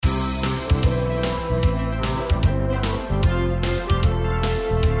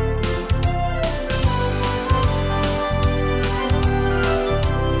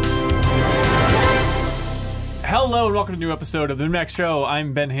Hello and welcome to a new episode of the MinnMax Show.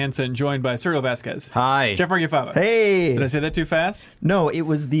 I'm Ben Hansen, joined by Cyril Vasquez. Hi. Jeff Margiafava. Hey. Did I say that too fast? No, it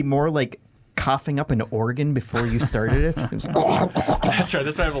was the more like coughing up an organ before you started it. It was That's right.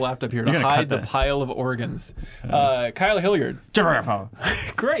 That's why I have a laptop here to hide the pile of organs. Kyle Hilliard. Jeff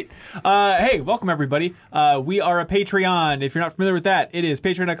Margiafava. Great. Hey, welcome everybody. We are a Patreon. If you're not familiar with that, it is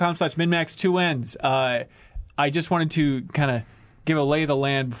patreon.com/MinnMax2Ns. I just wanted to kind of give a lay of the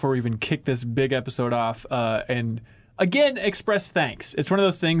land before we even kick this big episode off, and again express thanks. It's one of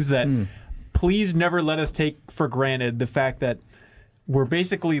those things that please never let us take for granted the fact that we're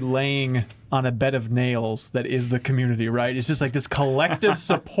basically laying on a bed of nails that is the community, right? It's just like this collective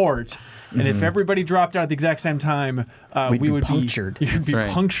support. And if everybody dropped out at the exact same time, we would punctured. be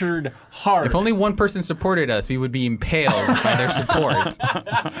punctured hard. If only one person supported us, we would be impaled by their support.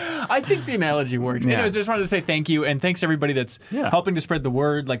 I think the analogy works. Yeah. Anyways, I just wanted to say thank you, and thanks to everybody that's helping to spread the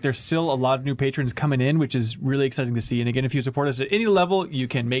word. Like, there's still a lot of new patrons coming in, which is really exciting to see. And again, if you support us at any level, you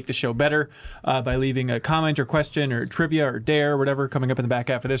can make the show better by leaving a comment or question or trivia or dare or whatever coming up in the back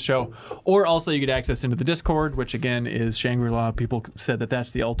half of this show. Or also you get access into the Discord, which again is Shangri-La. People said that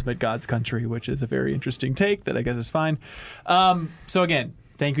that's the ultimate God's country, which is a very interesting take that I guess is fine. So again,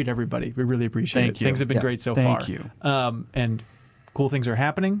 thank you to everybody. We really appreciate it. You. Things have been great so far. Thank you. And cool things are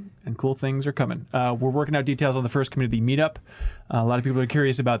happening, and cool things are coming. We're working out details on the first community meetup. A lot of people are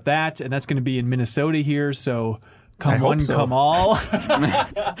curious about that, and that's going to be in Minnesota here, so come one, come all.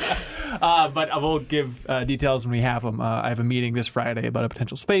 But I will give details when we have them. I have a meeting this Friday about a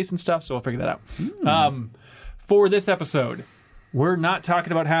potential space and stuff, so I'll figure that out. For this episode, we're not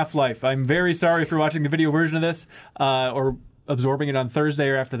talking about Half-Life. I'm very sorry if you're watching the video version of this or absorbing it on Thursday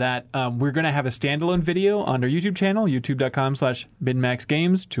or after that. We're going to have a standalone video on our YouTube channel,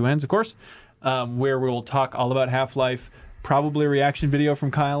 youtube.com/MinnMaxGames, 2 N's, of course, where we'll talk all about Half-Life. Probably a reaction video from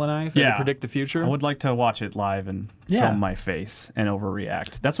Kyle and I if I can predict the future. I would like to watch it live and film my face and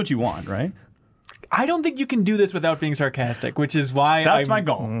overreact. That's what you want, right? I don't think you can do this without being sarcastic, which is why That's my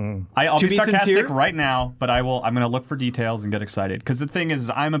goal. I'll To be be sarcastic sincere? right now, but I'm going to look for details and get excited. Because the thing is,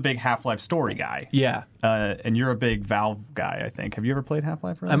 I'm a big Half-Life story guy. Yeah. And you're a big Valve guy, I think. Have you ever played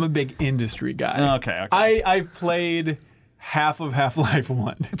Half-Life? Really? I'm a big industry guy. Okay. I've played half of Half-Life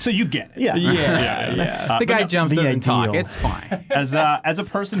 1. So you get it. Yeah. The guy jumps, the doesn't talk. ideal. It's fine. As a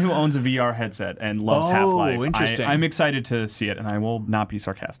person who owns a VR headset and loves Half-Life, interesting. I'm excited to see it, and I will not be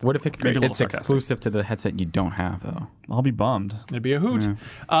sarcastic. What if Maybe a little it's sarcastic. exclusive to the headset you don't have, though? I'll be bummed. It'd be a hoot.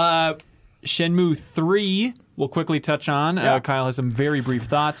 Shenmue 3 we'll quickly touch on. Kyle has some very brief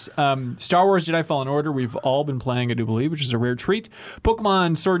thoughts. Star Wars Jedi Fallen Order, we've all been playing, I do believe, which is a rare treat.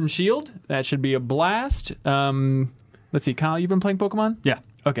 Pokemon Sword and Shield, that should be a blast. Let's see, Kyle, you've been playing Pokemon? Yeah.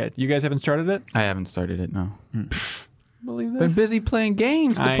 Okay, you guys haven't started it? I haven't started it, no. Believe this? Been busy playing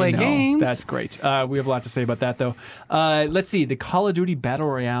games to play I know. games. That's great. We have a lot to say about that, though. Let's see, the Call of Duty Battle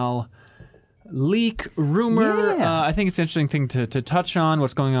Royale leak, rumor. Yeah. I think it's an interesting thing to touch on,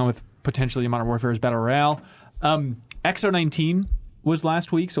 what's going on with potentially Modern Warfare's Battle Royale. XO19 was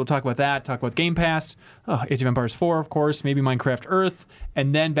last week, so we'll talk about that, talk about Game Pass, Age of Empires 4, of course, maybe Minecraft Earth,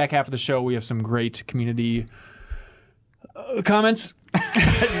 and then back half of the show, we have some great community comments.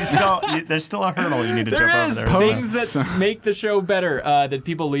 There's still a hurdle you need to jump over there. Things that make the show better that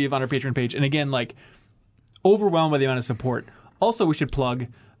people leave on our Patreon page. And again, like, overwhelmed by the amount of support. Also, we should plug,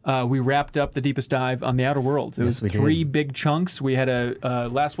 we wrapped up the deepest dive on the Outer Worlds. It was 3 big chunks. We had a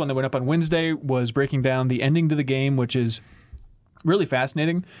last one that went up on Wednesday was breaking down the ending to the game, which is really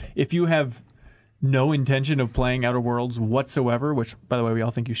fascinating. If you have no intention of playing Outer Worlds whatsoever, which, by the way, we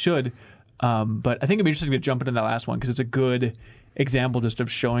all think you should, but I think it'd be interesting to jump into that last one because it's a good example just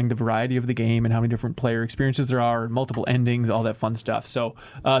of showing the variety of the game and how many different player experiences there are, multiple endings, all that fun stuff. So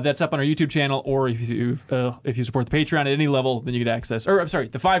that's up on our YouTube channel, or if you support the Patreon at any level, then you get access. Or I'm sorry,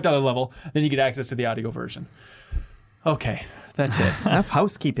 the $5 level, then you get access to the audio version. Okay, that's it. enough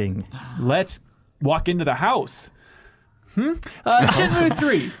housekeeping. Let's walk into the house. Shenmue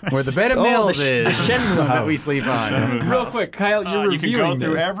 3. Where the bed of nails the is Shenmue that we house. sleep on. Real quick, Kyle, you're You can reviewing go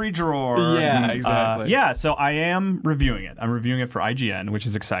through this. every drawer. Yeah, exactly. So I am reviewing it. I'm reviewing it for IGN, which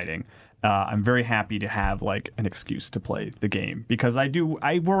is exciting. I'm very happy to have like an excuse to play the game because I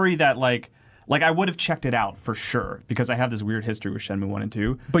worry that like I would have checked it out for sure because I have this weird history with Shenmue 1 and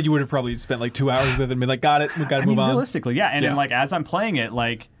 2. But you would have probably spent like 2 hours with it and been like, got it, we've got to move on. Realistically, yeah. And then like as I'm playing it,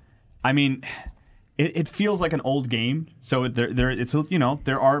 like, I mean, it feels like an old game. So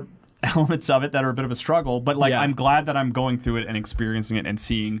there are elements of it that are a bit of a struggle. But like I'm glad that I'm going through it and experiencing it and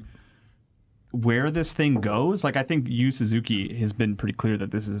seeing where this thing goes. Like I think Yu Suzuki has been pretty clear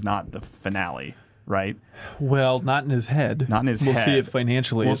that this is not the finale. right? Well, not in his head. Not in his we'll head. see it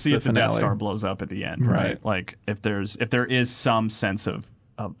financially. We'll as see if the Death finale. Star blows up at the end, right? Like if there is some sense of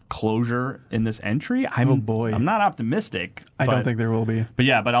closure in this entry. I'm not optimistic. I don't think there will be. But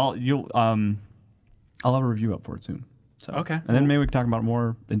yeah, but I'll have a review up for it soon. So, okay. And then maybe we can talk about it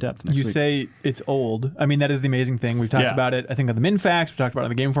more in depth next week. You say it's old. I mean, that is the amazing thing. We've talked about it, I think, on the MinnMax. We talked about it on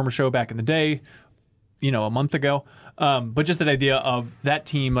the Game Informer show back in the day, a month ago. But just that idea of that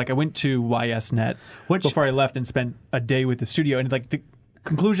team, like I went to YSNet before I left and spent a day with the studio. And like the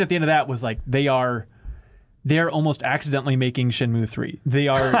conclusion at the end of that was like they're almost accidentally making Shenmue 3. They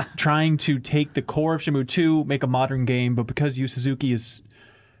are trying to take the core of Shenmue 2, make a modern game, but because Yu Suzuki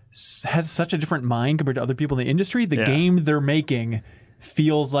has such a different mind compared to other people in the industry, the game they're making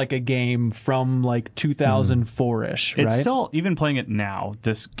feels like a game from like 2004-ish, right? It's still, even playing it now,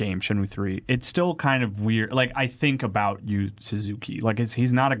 this game, Shenmue 3, it's still kind of weird. Like, I think about Yu Suzuki. Like,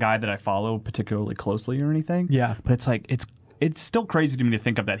 he's not a guy that I follow particularly closely or anything. Yeah. But it's like, it's still crazy to me to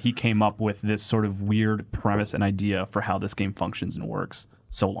think of that he came up with this sort of weird premise and idea for how this game functions and works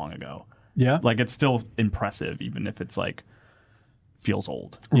so long ago. Yeah. Like, it's still impressive, even if it's like, feels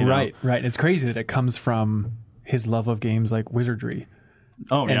old. You know? Right. It's crazy that it comes from his love of games like Wizardry.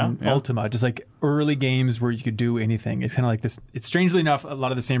 Oh, and Ultima, just like early games where you could do anything. It's kind of like this. It's strangely enough a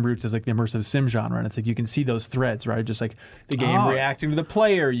lot of the same roots as like the immersive sim genre, and it's like you can see those threads, right? Just like the game reacting to the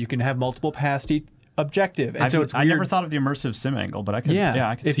player. You can have multiple past each objective, and so it's weird. I never thought of the immersive sim angle, but I could. Yeah,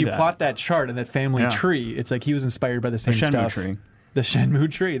 I could if see you that. plot that chart and that family tree, it's like he was inspired by the same stuff. Tree. The Shenmue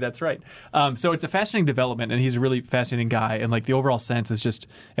tree, that's right. So it's a fascinating development, and he's a really fascinating guy. And like the overall sense is just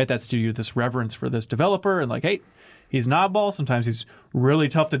at that studio, this reverence for this developer, and like, hey, he's an oddball. Sometimes he's really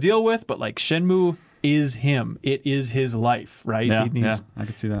tough to deal with, but like Shenmue is him. It is his life, right? Yeah, I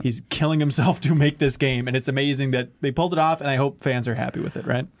could see that. He's killing himself to make this game, and it's amazing that they pulled it off. And I hope fans are happy with it,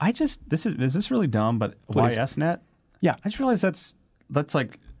 right? Is this really dumb? But Please. YSNet? Yeah, I just realized that's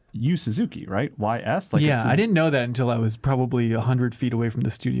like Yu Suzuki, right? YS? Like I didn't know that until I was probably 100 feet away from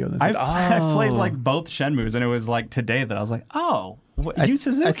the studio. And I've played like both Shenmues, and it was like today that I was like, Yu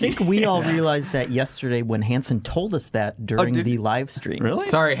Suzuki. I think we all realized that yesterday when Hansen told us that during the live stream. Really?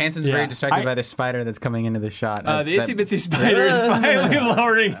 Sorry, Hansen's very distracted by the spider that's coming into the shot. The itsy bitsy spider is finally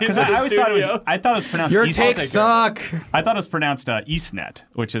lowering into the I studio. thought it was pronounced Your Eastnet. takes suck. I thought it was pronounced Eastnet,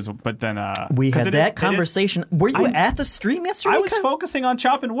 which is, but then we had that conversation. Were you at the stream yesterday? I was focusing on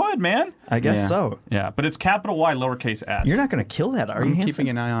chopping wood, man. I guess so. Yeah, but it's capital Y, lowercase s. You're not going to kill that, are you, I'm Hansen? keeping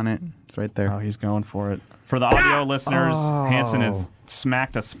an eye on it. It's right there. Oh, he's going for it. For the audio listeners, Hansen has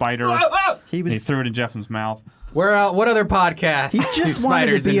smacked a spider. He threw it in Jeff's mouth. What other podcasts? He just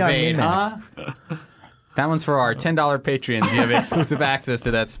wanted to be on MinnMax. huh? That one's for our $10 Patreons. You have exclusive access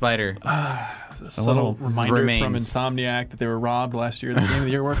to that spider. It's a subtle reminder remains. from Insomniac that they were robbed last year at the Game of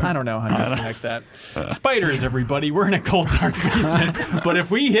the Year Awards. I don't know how you connect that. Spiders, everybody. We're in a cold, dark basement. But if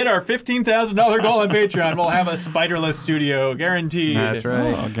we hit our $15,000 goal on Patreon, we'll have a spiderless studio, guaranteed. That's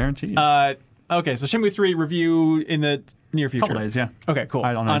right. Oh, guaranteed. Okay, so Shenmue 3 review in the near future. Couple days, yeah. Okay, cool.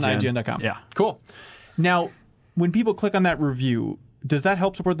 On IGN.com. Yeah. Cool. Now, when people click on that review, does that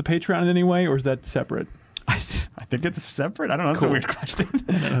help support the Patreon in any way, or is that separate? I think it's separate. I don't know. That's a weird question.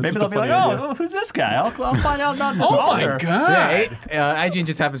 Maybe just they'll a be like, funny idea. oh, who's this guy? I'll find out about this Oh author. my god! Yeah, IGN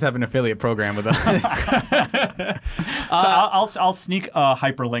just happens to have an affiliate program with us. So I'll sneak a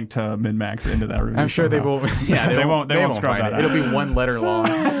hyperlink to MinnMax into that review. I'm sure they somehow. will. Yeah, They won't scrub find that it. out. It'll be one letter long.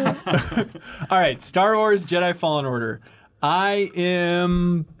 All right, Star Wars Jedi Fallen Order. I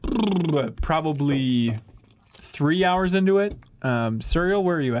am probably 3 hours into it. Serial,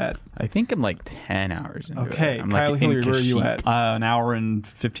 where are you at? I think I'm like 10 hours into Okay, it. I'm Kyle like in Hilliard, where are you Kashyyyk. at? An hour and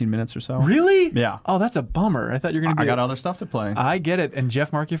 15 minutes or so. Really? Yeah. Oh, that's a bummer. I thought you were going to be... I got other stuff to play. I get it. And Jeff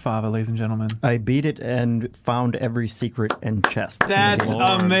Markiafava, ladies and gentlemen. I beat it and found every secret and chest. That's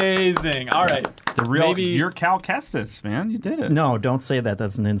amazing. All right. The real, Maybe... you're Cal Kestis, man. You did it. No, don't say that.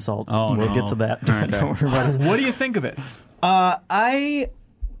 That's an insult. Oh, we'll no. get to that. Don't worry about it. What do you think of it? I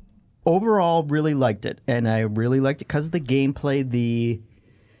overall really liked it, and I really liked it because of the gameplay.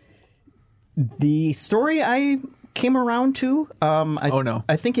 The story I came around to.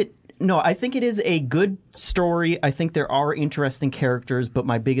 I think it. No, I think it is a good story. I think there are interesting characters, but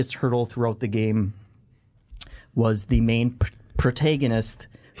my biggest hurdle throughout the game was the main protagonist,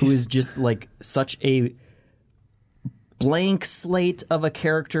 who is just like such a blank slate of a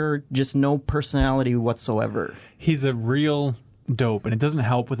character, just no personality whatsoever. He's a real dope, and it doesn't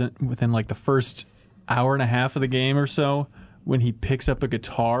help within like the first hour and a half of the game or so when he picks up a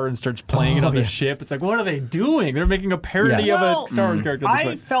guitar and starts playing it on the ship. It's like, what are they doing? They're making a parody of a Star Wars character.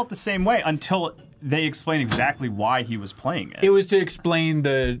 I felt the same way until they explain exactly why he was playing it. It was to explain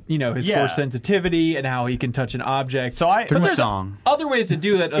his force sensitivity and how he can touch an object. So but there's other ways to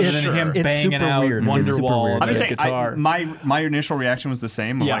do that other than him banging out Wonderwall on the guitar. My initial reaction was the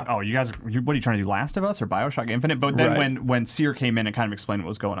same. I'm like, oh, you guys, what are you trying to do, Last of Us or Bioshock Infinite? But then when Seer came in and kind of explained what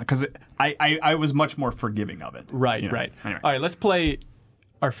was going on, because I was much more forgiving of it. Right. Anyway. All right, let's play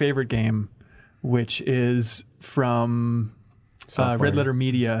our favorite game, which is from Red Letter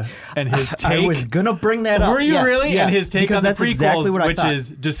Media and his take. I was gonna bring that up. Were you really? Yes, and his take because on the that's prequels, exactly what I which thought. is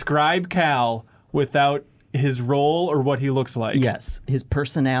describe Cal without his role or what he looks like. Yes, his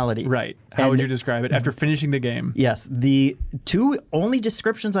personality. Right. How would you describe it after finishing the game? Yes, the two only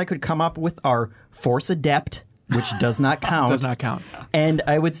descriptions I could come up with are Force Adept, which does not count. Does not count. And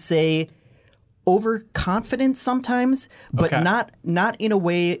I would say overconfident sometimes, but not in a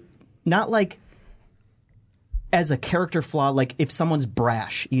way, not like as a character flaw, like if someone's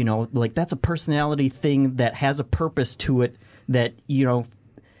brash, like that's a personality thing that has a purpose to it that,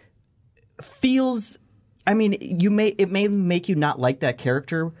 feels, I mean, it may make you not like that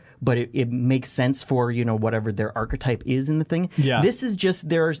character, but it makes sense for, whatever their archetype is in the thing. Yeah. This is just,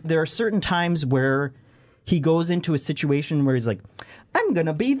 there are certain times where he goes into a situation where he's like, I'm going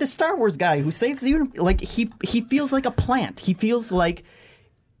to be the Star Wars guy who saves the universe. Like, he feels like a plant. He feels like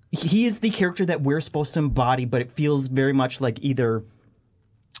he is the character that we're supposed to embody, but it feels very much like either,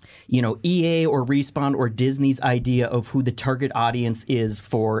 EA or Respawn or Disney's idea of who the target audience is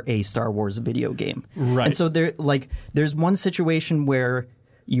for a Star Wars video game. Right. And so there's one situation where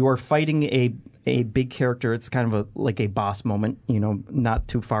you are fighting a big character. It's kind of like a boss moment, not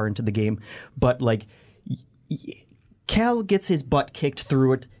too far into the game, but like Cal gets his butt kicked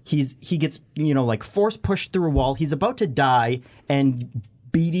through it. He gets force pushed through a wall. He's about to die, and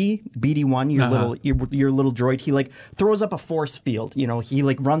BD1, your little droid, he throws up a force field. He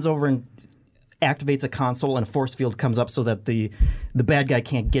runs over and activates a console, and a force field comes up so that the bad guy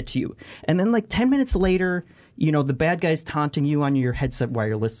can't get to you. And then 10 minutes later, the bad guy's taunting you on your headset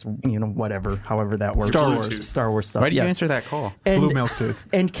wireless, however that works. Star Wars stuff. Why did you answer that call? Blue milk tooth.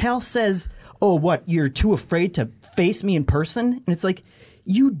 And Cal says, "Oh, what? You're too afraid to face me in person?" And it's like,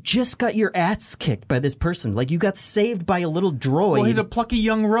 you just got your ass kicked by this person. Like, you got saved by a little droid. Well, he's a plucky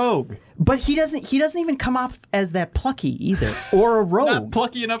young rogue. But he doesn't even come off as that plucky either, or a rogue. Not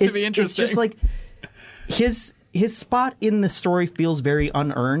plucky enough to be interesting. It's just like his spot in the story feels very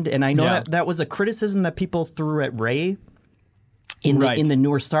unearned, and I know that was a criticism that people threw at Rey in the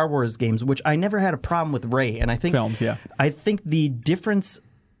newer Star Wars games, which I never had a problem with Rey. And I think I think the difference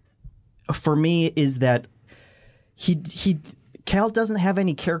for me is that Cal doesn't have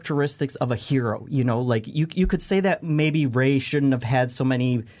any characteristics of a hero, like you could say that maybe Rey shouldn't have had so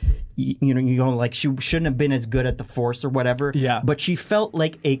many, like she shouldn't have been as good at the Force or whatever. Yeah. But she felt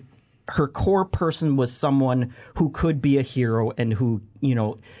like her core person was someone who could be a hero and who,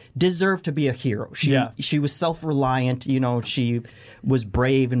 deserved to be a hero. She was self-reliant, she was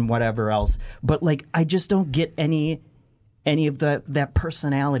brave and whatever else. But I just don't get any of that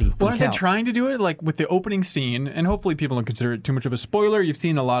personality. Well, aren't they trying to do it with the opening scene? And hopefully people don't consider it too much of a spoiler. You've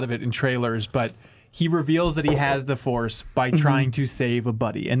seen a lot of it in trailers, but he reveals that he has the Force by trying to save a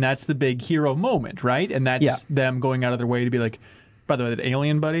buddy, and that's the big hero moment, right? And that's them going out of their way to be like, by the way, that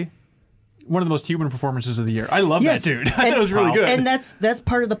alien buddy, one of the most human performances of the year. I love that dude. I thought it was really good. And that's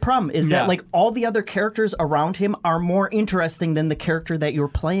part of the problem is that all the other characters around him are more interesting than the character that you're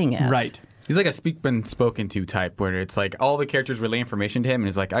playing as. Right. He's like a been spoken to type where it's like all the characters relay information to him and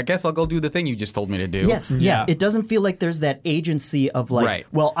he's like, I guess I'll go do the thing you just told me to do. Yes, yeah. It doesn't feel like there's that agency of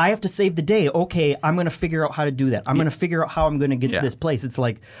well, I have to save the day. Okay, I'm going to figure out how to do that. I'm going to figure out how I'm going to get to this place. It's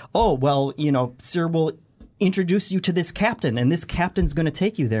like, oh, well, Sir will introduce you to this captain, and this captain's going to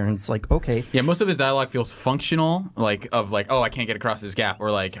take you there. And it's like, okay. Yeah, most of his dialogue feels functional, oh, I can't get across this gap, or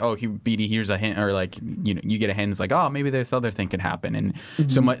oh, BD, here's a hint, or you get a hint. It's like, oh, maybe this other thing could happen. And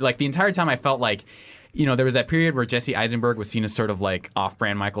so much, the entire time I felt like, there was that period where Jesse Eisenberg was seen as sort of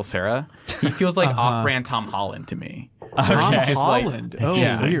off-brand Michael Cera. He feels like off-brand Tom Holland to me. Tom Holland.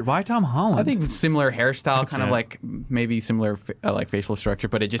 Weird. Why Tom Holland? I think similar hairstyle, kind of maybe similar facial structure,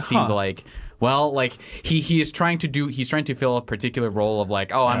 but it just seemed he is trying to fill a particular role of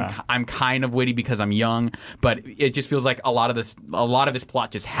I'm kind of witty because I'm young, but it just feels like a lot of this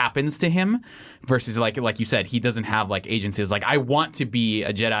plot just happens to him versus like you said, he doesn't have agency. It's I want to be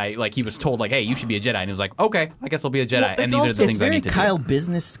a Jedi. He was told hey, you should be a Jedi, and he was like, okay, I guess I'll be a Jedi. And these are the things I need to do. It's very Kyle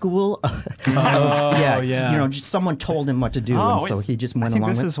Business School. Just someone told him what to do, and so he just went along with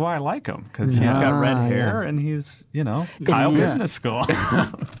it. I think this is why I like him, because he's got red hair and he's, Kyle Business School.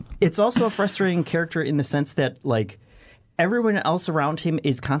 It's also a frustrating character in the sense that, everyone else around him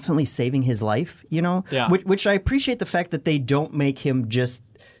is constantly saving his life, you know? Yeah. Which I appreciate the fact that they don't make him just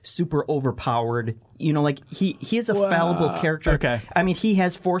super overpowered. You know, like he is a fallible character. Okay. I mean, he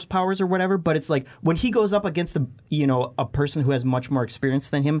has force powers or whatever, but it's like when he goes up against a person who has much more experience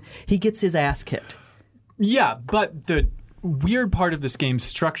than him, he gets his ass kicked. Yeah, but the weird part of this game's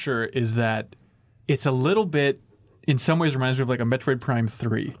structure is that it's a little bit, in some ways, reminds me of like a Metroid Prime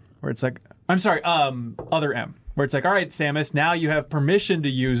 3, where it's like, Other M, where it's like, all right, Samus, now you have permission to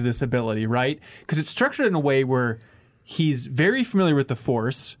use this ability, right? Because it's structured in a way where he's very familiar with the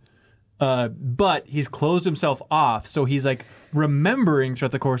Force, but he's closed himself off, so he's like remembering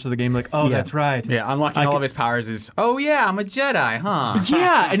throughout the course of the game, like, that's right. Yeah, unlocking all of his powers is, I'm a Jedi, huh?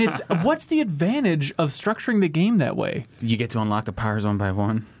 Yeah, and it's, what's the advantage of structuring the game that way? You get to unlock the powers one by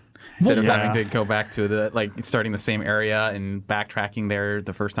one. Instead of having to go back to starting the same area and backtracking there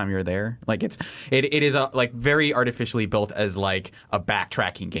the first time you're there. Like it is very artificially built as like a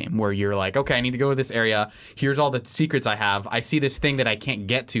backtracking game where you're like, okay, I need to go to this area. Here's all the secrets I have. I see this thing that I can't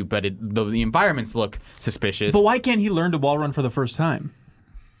get to, but the environments look suspicious. But why can't he learn to wall run for the first time?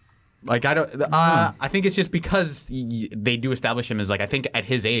 Like I think it's just because they do establish him as like, I think at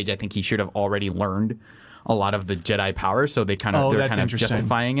his age, I think he should have already learned a lot of the Jedi powers, so they're kind of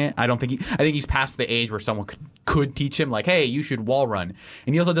justifying it. I think he's past the age where someone could teach him, like, hey, you should wall run.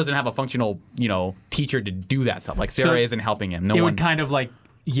 And he also doesn't have a functional, teacher to do that stuff. Like Sarah isn't helping him. Would kind of like,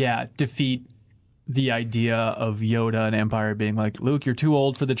 defeat the idea of Yoda and Empire being like, Luke, you're too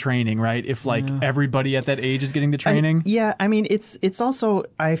old for the training, right? If like everybody at that age is getting the training. I mean, it's also,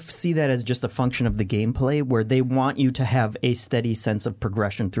 I see that as just a function of the gameplay where they want you to have a steady sense of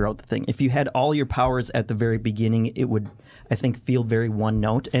progression throughout the thing. If you had all your powers at the very beginning, it would, I think, feel very one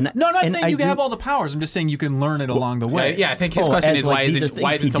note. And no, I'm not saying you can have all the powers. I'm just saying you can learn it along the way. Yeah, I think his question is why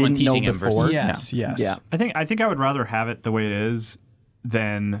isn't someone teaching him versus yes. Yeah. I think I would rather have it the way it is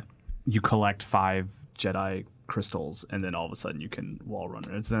than you collect 5 Jedi crystals and then all of a sudden you can wall run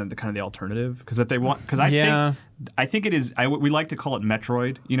it. It's then the kind of the alternative because I think it is. We like to call it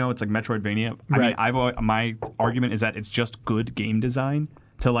Metroid. It's like Metroidvania. Right. I mean, my argument is that it's just good game design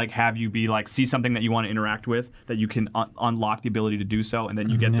to like have you be like see something that you want to interact with that you can unlock the ability to do so, and then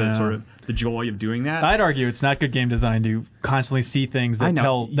you get the sort of the joy of doing that. I'd argue it's not good game design to constantly see things that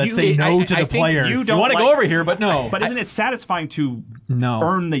say no to the player. You want to go over here, but no. But isn't it satisfying to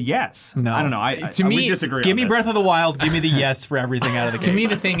earn the yes? No, I don't know. We disagree. Give me Breath of the Wild. Give me the yes for everything out of the game. To me,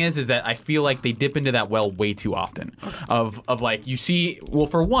 the thing is that I feel like they dip into that well way too often. Of like you see, well,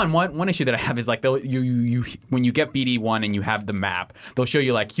 for one issue that I have is like you when you get BD1 and you have the map, they'll show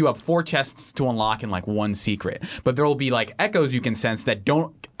you like you have 4 chests to unlock and like 1 secret, but there will be like echoes you can sense that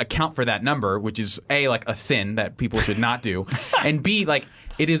don't account for that number, which is A, like a sin that people should not do, and B, like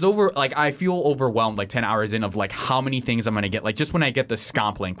it is I feel overwhelmed like 10 hours in of like how many things I'm going to get. Like just when I get the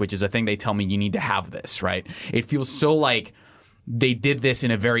Scomp link, which is a thing they tell me you need to have this, right? It feels so like they did this in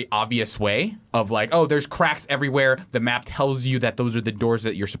a very obvious way of like, oh, there's cracks everywhere. The map tells you that those are the doors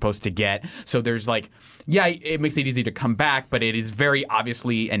that you're supposed to get. So there's like, it makes it easy to come back, but it is very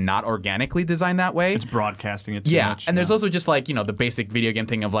obviously and not organically designed that way. It's broadcasting it too much. And there's also just like, the basic video game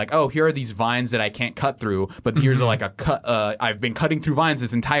thing of like, oh, here are these vines that I can't cut through, but here's like a cut. I've been cutting through vines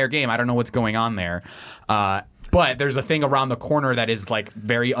this entire game. I don't know what's going on there. But there's a thing around the corner that is like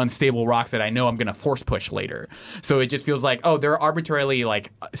very unstable rocks that I know I'm going to force push later. So it just feels like, oh, they're arbitrarily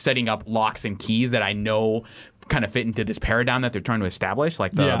like setting up locks and keys that I know kind of fit into this paradigm that they're trying to establish,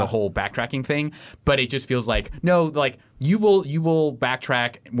 like the whole backtracking thing. But it just feels like, no, like you will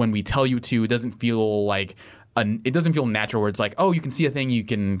backtrack when we tell you to. It doesn't feel like it doesn't feel natural where it's like, oh, you can see a thing, you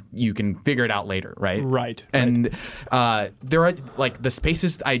can figure it out later, right? Right. And there are like the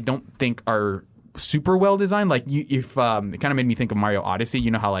spaces I don't think are super well designed. Like it kind of made me think of Mario Odyssey. You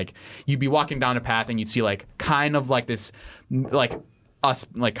know how like you'd be walking down a path and you'd see like kind of like this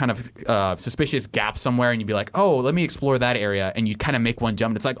like kind of suspicious gap somewhere, and you'd be like, oh, let me explore that area, and you'd kind of make one jump,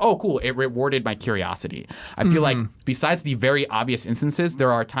 and it's like, oh, cool, it rewarded my curiosity. I feel like besides the very obvious instances,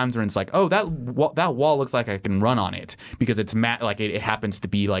 there are times where it's like, oh, that wall looks like I can run on it because it's like it happens to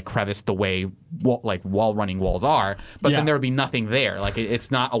be like creviced the way wall running walls are, but then there would be nothing there. Like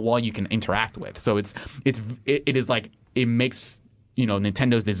it's not a wall you can interact with. So it is like it makes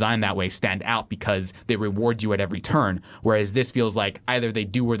Nintendo's design that way stand out because they reward you at every turn, whereas this feels like either they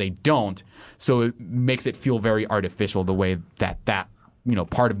do or they don't, so it makes it feel very artificial the way that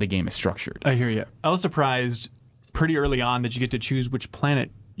part of the game is structured. I hear you. I was surprised pretty early on that you get to choose which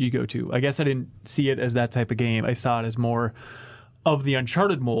planet you go to. I guess I didn't see it as that type of game. I saw it as more of the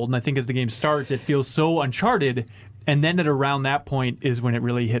Uncharted mold, and I think as the game starts, it feels so Uncharted, and then at around that point is when it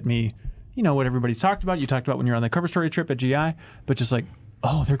really hit me what everybody's talked about. You talked about when you're on the cover story trip at GI, but just like,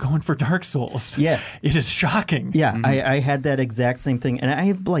 oh, they're going for Dark Souls. Yes. It is shocking. Yeah, I had that exact same thing. And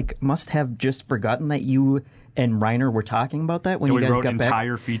I must have just forgotten that you and Reiner were talking about that when you guys got back. We wrote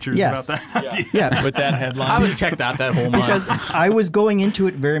entire features about that. Yeah. With that headline. I was checked out that whole month. Because I was going into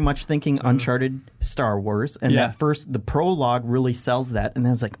it very much thinking Uncharted Star Wars. And the prologue really sells that. And then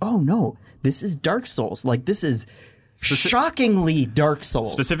I was like, oh no, this is Dark Souls. Like, this is shockingly Dark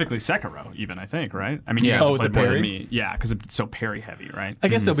Souls. Specifically Sekiro, even, I think, right? I mean, you guys have played more than me. Yeah, because it's so parry heavy, right? I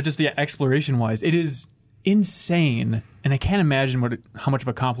guess so, but just the exploration-wise, it is insane, and I can't imagine how much of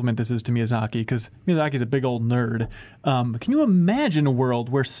a compliment this is to Miyazaki, because Miyazaki's a big old nerd. Can you imagine a world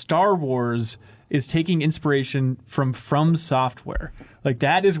where Star Wars is taking inspiration from Software? Like,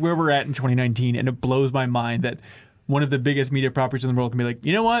 that is where we're at in 2019, and it blows my mind that one of the biggest media properties in the world can be like,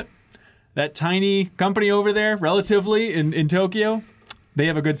 you know what? That tiny company over there, relatively, in Tokyo, they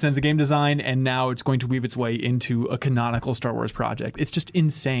have a good sense of game design, and now it's going to weave its way into a canonical Star Wars project. It's just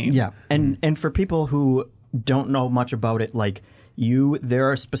insane. Yeah, and for people who don't know much about it, like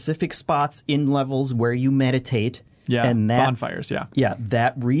there are specific spots in levels where you meditate. Yeah, and that, bonfires, yeah. Yeah,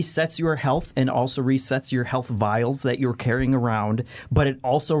 that resets your health and also resets your health vials that you're carrying around, but it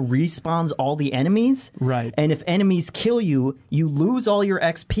also respawns all the enemies. Right. And if enemies kill you, you lose all your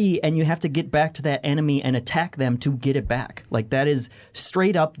XP and you have to get back to that enemy and attack them to get it back. Like, that is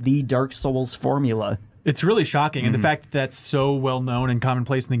straight up the Dark Souls formula. It's really shocking, and the fact that that's so well known and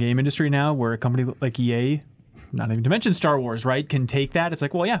commonplace in the game industry now, where a company like EA, not even to mention Star Wars, right, can take that. It's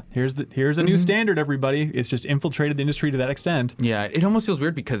like, well, yeah, here's a new standard, everybody. It's just infiltrated the industry to that extent. Yeah, it almost feels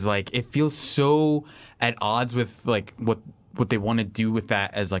weird because like it feels so at odds with like what they want to do with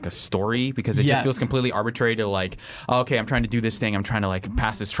that as like a story, because it just feels completely arbitrary to like, oh, okay, I'm trying to do this thing, I'm trying to like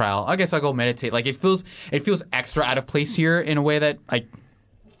pass this trial, I guess I'll go meditate. Like, it feels extra out of place here in a way that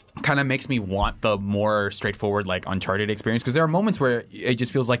kind of makes me want the more straightforward like Uncharted experience, because there are moments where it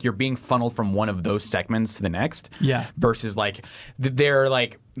just feels like you're being funneled from one of those segments to the next. Yeah. Versus like they're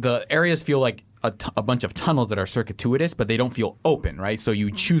like the areas feel like a bunch of tunnels that are circuitous, but they don't feel open, right? So you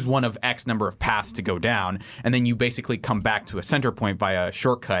choose one of X number of paths to go down, and then you basically come back to a center point by a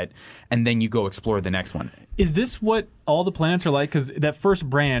shortcut, and then you go explore the next one. Is this what all the planets are like? Because that first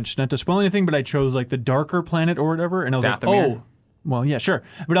branch, not to spoil anything, but I chose like the darker planet or whatever, and I was Dathomir. like, oh. Well, yeah, sure.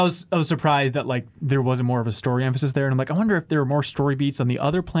 But I was surprised that like there wasn't more of a story emphasis there. And I'm like, I wonder if there are more story beats on the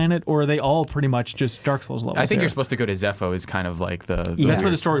other planet, or are they all pretty much just Dark Souls levels? I think you're supposed to go to Zepho is kind of like the That's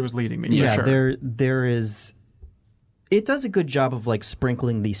where the story was leading me. Yeah, for sure. there is. It does a good job of like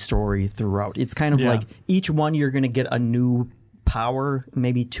sprinkling the story throughout. It's kind of like each one you're going to get a new power,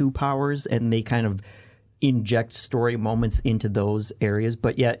 maybe 2 powers, and they kind of inject story moments into those areas.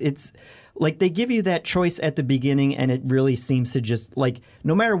 But yeah, it's like they give you that choice at the beginning, and it really seems to just like,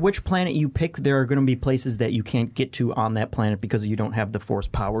 no matter which planet you pick, there are going to be places that you can't get to on that planet because you don't have the force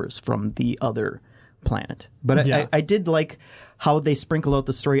powers from the other planet. But I did like how they sprinkle out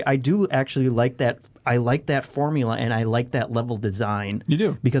the story. I do actually like that. I like that formula, and I like that level design. You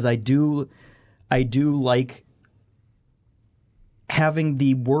do? Because I do like having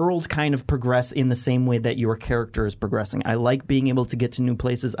the world kind of progress in the same way that your character is progressing. I like being able to get to new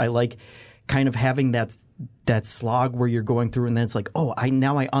places. I like kind of having that slog where you're going through and then it's like, oh, I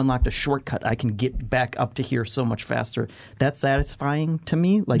unlocked a shortcut. I can get back up to here so much faster. That's satisfying to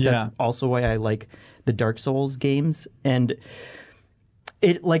me. Like, that's also why I like the Dark Souls games. And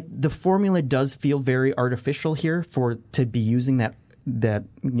it, like, the formula does feel very artificial here to be using that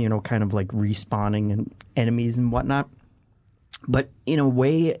kind of like respawning and enemies and whatnot. But in a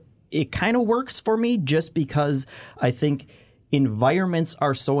way, it kind of works for me just because I think environments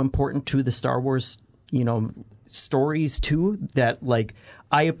are so important to the Star Wars, stories too, that like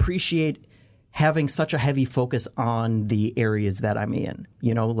I appreciate having such a heavy focus on the areas that I'm in.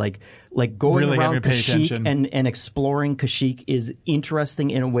 Like going really around Kashyyyk and exploring Kashyyyk is interesting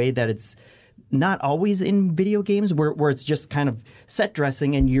in a way that it's not always in video games where it's just kind of set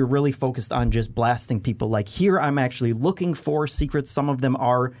dressing and you're really focused on just blasting people. Like here, I'm actually looking for secrets. Some of them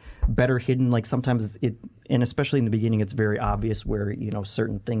are better hidden. Like sometimes and especially in the beginning, it's very obvious where,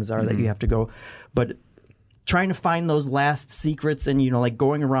 certain things are that you have to go. But trying to find those last secrets and, like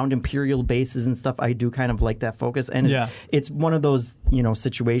going around Imperial bases and stuff, I do kind of like that focus. And it's one of those,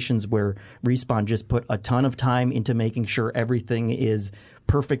 situations where Respawn just put a ton of time into making sure everything is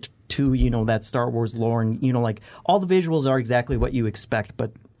perfect to, that Star Wars lore. And, like all the visuals are exactly what you expect,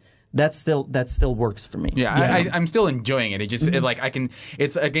 but that still works for me. Yeah. I'm still enjoying it. It just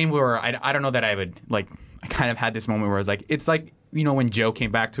it's a game where I don't know that I would like, I kind of had this moment where I was like, it's like, when Joe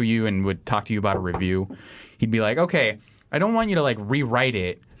came back to you and would talk to you about a review, he'd be like, okay, I don't want you to like rewrite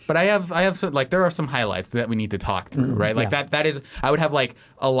it, But I have some, like, there are some highlights that we need to talk through, right? Like that is, I would have like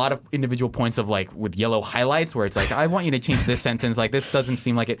a lot of individual points of like with yellow highlights where it's like, I want you to change this sentence. Like, this doesn't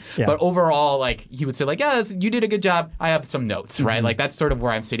seem like it. Yeah. But overall, like, he would say like, yeah, you did a good job. I have some notes, right? Like, that's sort of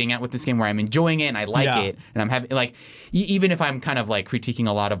where I'm sitting at with this game, where I'm enjoying it and I like it. And I'm having, like, even if I'm kind of like critiquing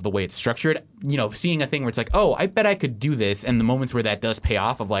a lot of the way it's structured, you know, seeing a thing where it's like, oh, I bet I could do this. And the moments where that does pay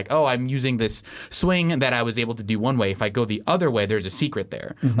off of like, oh, I'm using this swing that I was able to do one way. If I go the other way, there's a secret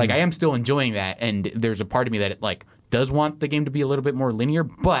there. Like, I am still enjoying that. And there's a part of me that like does want the game to be a little bit more linear,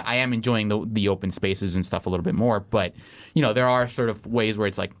 but I am enjoying the open spaces and stuff a little bit more. But, you know, there are sort of ways where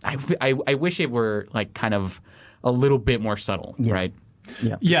it's like, I wish it were like kind of a little bit more subtle, right?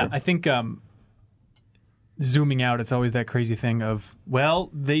 Yeah, sure. I think zooming out, it's always that crazy thing of, well,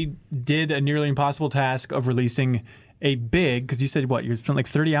 they did a nearly impossible task of releasing a big, because you said what, you spent like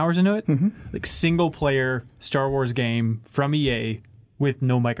 30 hours into it? Like single player Star Wars game from EA with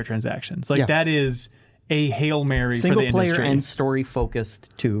no microtransactions. Like that is a Hail Mary for the industry. Single player and story focused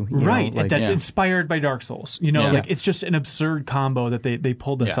too. Right. Like, that's inspired by Dark Souls. You know, like it's just an absurd combo that they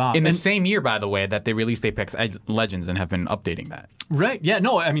pulled this off. In the same year, by the way, that they released Apex Legends and have been updating that. Right. Yeah.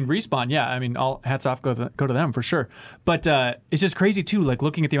 No, I mean, Respawn. Yeah. I mean, all hats off go to them for sure. But it's just crazy too, like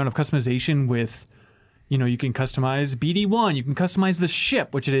looking at the amount of customization with, you know, you can customize BD1, you can customize the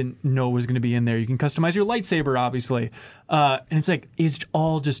ship, which I didn't know was going to be in there. You can customize your lightsaber, obviously. And it's like, it's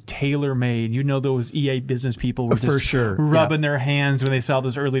all just tailor-made. You know, those EA business people were just rubbing their hands when they saw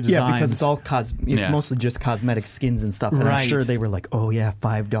those early designs. Yeah, because it's all mostly just cosmetic skins and stuff. And I'm sure they were like, oh yeah,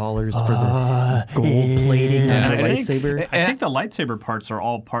 $5 for the gold plating on the lightsaber. I think the lightsaber parts are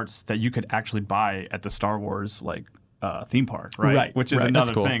all parts that you could actually buy at the Star Wars, like, theme park, right? Which is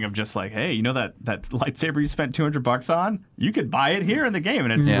another thing of just like, hey, you know that lightsaber you spent $200 on? You could buy it here in the game,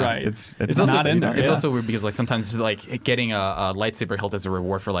 and it's also not in there. It's also weird because like sometimes like getting a lightsaber hilt as a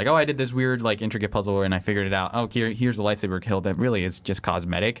reward for like, oh, I did this weird like intricate puzzle and I figured it out. Oh, here's a lightsaber hilt that really is just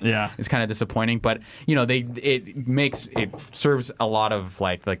cosmetic. Yeah, it's kind of disappointing, but you know it serves a lot of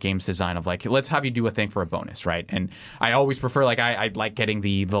like the game's design of like, let's have you do a thing for a bonus, right? And I always prefer like I like getting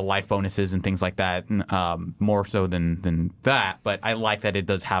the life bonuses and things like that more so than that, but I like that it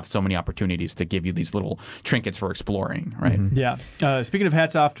does have so many opportunities to give you these little trinkets for exploring, right? Yeah. Speaking of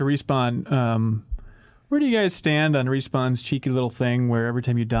hats off to Respawn, where do you guys stand on Respawn's cheeky little thing where every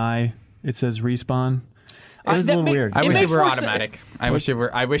time you die, it says Respawn? It was a little weird. I wish it were automatic. I wish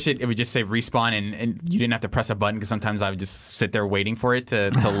it would just say Respawn and you didn't have to press a button because sometimes I would just sit there waiting for it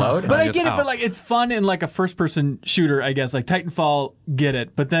to load. But I get it, but like it's fun in like a first-person shooter, I guess. Like Titanfall, get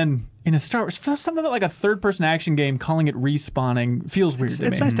it. But then in a Star Wars, something about like a third-person action game, calling it respawning feels weird to me.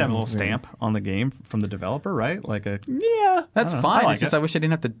 It's nice to have a little stamp on the game from the developer, right? Like a that's fine. It's just I wish I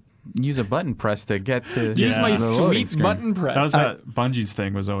didn't have to use a button press to get to use my sweet button press. That was Bungie's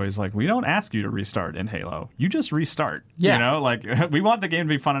thing was always like, we don't ask you to restart in Halo. You just restart. Yeah. You know, like we want the game to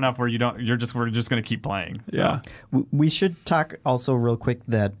be fun enough where we're just going to keep playing. So. Yeah. We should talk also real quick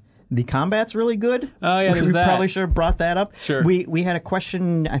that the combat's really good. Oh yeah, we probably should have brought that up. Sure. We had a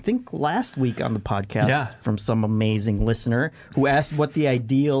question I think last week on the podcast from some amazing listener who asked what the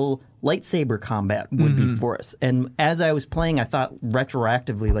ideal lightsaber combat would be for us. And as I was playing, I thought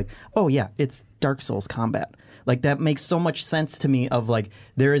retroactively like, oh yeah, it's Dark Souls combat. Like that makes so much sense to me of like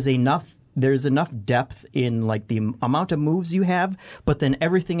there's enough depth in like the amount of moves you have, but then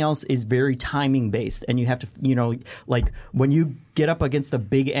everything else is very timing based, and you have to, you know, like when you get up against a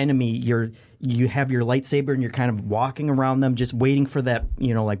big enemy, you have your lightsaber and you're kind of walking around them just waiting for that,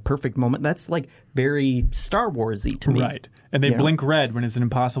 you know, like perfect moment. That's like very Star Wars-y to me. Right. And they blink red when it's an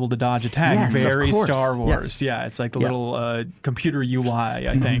impossible to dodge attack. Yes, very Star Wars. Yes. Yeah, it's like the little computer UI,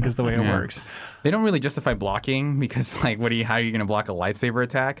 I think, is the way it works. They don't really justify blocking because, like, how are you going to block a lightsaber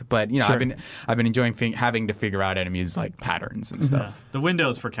attack? But you know, I've been enjoying having to figure out enemies like patterns and stuff. The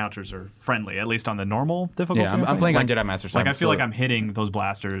windows for counters are friendly, at least on the normal difficulty. Yeah, I'm playing on Jedi Master. So like I feel like I'm hitting those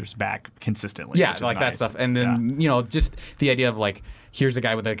blasters back consistently. Yeah, like that stuff, and then you know, just the idea of like, here's a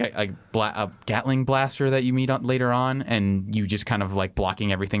guy with a Gatling blaster that you meet later on, and you just kind of like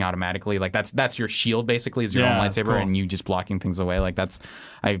blocking everything automatically. Like that's your shield basically, is your own lightsaber, cool. And you just blocking things away. Like that's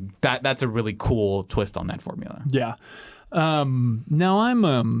a really cool twist on that formula. Yeah. Now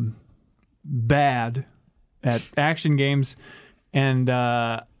I'm bad at action games, and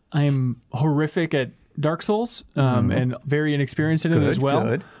I'm horrific at Dark Souls, and very inexperienced in it as well.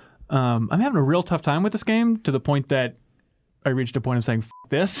 Good. I'm having a real tough time with this game to the point that I reached a point of saying "F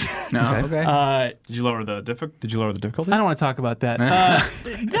this." No, okay. Did you lower the difficulty? I don't want to talk about that.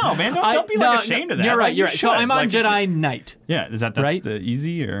 No, man, don't be like ashamed of that. You're right. You're right. So I'm on Jedi Knight. Yeah, that's right? The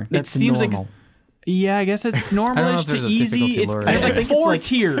easy or It seems normal. like Yeah, I guess it's normalish to easy. It's like 4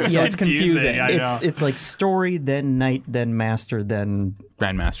 tiers, so it's confusing. It's like story, then knight, then master, then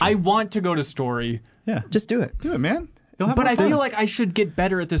grandmaster. I want to go to story. Yeah, just do it. Do it, man. But I feel like I should get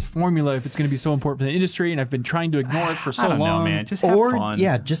better at this formula if it's going to be so important for the industry, and I've been trying to ignore it for so long. I don't know, man. Just have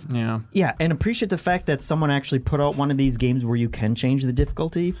fun. And appreciate the fact that someone actually put out one of these games where you can change the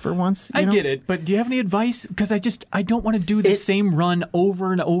difficulty for once. I get it, but do you have any advice? Because I don't want to do the same run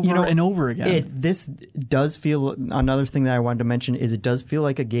over and over and over again. This does feel, another thing that I wanted to mention is it does feel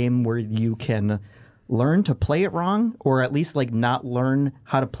like a game where you can learn to play it wrong, or at least like not learn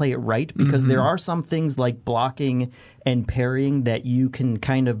how to play it right, because there are some things like blocking and parrying that you can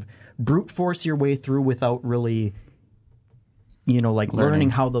kind of brute force your way through without really, learning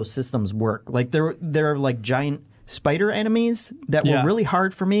how those systems work. Like there are like giant spider enemies that were really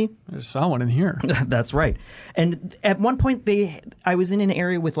hard for me. I saw one in here. That's right. And at one point I was in an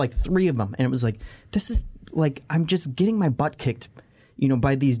area with like 3 of them, and it was like, this is like, I'm just getting my butt kicked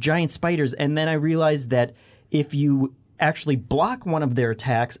by these giant spiders. And then I realized that if you actually block one of their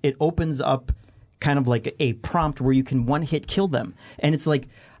attacks, it opens up kind of like a prompt where you can one-hit kill them. And it's like,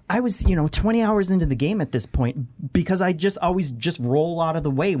 I was, 20 hours into the game at this point, because I just always just roll out of the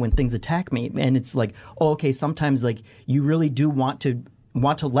way when things attack me. And it's like, sometimes like you really do want to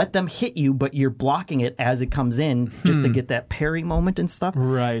let them hit you, but you're blocking it as it comes in just to get that parry moment and stuff.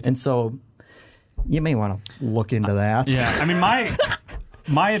 Right. And so you may want to look into that. Yeah. I mean,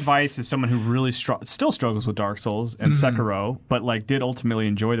 my advice is someone who really still struggles with Dark Souls and Sekiro, but like did ultimately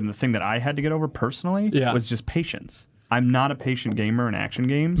enjoy them. The thing that I had to get over personally was just patience. I'm not a patient gamer in action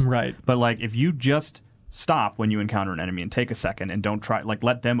games. Right. But like if you just stop when you encounter an enemy and take a second and don't try, like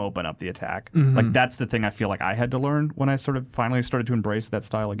let them open up the attack. Like that's the thing I feel like I had to learn when I sort of finally started to embrace that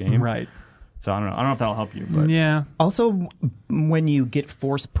style of game. Right. So I don't know if that'll help you. But. Yeah. Also, when you get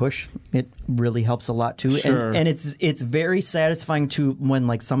force push, it really helps a lot too. Sure. And it's very satisfying too when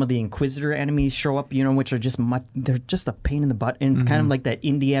like some of the Inquisitor enemies show up, which are they're just a pain in the butt. And it's kind of like that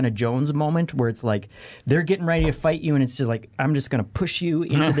Indiana Jones moment where it's like they're getting ready to fight you, and it's just like, I'm just going to push you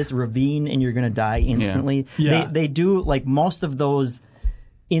into this ravine and you're going to die instantly. Yeah. They do, like, most of those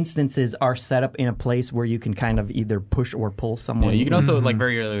instances are set up in a place where you can kind of either push or pull someone. Yeah, you can also, like,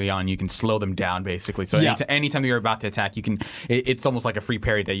 very early on, you can slow them down, basically. So anytime you're about to attack, you can. It's almost like a free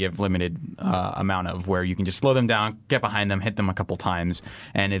parry that you have limited amount of, where you can just slow them down, get behind them, hit them a couple times,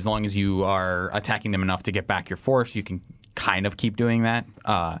 and as long as you are attacking them enough to get back your force, you can kind of keep doing that.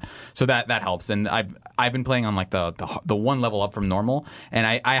 So that helps. And I've been playing on like the one level up from normal, and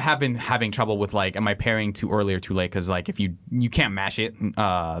I have been having trouble with like, am I parrying too early or too late? Because like if you can't mash it,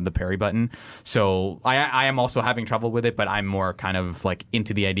 the parry button. So I am also having trouble with it, but I'm more kind of like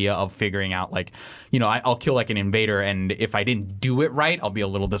into the idea of figuring out like, I'll kill like an invader, and if I didn't do it right, I'll be a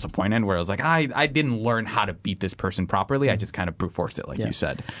little disappointed, where I was like, I didn't learn how to beat this person properly. I just kind of brute forced it, like you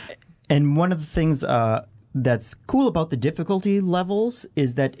said. And one of the things that's cool about the difficulty levels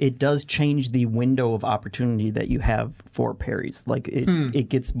is that it does change the window of opportunity that you have for parries. Like it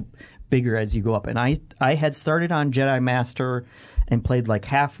gets bigger as you go up. And I had started on Jedi Master and played like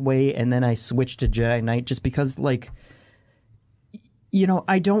halfway, and then I switched to Jedi Knight just because like,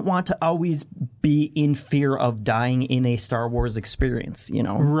 I don't want to always be in fear of dying in a Star Wars experience,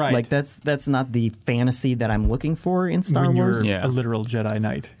 Right. Like that's not the fantasy that I'm looking for in Star Wars. You're a literal Jedi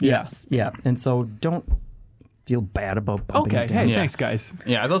Knight. Yes. Yeah. And so don't feel bad about bumping it down. Hey, thanks, guys.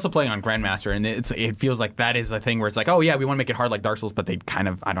 Yeah, I was also playing on Grandmaster, and it feels like that is the thing where it's like, oh yeah, we want to make it hard like Dark Souls, but they kind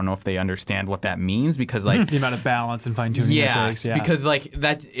of, I don't know if they understand what that means, because like the amount of balance and fine tuning that takes. Yeah, because like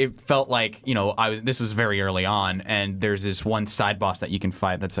that, it felt like this was very early on, and there's this one side boss that you can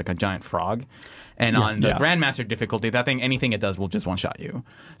fight that's like a giant frog. And on the Grandmaster difficulty, that thing, anything it does will just one-shot you.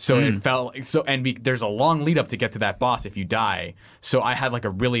 So it felt so, and there's a long lead up to get to that boss if you die. So I had like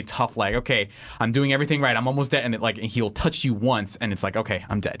a really tough, like, okay, I'm doing everything right, I'm almost dead, and he'll touch you once, and it's like, okay,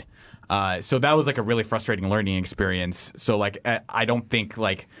 I'm dead. So that was like a really frustrating learning experience. So like, I don't think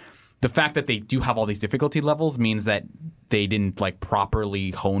like the fact that they do have all these difficulty levels means that they didn't like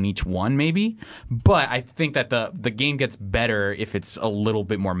properly hone each one, maybe. But I think that the game gets better if it's a little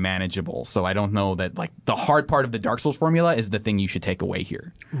bit more manageable. So I don't know that like the hard part of the Dark Souls formula is the thing you should take away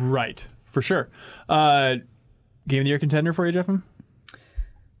here. Right, for sure. Game of the Year contender for you, Jeffem?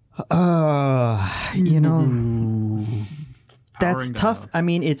 That's tough. I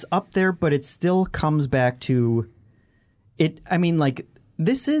mean, it's up there, but it still comes back to it. I mean, like,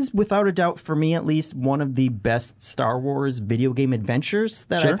 this is, without a doubt, for me at least, one of the best Star Wars video game adventures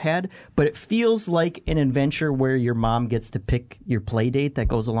that I've had. But it feels like an adventure where your mom gets to pick your play date that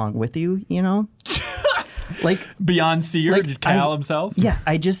goes along with you, Like Beyond Seer, like, Cal himself? Yeah,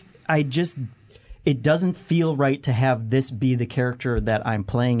 it doesn't feel right to have this be the character that I'm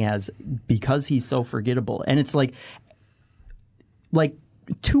playing as because he's so forgettable. And it's like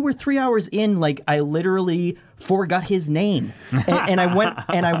 2 or 3 hours in, like I literally forgot his name, and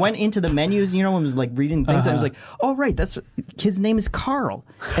I went into the menus, and was like reading things. I was like, oh right, his name is Carl,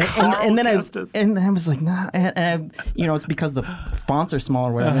 and then I was like, nah, and it's because the fonts are small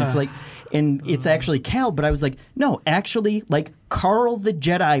or whatever. And it's like, and it's actually Cal, but I was like, no, actually, like Carl the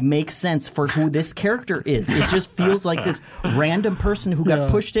Jedi makes sense for who this character is. It just feels like this random person who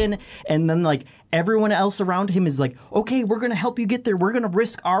got pushed in, and then like everyone else around him is like, okay, we're going to help you get there. We're going to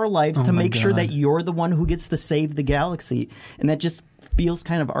risk our lives to make sure that you're the one who gets to save the galaxy. And that just feels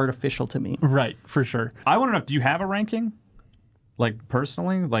kind of artificial to me. Right, for sure. I want to know, do you have a ranking? Like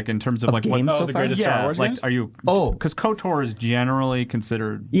personally, like in terms of like games what so the far? greatest Star Wars games? Are you? Oh, because KOTOR is generally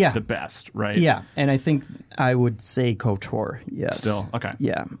considered the best, right? Yeah, and I think I would say KOTOR. Yes. Still, okay.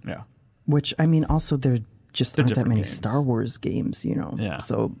 Yeah. Which I mean, also there just aren't that many Star Wars games, Yeah.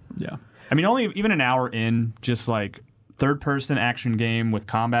 So yeah. I mean, only even an hour in, just like third-person action game with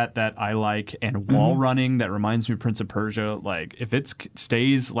combat that I like and wall running that reminds me of Prince of Persia. Like, if it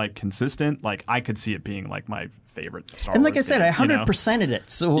stays like consistent, like I could see it being like my favorite Star Wars. And like I said, game, I 100%ed it.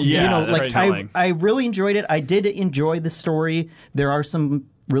 So like I really enjoyed it. I did enjoy the story. There are some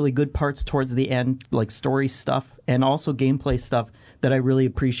really good parts towards the end, like story stuff and also gameplay stuff that I really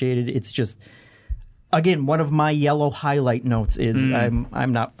appreciated. It's just, again, one of my yellow highlight notes is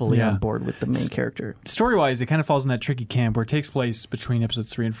I'm not fully on board with the main character. Story-wise, it kind of falls in that tricky camp where it takes place between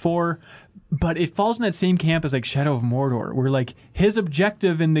episodes 3 and 4, but it falls in that same camp as like Shadow of Mordor, where like his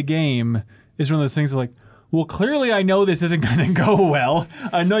objective in the game is one of those things that like, well, clearly I know this isn't going to go well.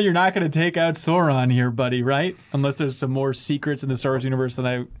 I know you're not going to take out Sauron here, buddy, right? Unless there's some more secrets in the Star Wars universe than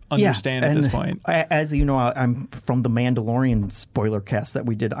I understand at this point. As you know, I'm from the Mandalorian spoiler cast that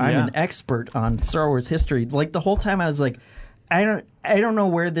we did. I'm an expert on Star Wars history. Like the whole time I was like, I don't know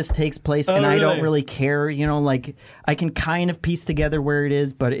where this takes place, and I don't really care. Like I can kind of piece together where it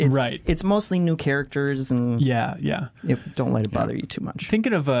is, but it's mostly new characters, and don't let it bother you too much.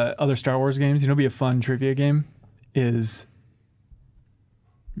 Thinking of other Star Wars games, be a fun trivia game is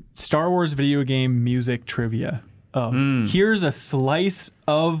Star Wars video game music trivia. Here's a slice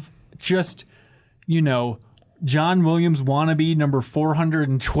of just John Williams wannabe number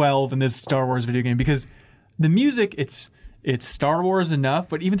 412 in this Star Wars video game, because the music it's Star Wars enough,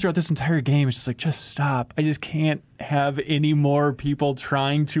 but even throughout this entire game, it's just like, just stop. I just can't have any more people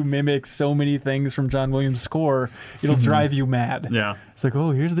trying to mimic so many things from John Williams' score. It'll drive you mad. Yeah. It's like, oh,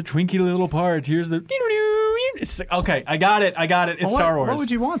 here's the twinky little part. Here's the... It's like, okay, I got it. It's Star Wars. What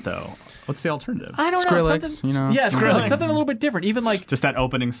would you want, though? What's the alternative? I don't know. Something, yeah, Skrillex. Something a little bit different. Even like just that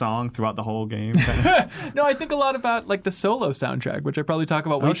opening song throughout the whole game. No, I think a lot about like the solo soundtrack, which I probably talk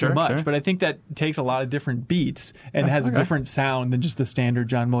about way too much. Sure. But I think that takes a lot of different beats and has a different sound than just the standard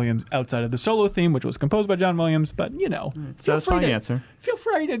John Williams outside of the solo theme, which was composed by John Williams. But satisfying answer. Feel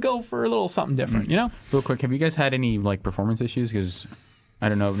free to go for a little something different. Real quick, have you guys had any like performance issues? Because I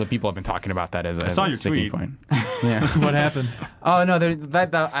don't know. The people have been talking about that as a sticking point. Yeah. What happened? Oh no,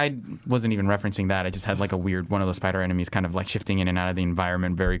 that I wasn't even referencing that. I just had like a weird one of those spider enemies kind of like shifting in and out of the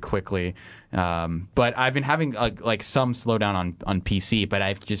environment very quickly. But I've been having like some slowdown on PC, but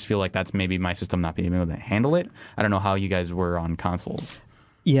I just feel like that's maybe my system not being able to handle it. I don't know how you guys were on consoles.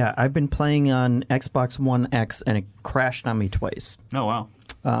 Yeah, I've been playing on Xbox One X and it crashed on me twice. Oh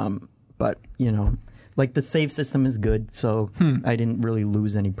wow. But like the save system is good, so I didn't really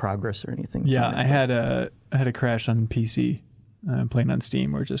lose any progress or anything. Yeah, I had a crash on PC playing on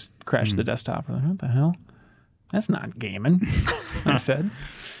Steam where it just crashed the desktop. I'm like, what the hell? That's not gaming, I said.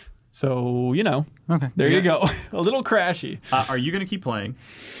 So, okay. There you go. A little crashy. Are you going to keep playing?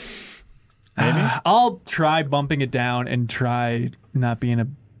 Maybe? I'll try bumping it down and try not being a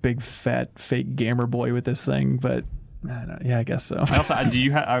big, fat, fake gamer boy with this thing, but... I guess so. I also, do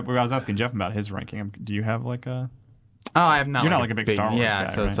you have? I was asking Jeff about his ranking. Do you have like a? Oh, I have not. You're not like a big Star Wars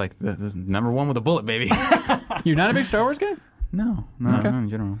guy, so right? it's like this number one with a bullet, baby. You're not a big Star Wars guy? No, in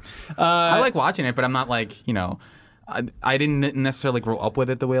general. I like watching it, but I'm not like I didn't necessarily grow up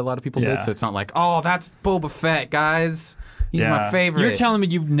with it the way a lot of people did. So it's not like, oh, that's Boba Fett, guys. He's my favorite. You're telling me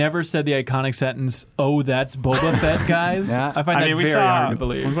you've never said the iconic sentence, "Oh, that's Boba Fett, guys"? Yeah. I find that very hard to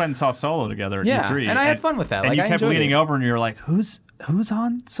believe. We went and saw Solo together at E3. And I had fun with that. And like, you kept leaning over and you were like, "Who's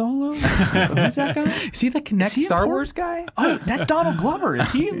on Solo? Who's that guy? Is he the Kinect Star Wars guy? Oh, that's Donald Glover. Is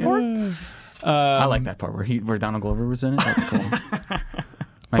he important?" I like that part where Donald Glover was in it. That's cool.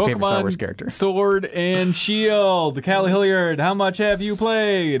 My Pokemon favorite Star Wars character. Sword and Shield. Callie Hilliard, how much have you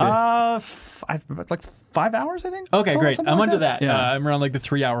played? Like 5 hours, I think. Okay, great. I'm like under that. Yeah. I'm around like the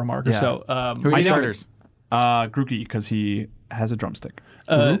 3-hour mark or so. Who are your starters? Grookey, because he has a drumstick.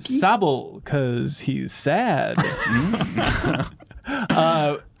 Sobble, because he's sad.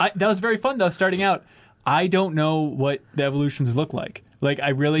 That was very fun, though, starting out. I don't know what the evolutions look like. Like, I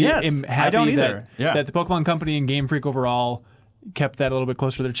really am happy that the Pokemon Company and Game Freak overall kept that a little bit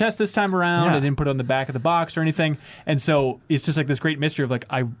closer to their chest this time around. I didn't put it on the back of the box or anything. And so it's just like this great mystery of like,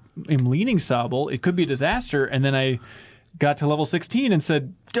 I am leaning Sobble. It could be a disaster. And then I got to level 16 and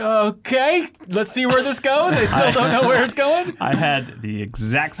said, okay, let's see where this goes. I still don't know where it's going. I had the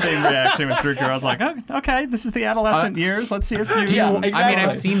exact same reaction with Grookey. I was like, oh, okay, this is the adolescent years. Let's see if you... Exactly. I mean,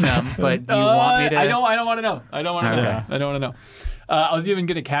 I've seen them, but do you want me to... I don't want to know. I don't want to know. I was even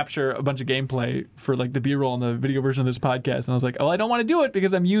going to capture a bunch of gameplay for like the B-roll and the video version of this podcast, and I was like, oh, I don't want to do it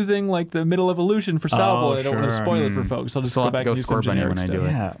because I'm using like the middle evolution for Sobble, and I don't want to spoil it for folks. I'll just go back and do some generic stuff.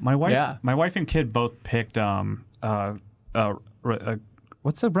 Yeah, my wife and kid both picked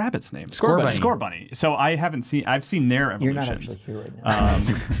what's the rabbit's name? Score Bunny. So I've seen their evolutions. You're not actually here right now.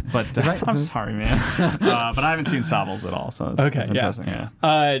 But I'm sorry, man. But I haven't seen Sobble's at all, so it's interesting.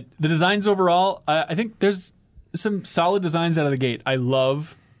 Yeah. The designs overall, I think there's some solid designs out of the gate. I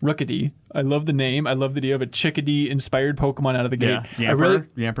love Rookidee. I love the name. I love the idea of a chickadee-inspired Pokemon out of the gate. Yeah,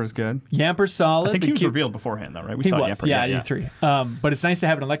 Yamper's good. Yamper's solid. I think he was revealed beforehand, though, right? We saw Yamper. Yeah, E3. But it's nice to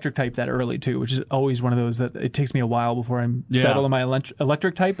have an electric type that early, too, which is always one of those that it takes me a while before I'm settled on my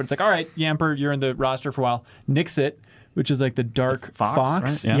electric type. But it's like, all right, Yamper, you're in the roster for a while. Nixit, which is like the dark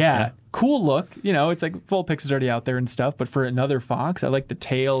fox. Right? Yeah. Cool look. You know, it's like Vulpix is already out there and stuff, but for another fox, I like the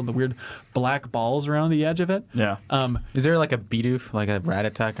tail and the weird black balls around the edge of it. Yeah. Is there like a Bidoof, like a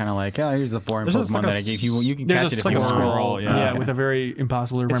Rattata, kind of like, here's the foreign Pokemon that I gave you. You can catch it if you want. Squirrel, with a very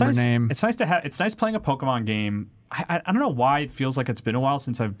impossible to remember name. It's nice playing a Pokemon game. I don't know why it feels like it's been a while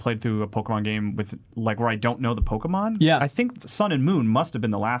since I've played through a Pokemon game with like where I don't know the Pokemon. Yeah. I think Sun and Moon must have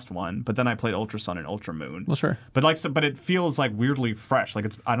been the last one, but then I played Ultra Sun and Ultra Moon. Well, sure. But it feels like weirdly fresh. Like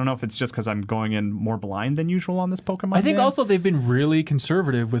I don't know if it's just because I'm going in more blind than usual on this Pokemon. I think also they've been really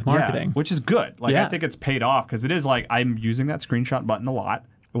conservative with marketing, which is good. Like I think it's paid off because it is like I'm using that screenshot button a lot.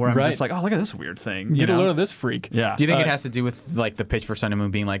 Where I'm just like, oh, look at this weird thing. Get a load of this freak. Yeah. Do you think it has to do with like the pitch for Sun and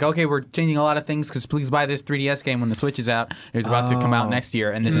Moon being like, okay, we're changing a lot of things because please buy this 3DS game when the Switch is out. It's about to come out next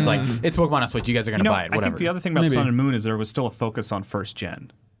year, and this is like, it's Pokemon on Switch. You guys are going to buy it. Whatever. I think the other thing about Sun and Moon is there was still a focus on first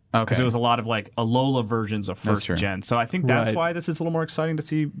gen. Okay. Because it was a lot of like Alola versions of first gen. So I think that's why this is a little more exciting to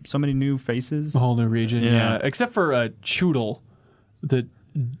see so many new faces. A whole new region, yeah. Except for Choodle, the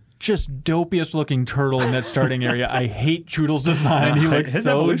just dopiest looking turtle in that starting area. I hate Choodle's design. He looks His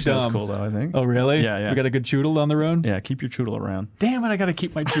so evolution dumb. is cool though, I think. Oh, really? Yeah. We got a good Choodle down the road? Yeah, keep your Choodle around. Damn it, I got to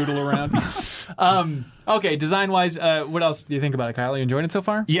keep my Choodle around. Okay, design-wise, what else do you think about it, Kyle? Are you enjoying it so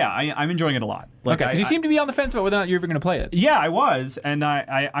far? Yeah, I'm enjoying it a lot. Like, okay, because you seem to be on the fence about whether or not you're ever going to play it. Yeah, I was, and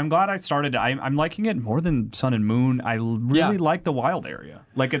I'm glad I started. I'm liking it more than Sun and Moon. I really like the wild area.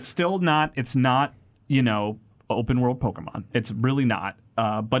 Like, it's not, open world Pokemon. It's really not.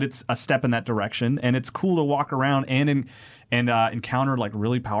 But it's a step in that direction, and it's cool to walk around and encounter like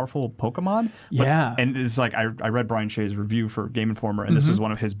really powerful Pokemon. And it's like I read Brian Shea's review for Game Informer, and this was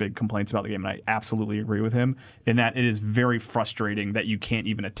one of his big complaints about the game, and I absolutely agree with him in that it is very frustrating that you can't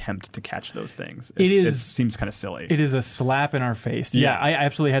even attempt to catch those things. It seems kind of silly. It is a slap in our face. Yeah, I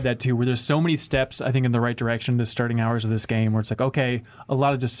absolutely had that too, where there's so many steps, I think, in the right direction the starting hours of this game, where it's like, okay, a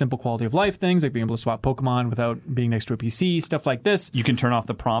lot of just simple quality of life things, like being able to swap Pokemon without being next to a PC, stuff like this. You can turn off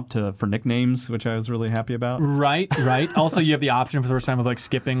the prompt for nicknames, which I was really happy about. Right. Also, you have the option for the first time of like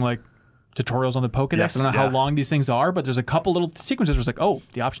skipping like tutorials on the Pokedex. Yes, I don't know how long these things are, but there's a couple little sequences where it's like, oh,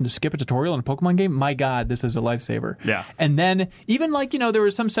 the option to skip a tutorial in a Pokemon game? My God, this is a lifesaver. Yeah. And then even like, there were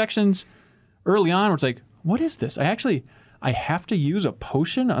some sections early on where it's like, what is this? I have to use a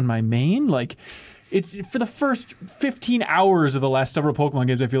potion on my main? Like, it's for the first 15 hours of the last several Pokemon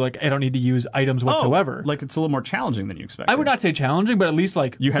games, I feel like I don't need to use items whatsoever. Like it's a little more challenging than you expected. I would not say challenging, but at least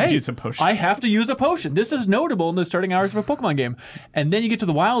like, you have to use a potion. I have to use a potion. This is notable in the starting hours of a Pokemon game. And then you get to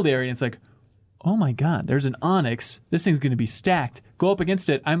the wild area and it's like, oh my God, there's an Onix. This thing's going to be stacked. Go up against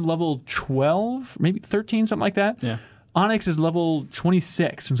it. I'm level 12, maybe 13, something like that. Yeah. Onix is level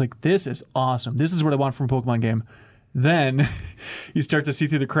 26. And it's like, this is awesome. This is what I want from a Pokemon game. Then you start to see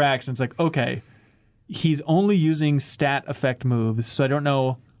through the cracks and it's like, okay, he's only using stat effect moves, so I don't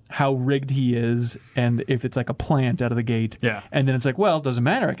know how rigged he is and if it's like a plant out of the gate. Yeah. And then it's like, well, it doesn't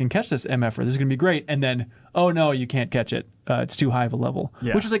matter. I can catch this MFer. This is going to be great. And then, oh no, you can't catch it. It's too high of a level.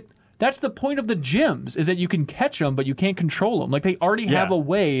 Yeah. Which is like, That's the point of the gyms, is that you can catch them, but you can't control them. Like, they already have a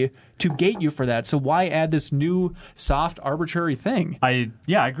way to gate you for that. So why add this new, soft, arbitrary thing? I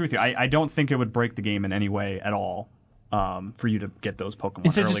agree with you. I don't think it would break the game in any way at all for you to get those Pokemon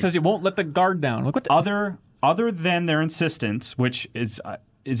Instead, it early. just says it won't let the guard down. Like, what the... Other than their insistence, which is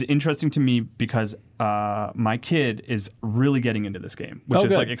interesting to me because my kid is really getting into this game, which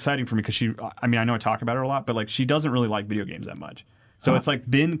is like exciting for me because I know I talk about her a lot, but like she doesn't really like video games that much. So it's like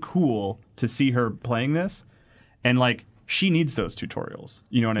been cool to see her playing this, and like she needs those tutorials.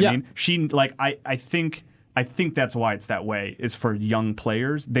 You know what I mean? She like I think that's why it's that way. Is for young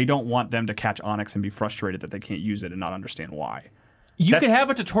players. They don't want them to catch Onix and be frustrated that they can't use it and not understand why. You could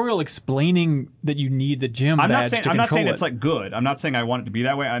have a tutorial explaining that you need the gym badge to control it. I'm not saying it's like good. I'm not saying I want it to be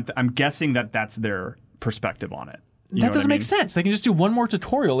that way. I'm guessing that that's their perspective on it. That doesn't make sense. They can just do one more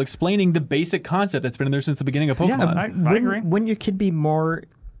tutorial explaining the basic concept that's been in there since the beginning of Pokemon. Yeah, I agree. Wouldn't your kid be more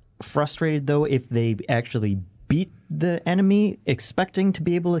frustrated, though, if they actually beat the enemy expecting to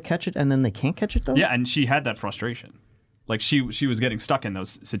be able to catch it and then they can't catch it, though? Yeah, and she had that frustration. Like, she was getting stuck in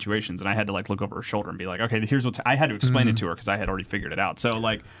those situations, and I had to, like, look over her shoulder and be like, okay, here's what's... I had to explain it to her because I had already figured it out. So,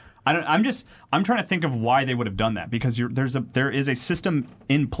 like... I'm trying to think of why they would have done that, because there is a system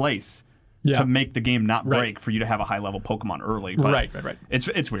in place to make the game not break for you to have a high level Pokemon early. But right.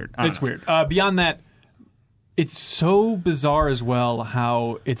 It's weird. It's weird. Beyond that, it's so bizarre as well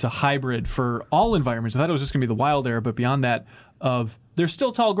how it's a hybrid for all environments. I thought it was just going to be the wild area, but beyond that, there's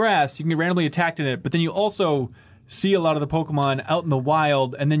still tall grass. You can get randomly attacked in it, but then you also see a lot of the Pokemon out in the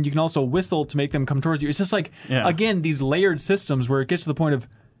wild, and then you can also whistle to make them come towards you. It's just like, again, these layered systems where it gets to the point of,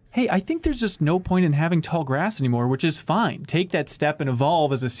 hey, I think there's just no point in having tall grass anymore, which is fine. Take that step and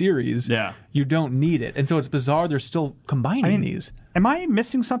evolve as a series. Yeah. You don't need it. And so it's bizarre they're still combining these. Am I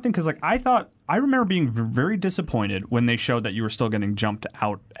missing something? Because like I remember being very disappointed when they showed that you were still getting jumped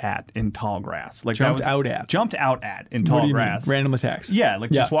out at in tall grass. Like Jumped out at in tall what do you grass. Mean? Random attacks. Yeah, like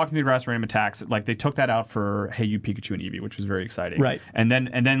just walking through the grass, random attacks. Like they took that out for Hey You, Pikachu, and Eevee, which was very exciting. Right. And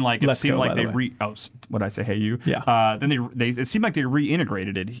then like it seemed like they what I say, Hey You? Yeah. Then it seemed like they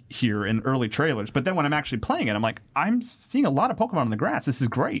reintegrated it here in early trailers. But then when I'm actually playing it, I'm like, I'm seeing a lot of Pokemon in the grass. This is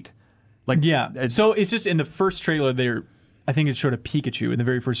great. Like so it's just in the first trailer I think it showed a Pikachu in the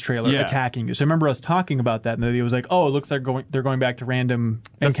very first trailer attacking you. So I remember us talking about that, and it was like, oh, it looks like they're going back to random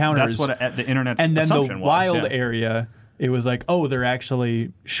encounters. That's what the internet's and then assumption the was. wild area, it was like, oh, they're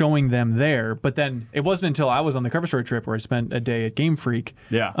actually showing them there. But then it wasn't until I was on the cover story trip where I spent a day at Game Freak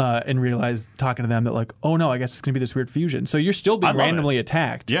and realized, talking to them, that like, oh no, I guess it's going to be this weird fusion. So you're still being randomly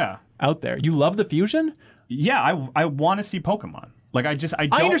attacked out there. You love the fusion? Yeah, I want to see Pokemon. Like I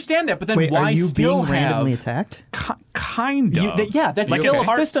understand that, but then why are you still being randomly attacked? Kind of. That's like still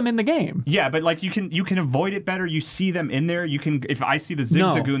a system in the game. Yeah, but like you can avoid it better. You see them in there. You can, if I see the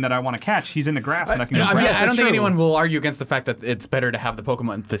Zigzagoon that I want to catch, he's in the grass and I can. I don't think anyone will argue against the fact that it's better to have the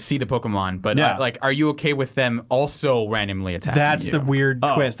Pokemon, to see the Pokemon. But like, are you okay with them also randomly attacking? That's the weird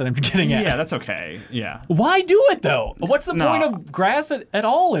twist that I'm getting at. Yeah, that's okay. Yeah. Why do it though? What's the point of grass at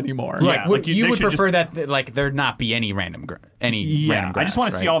all anymore? Yeah, like you would prefer that like there not be any random grass. I just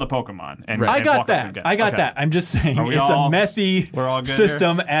want to see all the Pokemon. And I got that. I'm just saying it's a messy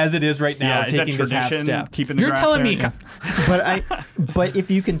system as it is right now. Taking this half step. You're telling me, but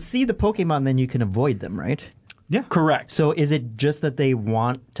if you can see the Pokemon, then you can avoid them, right? Yeah, correct. So is it just that they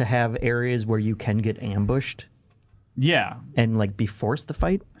want to have areas where you can get ambushed? Yeah, and like be forced to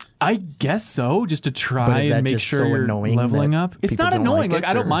fight? I guess so, just to try and make sure you're leveling up. It's not annoying. Like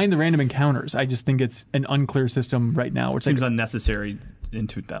I don't mind the random encounters. I just think it's an unclear system right now. Which seems unnecessary in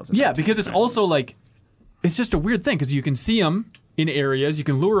 2000. Yeah, because it's also like, it's just a weird thing because you can see them in areas. You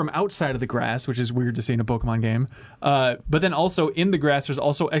can lure them outside of the grass, which is weird to see in a Pokemon game. But then also in the grass, there's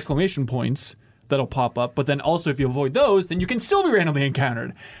also exclamation points that'll pop up. But then also if you avoid those, then you can still be randomly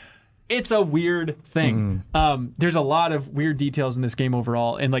encountered. It's a weird thing. There's a lot of weird details in this game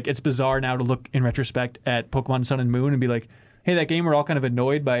overall, and like it's bizarre now to look in retrospect at Pokemon Sun and Moon and be like, hey, that game we're all kind of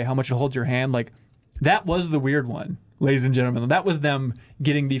annoyed by how much it holds your hand. Like that was the weird one, ladies and gentlemen. That was them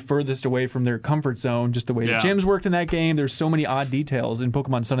getting the furthest away from their comfort zone, just the way the gyms worked in that game. There's so many odd details in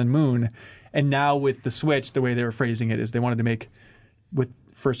Pokemon Sun and Moon, and now with the Switch, the way they were phrasing it is they wanted to make, with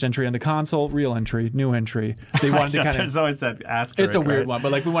first entry on the console, real entry, new entry. They wanted to kind of. There's always that asterisk. It's a weird one,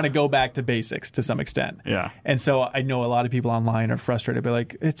 but like we want to go back to basics to some extent. Yeah. And so I know a lot of people online are frustrated, but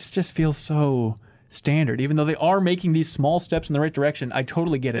like it just feels so standard, even though they are making these small steps in the right direction. I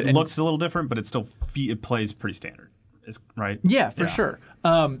totally get it. It looks a little different, but it plays pretty standard. Right? Yeah, for sure.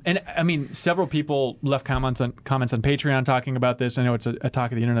 And I mean, several people left comments on Patreon talking about this. I know it's a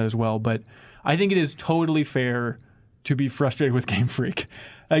talk of the internet as well, but I think it is totally fair to be frustrated with Game Freak.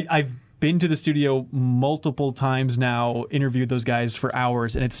 I've been to the studio multiple times now, interviewed those guys for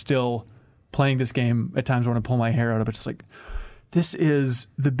hours, and it's still playing this game at times I want to pull my hair out of it. It's like, this is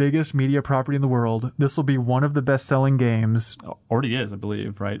the biggest media property in the world. This will be one of the best-selling games. Already is, I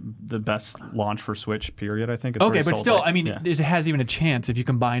believe, right? The best launch for Switch, period, I think. It's okay, but still, it has even a chance, if you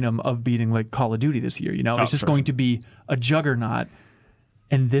combine them, of beating like Call of Duty this year. It's just going to be a juggernaut.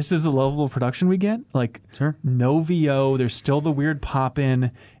 And this is the level of production we get? Like, no VO. There's still the weird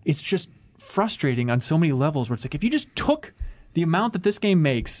pop-in. It's just frustrating on so many levels where it's like, if you just took the amount that this game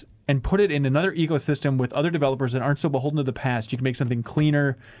makes and put it in another ecosystem with other developers that aren't so beholden to the past, you can make something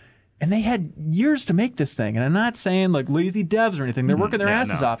cleaner. And they had years to make this thing. And I'm not saying like lazy devs or anything. They're working their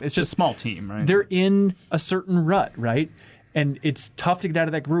asses off. It's just a small team, right? They're in a certain rut, right? And it's tough to get out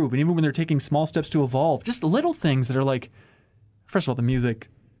of that groove. And even when they're taking small steps to evolve, just little things that are like, first of all, the music,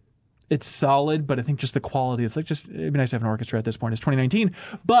 it's solid, but I think just the quality, it's like just, it'd be nice to have an orchestra at this point. It's 2019.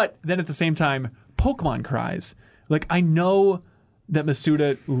 But then at the same time, Pokemon cries. Like, I know that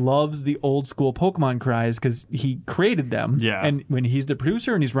Masuda loves the old school Pokemon cries because he created them. Yeah. And when he's the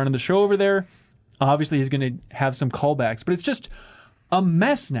producer and he's running the show over there, obviously he's going to have some callbacks. But it's just a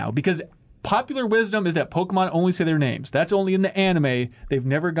mess now because popular wisdom is that Pokemon only say their names. That's only in the anime. They've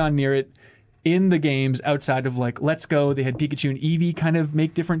never gone near it in the games outside of like Let's Go. They had Pikachu and Eevee kind of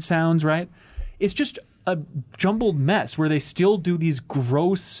make different sounds, right? It's just a jumbled mess where they still do these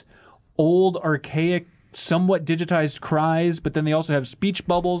gross, old, archaic, somewhat digitized cries, but then they also have speech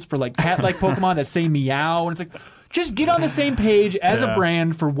bubbles for like cat-like Pokemon that say meow, and it's like, just get on the same page as a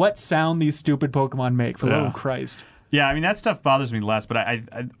brand for what sound these stupid Pokemon make, for the love of Christ. Yeah, I mean, that stuff bothers me less, but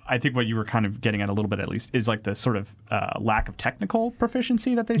I think what you were kind of getting at a little bit, at least, is like the sort of lack of technical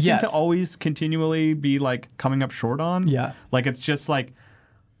proficiency that they seem to always continually be like coming up short on. Yeah. Like, it's just like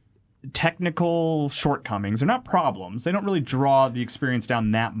technical shortcomings. They're not problems. They don't really draw the experience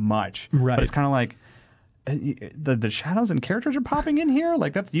down that much. Right. But it's kind of like, the shadows and characters are popping in here.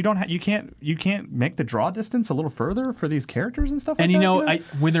 Like, that's you can't make the draw distance a little further for these characters and stuff. And like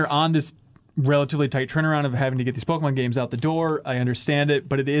when they're on this relatively tight turnaround of having to get these Pokemon games out the door, I understand it,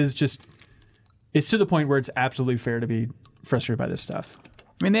 but it's to the point where it's absolutely fair to be frustrated by this stuff.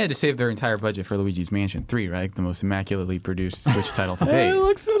 I mean, they had to save their entire budget for Luigi's Mansion 3, right? The most immaculately produced Switch title to date. It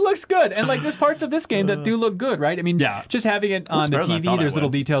looks good. And like, there's parts of this game that do look good, right? I mean, just having it on the TV, there's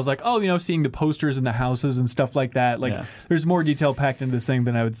little details like, seeing the posters in the houses and stuff like that. Like, there's more detail packed into this thing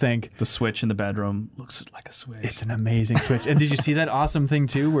than I would think. The Switch in the bedroom looks like a Switch. It's an amazing Switch. And did you see that awesome thing,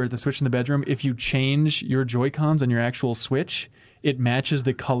 too, where the Switch in the bedroom, if you change your Joy-Cons on your actual Switch, it matches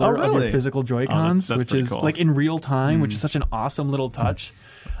the color of your physical Joy-Cons, that's which is cool. Like in real time, which is such an awesome little touch.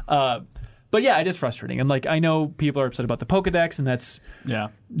 But yeah, it is frustrating. And like, I know people are upset about the Pokedex, and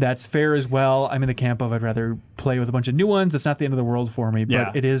that's fair as well. I'm in the camp of I'd rather play with a bunch of new ones. It's not the end of the world for me,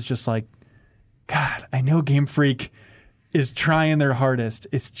 but it is just like, God, I know Game Freak is trying their hardest.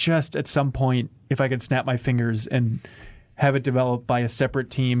 It's just at some point, if I could snap my fingers and have it developed by a separate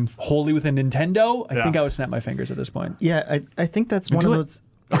team wholly within Nintendo, I think I would snap my fingers at this point. Yeah, I think that's one of those.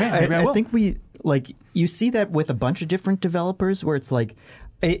 Okay, I think you see that with a bunch of different developers where it's like,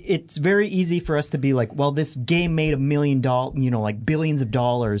 it's very easy for us to be like, well, this game made $1 million, like billions of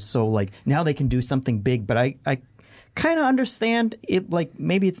dollars, so like now they can do something big. But I kind of understand it. Like,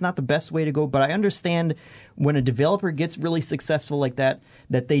 maybe it's not the best way to go, but I understand when a developer gets really successful like that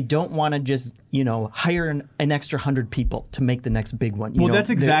they don't want to just hire an extra 100 people to make the next big one.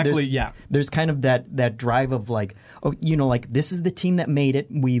 That's exactly There's kind of that drive of like, like, this is the team that made it.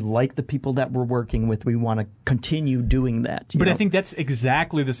 We like the people that we're working with. We want to continue doing that. But I think that's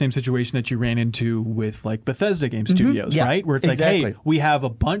exactly the same situation that you ran into with like Bethesda Game Studios, right? Where it's like, hey, we have a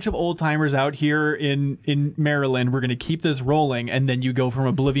bunch of old timers out here in Maryland. We're going to keep this rolling, and then you go from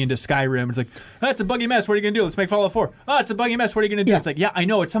Oblivion to Skyrim. It's like, that's a buggy mess. What are you going to do? Let's make Fallout 4. Oh, it's a buggy mess. What are you going to do? It's like, yeah, I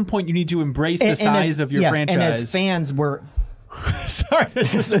know. At some point, you need to embrace the size of your franchise. And as fans, we're sorry,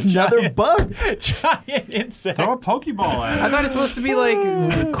 that's just another bug. Giant insect. Throw a Pokeball at it. I thought it's supposed to be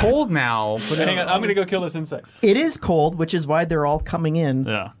like cold now. But hang on, I'm going to go kill this insect. It is cold, which is why they're all coming in.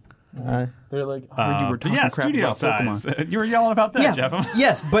 Yeah. They're like, you were talking crap studio about size. Pokemon. You were yelling about that, Jeff.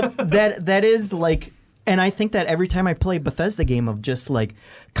 Yes, but that is like, and I think that every time I play a Bethesda game of just like,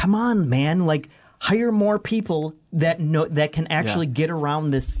 come on, man, like, hire more people that can actually get around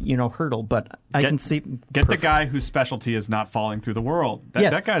this hurdle. But I can see the guy whose specialty is not falling through the world.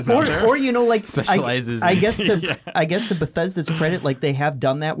 That guy's out there. Or like specializes. I guess to Bethesda's credit, like they have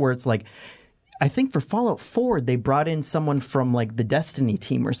done that where it's like, I think for Fallout 4 they brought in someone from like the Destiny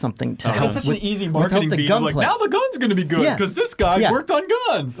team or something to help. That's such an easy marketing beat. Like, now the gun's going to be good because this guy worked on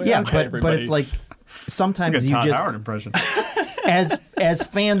guns. Like, but it's like, sometimes you Todd just Howard impression. as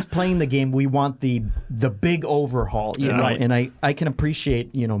fans playing the game, we want the big overhaul, you know, and I can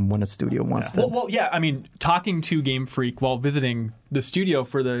appreciate, you know, when a studio wants to. Well, yeah, I mean, talking to Game Freak while visiting the studio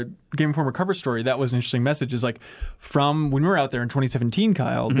for the Game Informer cover story, that was an interesting message. Is like from when we were out there in 2017,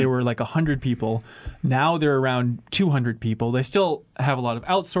 Kyle, there were like 100 people. Now they're around 200 people. They still have a lot of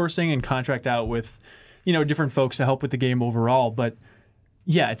outsourcing and contract out with, you know, different folks to help with the game overall. But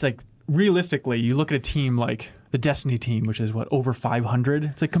yeah, it's like realistically, you look at a team like the Destiny team, which is over 500.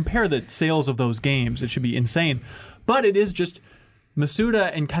 It's like compare the sales of those games. It should be insane. But it is just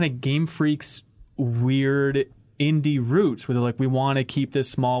Masuda and kind of Game Freak's weird indie roots where they're like, we want to keep this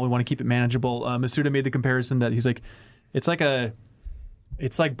small. We want to keep it manageable. Masuda made the comparison that he's like, it's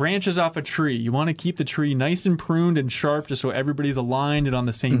like branches off a tree. You want to keep the tree nice and pruned and sharp just so everybody's aligned and on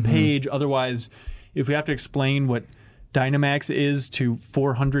the same page. Otherwise, if we have to explain what Dynamax is to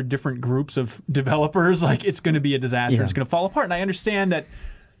 400 different groups of developers, like it's going to be a disaster. Yeah. It's going to fall apart. And I understand that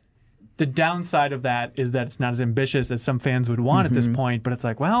the downside of that is that it's not as ambitious as some fans would want at this point. But it's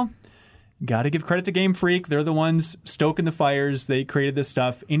like, well, got to give credit to Game Freak. They're the ones stoking the fires. They created this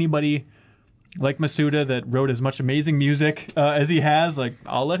stuff. Anybody like Masuda that wrote as much amazing music as he has, like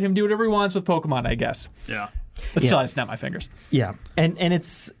I'll let him do whatever he wants with Pokemon, I guess. Yeah. But still, I snap my fingers. Yeah, and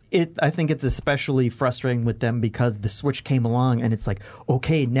I think it's especially frustrating with them because the Switch came along and it's like,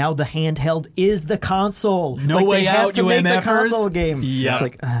 okay, now the handheld is the console. No like, way they have out, to make the UMFers. console game. Yeah. It's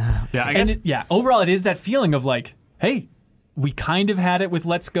like, yeah, I guess. And overall, it is that feeling of like, hey, we kind of had it with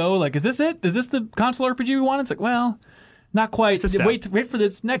Let's Go. Like, is this it? Is this the console RPG we want? It's like, well, not quite. Wait for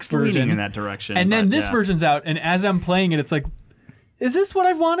this next version. In that direction. And then this version's out, and as I'm playing it, it's like, is this what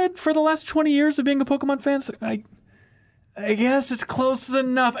I've wanted for the last 20 years of being a Pokemon fan? It's like, I guess it's close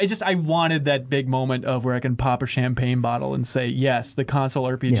enough. I wanted that big moment of where I can pop a champagne bottle and say, yes, the console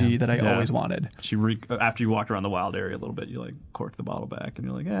RPG that I always wanted. After you walked around the wild area a little bit, you like corked the bottle back and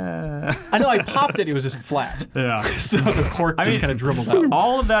you're like, eh. I know, I popped it. It was just flat. Yeah. So the cork just kind of dribbled out.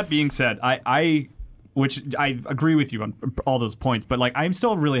 All of that being said, which I agree with you on all those points, but like I'm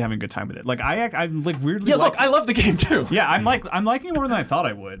still really having a good time with it. Like I'm like weirdly. Yeah, look, I love the game too. Yeah, I'm liking it more than I thought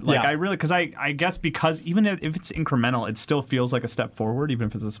I would. Like I really, because I guess because even if it's incremental, it still feels like a step forward, even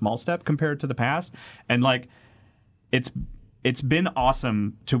if it's a small step compared to the past. And like, it's been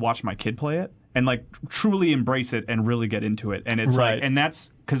awesome to watch my kid play it and like truly embrace it and really get into it. And it's like, and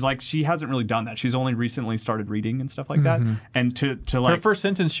that's because like she hasn't really done that. She's only recently started reading and stuff like that. And to like her first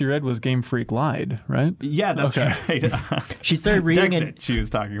sentence she read was "Game Freak lied," right? Yeah, that's right. She started reading and she was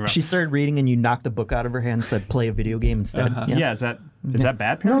talking about. She started reading and you knocked the book out of her hand and said, "Play a video game instead." Yeah, is that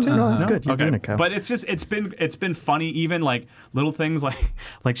bad parenting? No, that's good. You're doing it, Kyle. But it's been funny, even like little things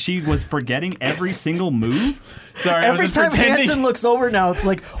like she was forgetting every single move. Sorry, every time Hanson looks over now, it's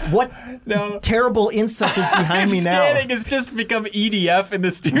like, what terrible insect is behind me now? Scanning has just become EDF in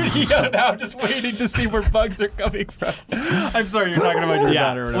the studio now. I'm just waiting to see where bugs are coming from. I'm sorry, you're talking about your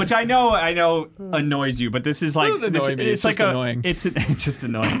daughter. Which I know annoys you, but this is like it's like annoying. It's just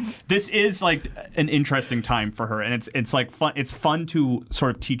annoying. This is like an interesting time for her, and it's like fun. It's fun to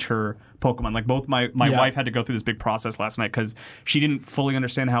sort of teach her Pokemon. Like both my wife had to go through this big process last night because she didn't fully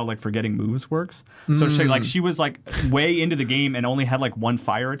understand how like forgetting moves works. So she was like way into the game and only had like one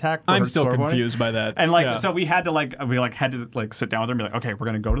fire attack. I'm still confused by that. And like so we had to sit down with her and be like, okay, we're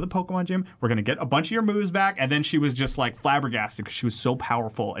gonna go to the Pokemon gym. We're gonna get a bunch of your moves back. And then she was just like flabbergasted because she was so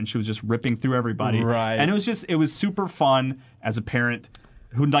powerful and she was just ripping through everybody. Right. And it was super fun as a parent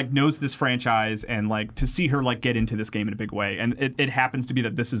who like knows this franchise and like to see her like get into this game in a big way. And it happens to be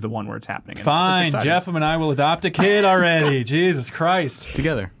that this is the one where it's happening. And fine, it's Jeff and I will adopt a kid already. Jesus Christ.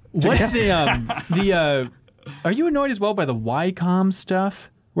 Together. What's the are you annoyed as well by the Ycom stuff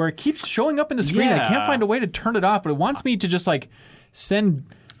where it keeps showing up in the screen? Yeah. I can't find a way to turn it off, but it wants me to just like send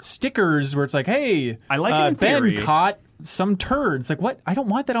stickers where it's like, hey, I like it in Ben theory. caught some turds. Like, what? I don't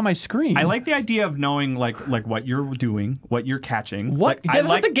want that on my screen. I like the idea of knowing like what you're doing, what you're catching. What? Like, That's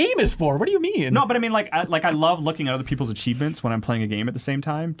what the game is for. What do you mean? No, but I mean I love looking at other people's achievements when I'm playing a game at the same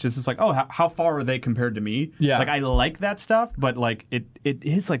time. Just it's like, oh, how far are they compared to me? Yeah. Like I like that stuff, but like it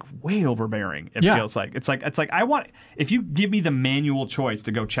is like way overbearing. It feels like it's like I want, if you give me the manual choice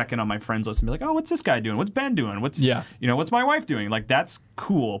to go check in on my friends list and be like, oh, what's this guy doing? What's Ben doing? What's what's my wife doing? Like that's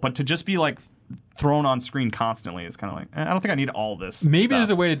cool, but to just be like thrown on screen constantly is kind of like, I don't think I need all this. Maybe stuff. there's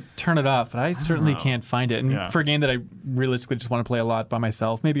a way to turn it off, but I certainly can't find it. And for a game that I realistically just want to play a lot by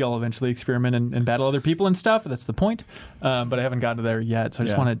myself, maybe I'll eventually experiment and battle other people and stuff. That's the point. But I haven't gotten to there yet, so I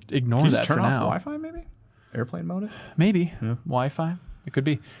just want to ignore that for now. Turn off Wi-Fi, maybe airplane mode. Maybe Wi-Fi. It could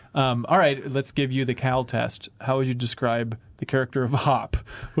be. All right, let's give you the Cal test. How would you describe the character of Hop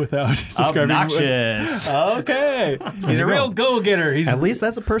without describing. Obnoxious. Okay, he's a real go-getter. At least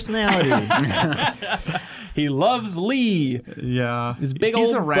that's a personality. He loves Lee. Yeah, his big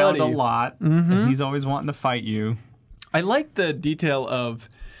he's old around buddy. a lot. And he's always wanting to fight you. I like the detail of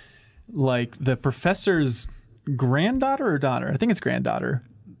like the professor's granddaughter or daughter. I think it's granddaughter.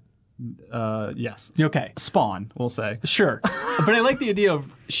 Yes. Okay. Spawn, we'll say. Sure. But I like the idea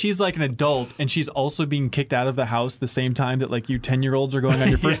of she's like an adult and she's also being kicked out of the house the same time that like you 10-year-olds are going on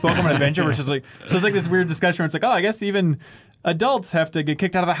your first Pokemon adventure, which is like, so it's like this weird discussion where it's like, oh, I guess even adults have to get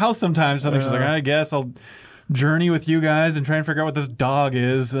kicked out of the house sometimes. So she's like, I guess I'll journey with you guys and try and figure out what this dog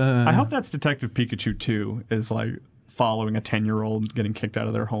is. I hope that's Detective Pikachu 2 is like following a 10-year-old getting kicked out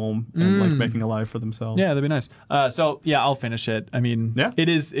of their home and like making a life for themselves. Yeah, that'd be nice. So yeah, I'll finish it. I mean, it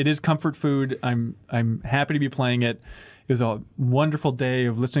is comfort food. I'm happy to be playing it. It was a wonderful day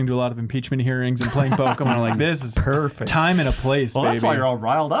of listening to a lot of impeachment hearings and playing Pokemon. Like, this is perfect time and a place. Well, baby. that's why you're all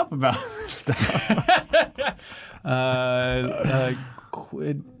riled up about this stuff.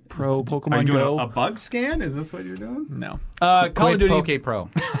 Quid Pro Pokemon Are you doing Go. a bug scan? Is this what you're doing? No. Call of Quid Duty Poke Pro.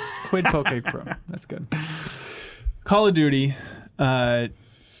 Quid Poke Pro. That's good. Call of Duty.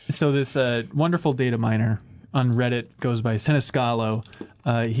 So this wonderful data miner on Reddit goes by Siniscalo.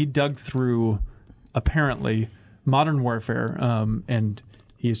 He dug through, apparently, Modern Warfare, and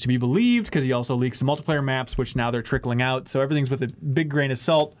he is to be believed because he also leaks some multiplayer maps, which now they're trickling out. So everything's with a big grain of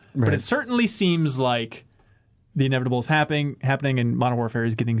salt. Right. But it certainly seems like the inevitable is happening, and Modern Warfare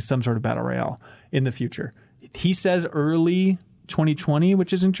is getting some sort of battle royale in the future. He says early 2020,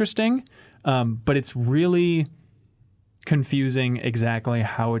 which is interesting, but it's really confusing exactly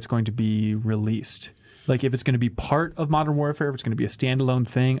how it's going to be released. Like if it's going to be part of Modern Warfare, if it's going to be a standalone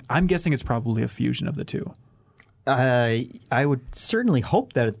thing. I'm guessing it's probably a fusion of the two. I would certainly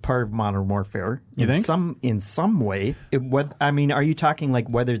hope that it's part of Modern Warfare. You think? In some way. I mean, are you talking like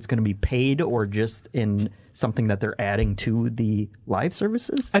whether it's going to be paid or just in something that they're adding to the live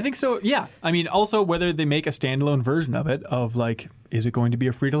services? I think so, yeah. I mean, also whether they make a standalone version of it, of like, is it going to be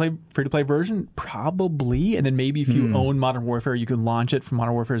a free-to-play version? Probably. And then maybe if you own Modern Warfare, you can launch it from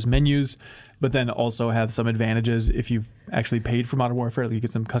Modern Warfare's menus, but then also have some advantages if you've actually paid for Modern Warfare. Like you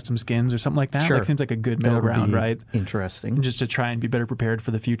get some custom skins or something like that. Sure. Like, seems like a good middle ground, right? Interesting. Just to try and be better prepared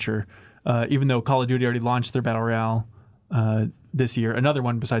for the future. Even though Call of Duty already launched their Battle Royale this year. Another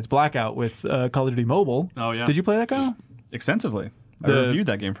one besides Blackout with Call of Duty Mobile. Oh, yeah. Did you play that, Kyle? Extensively. I reviewed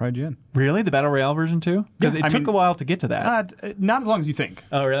that game for IGN. Really? The Battle Royale version too? Because it took a while to get to that. Not as long as you think.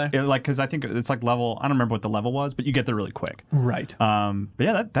 Oh, really? Because I think it's like level, I don't remember what the level was, but you get there really quick. Right. But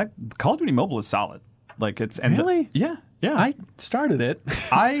yeah, that Call of Duty Mobile is solid. Like it's Really? Yeah. I started it.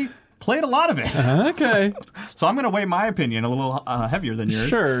 I played a lot of it. Okay. So I'm going to weigh my opinion a little heavier than yours.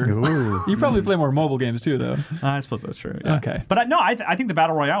 Sure. You probably play more mobile games too, though. I suppose that's true. Yeah. Okay. But I think the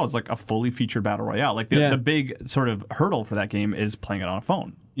Battle Royale is like a fully featured Battle Royale. Like the big sort of hurdle for that game is playing it on a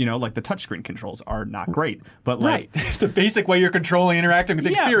phone. You know, like the touchscreen controls are not great, but like the basic way you're controlling, interacting with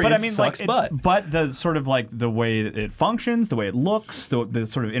the experience, but I mean, sucks. But the sort of like the way that it functions, the way it looks, the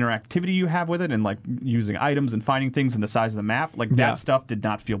sort of interactivity you have with it, and like using items and finding things and the size of the map, like that stuff did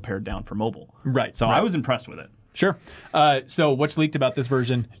not feel pared down for mobile. Right. So I was impressed with it. Sure. So what's leaked about this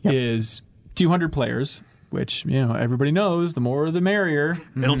version is 200 players. Which, you know, everybody knows, the more the merrier.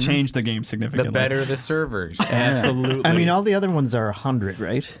 It'll change the game significantly. The better the servers. Absolutely. I mean, all the other ones are 100,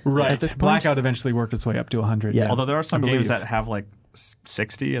 right? Right. At this point? Blackout eventually worked its way up to 100. Yeah. Although there are some games that have like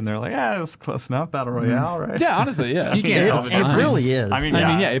 60, and they're like, that's close enough, Battle Royale, right? Yeah, honestly, yeah. You can't tell the It difference. really is. I mean,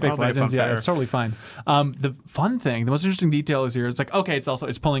 Apex Legends, it's totally fine. The fun thing, the most interesting detail is here, it's like, okay,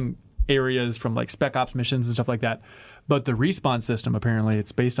 it's pulling areas from like Spec Ops missions and stuff like that. But the respawn system, apparently,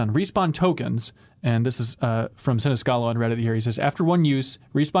 it's based on respawn tokens. And this is from Siniscalo on Reddit here. He says, after one use,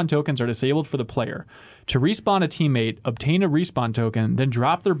 respawn tokens are disabled for the player. To respawn a teammate, obtain a respawn token, then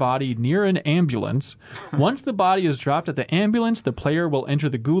drop their body near an ambulance. Once the body is dropped at the ambulance, the player will enter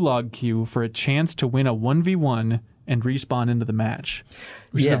the gulag queue for a chance to win a 1v1 and respawn into the match.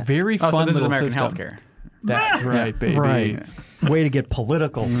 Which is a very fun so this is little American system. healthcare. That's right, baby. Right. Way to get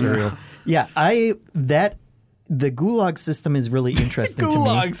political, Serial. Yeah, the gulag system is really interesting to me.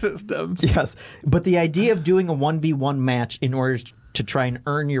 Gulag system. Yes, but the idea of doing a 1v1 match in order to try and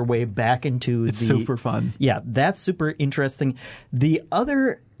earn your way back into It's super fun. Yeah, that's super interesting.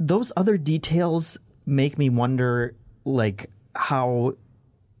 Those other details make me wonder, like, how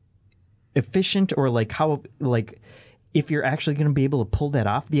efficient or like how like if you're actually going to be able to pull that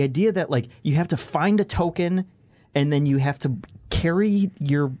off. The idea that like you have to find a token and then you have to carry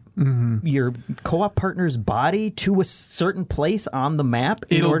your co-op partner's body to a certain place on the map.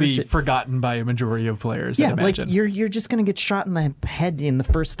 It'll be forgotten by a majority of players. Yeah, like you're just going to get shot in the head in the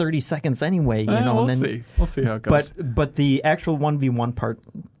first 30 seconds anyway. We'll see. We'll see how it goes. But the actual 1v1 part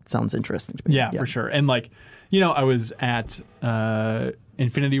sounds interesting to me. Yeah, for sure. And like, I was at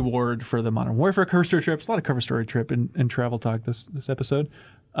Infinity Ward for the Modern Warfare cover story trip. It's a lot of cover story trip and travel talk this episode.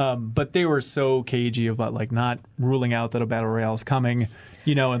 But they were so cagey about like not ruling out that a battle royale is coming,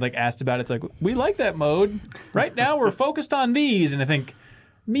 and like asked about it. It's like, we like that mode. Right now we're focused on these. And I think,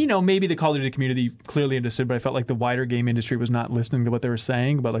 maybe the Call of Duty community clearly understood, but I felt like the wider game industry was not listening to what they were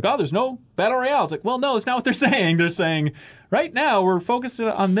saying about like, oh, there's no battle royale. It's like, well, no, it's not what they're saying. They're saying right now we're focused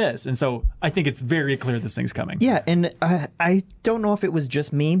on this. And so I think it's very clear this thing's coming. Yeah, and I don't know if it was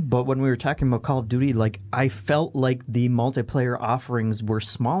just me, but when we were talking about Call of Duty, like I felt like the multiplayer offerings were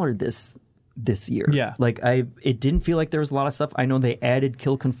smaller this year. Yeah. Like it didn't feel like there was a lot of stuff. I know they added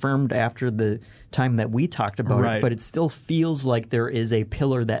Kill Confirmed after the time that we talked about it, but it still feels like there is a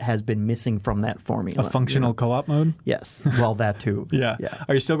pillar that has been missing from that formula. A functional co-op mode? Yes. Well, that too. Yeah.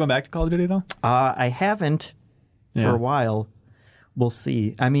 Are you still going back to Call of Duty at all? I haven't for a while. We'll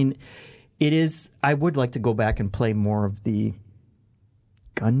see. I mean, I would like to go back and play more of the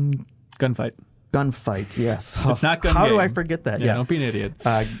gunfight. Gunfight, yes. It's not gun How game. do I forget that? Yeah, don't be an idiot.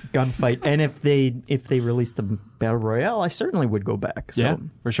 Gunfight, and if they released the battle royale, I certainly would go back. So. Yeah,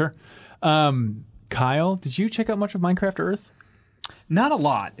 for sure. Kyle, did you check out much of Minecraft Earth? Not a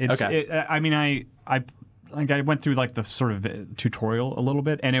lot. Okay. I went through like the sort of tutorial a little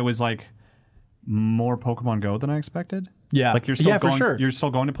bit, and it was like more Pokemon Go than I expected. Yeah, like you're still going, for sure. You're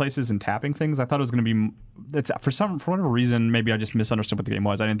still going to places and tapping things. I thought it was going to be. For whatever reason, maybe I just misunderstood what the game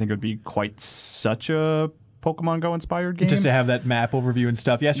was. I didn't think it would be quite such a Pokemon Go inspired game. Just to have that map overview and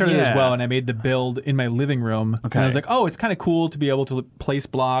stuff. Yeah, I started as well, and I made the build in my living room. Okay. And I was like, oh, it's kind of cool to be able to place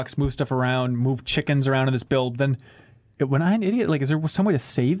blocks, move stuff around, move chickens around in this build. Then. When I'm an idiot, like, is there some way to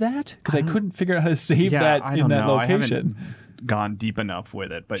save that? Because I couldn't figure out how to save that in that location. I haven't gone deep enough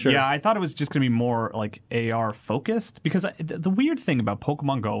with it, but sure. I thought it was just going to be more like AR focused. Because the weird thing about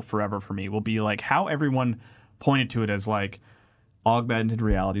Pokemon Go forever for me will be like how everyone pointed to it as like augmented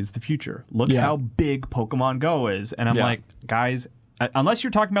reality is the future. Look how big Pokemon Go is, and I'm like, guys, unless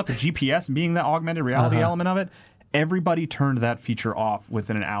you're talking about the GPS being the augmented reality element of it. Everybody turned that feature off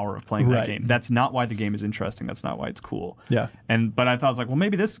within an hour of playing that game. That's not why the game is interesting. That's not why it's cool. Yeah. But I thought, I was like, well,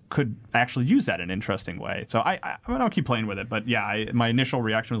 maybe this could actually use that in an interesting way. So I don't keep playing with it. But my initial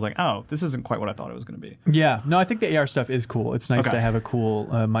reaction was like, oh, this isn't quite what I thought it was going to be. Yeah. No, I think the AR stuff is cool. It's nice to have a cool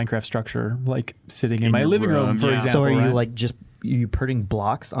Minecraft structure, like sitting in my living room, for example. So are you like you putting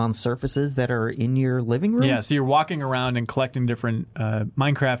blocks on surfaces that are in your living room? Yeah. So you're walking around and collecting different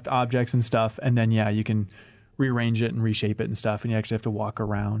Minecraft objects and stuff, and then you can rearrange it and reshape it and stuff, and you actually have to walk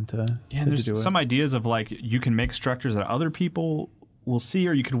around to there's do it. Some ideas of like you can make structures that other people will see,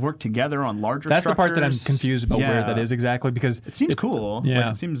 or you could work together on larger structures. That's the part that I'm confused about where that is exactly, because it seems cool. Yeah.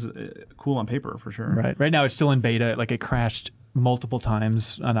 Like, it seems cool on paper for sure. Right now it's still in beta. Like, it crashed multiple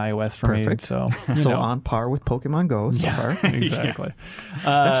times on iOS for me. So on par with Pokemon Go so far. Exactly.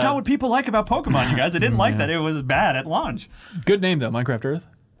 That's not what people like about Pokemon, you guys. They didn't like that it was bad at launch. Good name though, Minecraft Earth.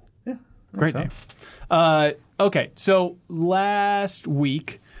 Yeah. Great name. Okay, so last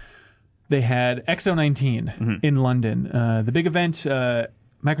week they had XO19 in London. The big event,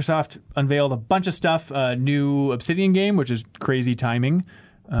 Microsoft unveiled a bunch of stuff. New Obsidian game, which is crazy timing.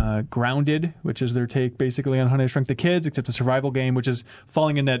 Grounded, which is their take basically on Honey I Shrunk the Kids, except a survival game, which is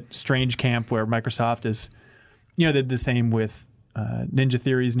falling in that strange camp where Microsoft is, they did the same with Ninja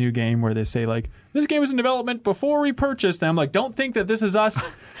Theory's new game, where they say like, this game was in development before we purchased them. Like, don't think that this is us.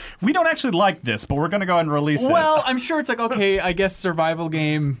 We don't actually like this, but we're going to go ahead and release it. Well, I'm sure it's like, okay, I guess survival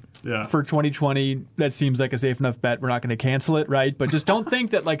game for 2020, that seems like a safe enough bet. We're not going to cancel it, right? But just don't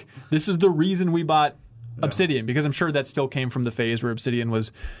think that like this is the reason we bought Obsidian, because I'm sure that still came from the phase where Obsidian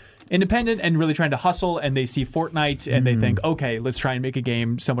was independent and really trying to hustle, and they see Fortnite and they think, okay, let's try and make a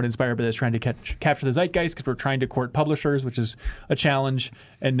game somewhat inspired by this, trying to capture the zeitgeist, because we're trying to court publishers, which is a challenge.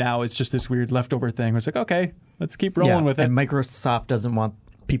 And now it's just this weird leftover thing where it's like, okay, let's keep rolling with it. And Microsoft doesn't want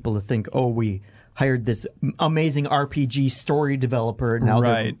people to think, oh, we hired this amazing RPG story developer, and now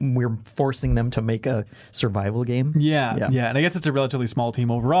we're forcing them to make a survival game. Yeah. And I guess it's a relatively small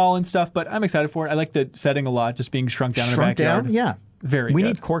team overall and stuff, but I'm excited for it. I like the setting a lot, just being shrunk down in the backyard. Yeah. Very we good.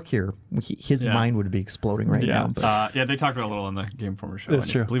 need Cork here. His mind would be exploping right now. But. They talked about it a little on the Game Informer show. That's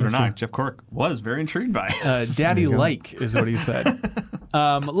true. Believe it or not, Jeff Cork was very intrigued by it. Daddy-like is what he said.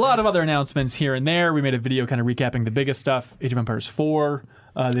 A lot of other announcements here and there. We made a video kind of recapping the biggest stuff. Age of Empires 4.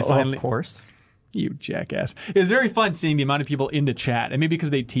 Of course. You jackass. It's very fun seeing the amount of people in the chat. And maybe because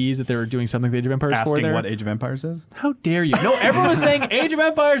they teased that they were doing something with Age of Empires 4 there. Asking what Age of Empires is? How dare you? No, everyone was saying Age of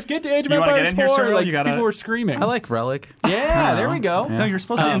Empires, get to Age of Empires 4. Like, people were screaming. I like Relic. Yeah, there we go. Yeah. No, you're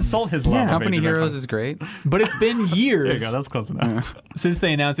supposed to insult his love. Company Heroes is great. But it's been years. There you go, that's close enough. Since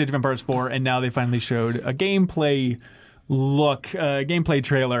they announced Age of Empires 4, and now they finally showed a gameplay gameplay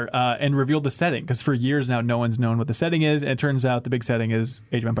trailer and revealed the setting, because for years now no one's known what the setting is, and it turns out the big setting is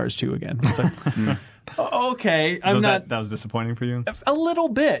Age of Empires 2 again. It's like, okay, that was disappointing for you? A little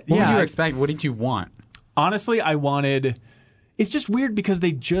bit. What would you expect? What did you want? Honestly, I wanted... It's just weird because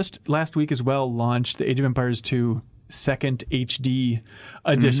they just last week as well launched the Age of Empires 2 second HD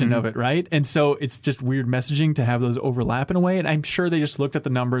edition of it, right? And so it's just weird messaging to have those overlap in a way. And I'm sure they just looked at the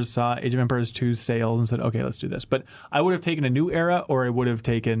numbers, saw Age of Empires 2's sales, and said, okay, let's do this. But I would have taken a new era, or I would have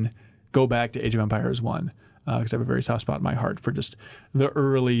taken go back to Age of Empires 1. Because I have a very soft spot in my heart for just the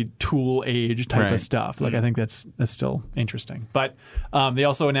early tool age type of stuff. Like, I think that's still interesting. But they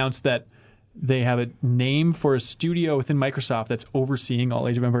also announced that they have a name for a studio within Microsoft that's overseeing all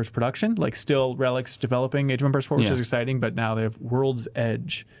Age of Empires production. Like, still Relic's developing Age of Empires 4, which is exciting, but now they have World's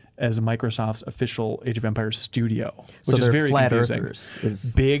Edge as Microsoft's official Age of Empires studio, which is very flat confusing.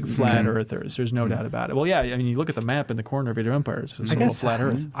 Earthers. Big flat earthers. There's no doubt about it. Well, yeah, I mean, you look at the map in the corner of Age of Empires. It's a little flat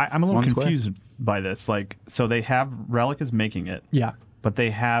Earth. I'm a little confused by this. Like, so they have Relic is making it. Yeah. But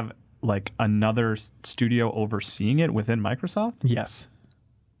they have like another studio overseeing it within Microsoft? Yes.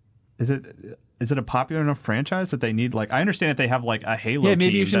 Is it a popular enough franchise that they need, like, I understand that they have like a Halo team. Yeah,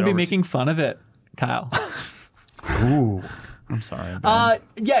 maybe you shouldn't be making fun of it, Kyle. Ooh. I'm sorry.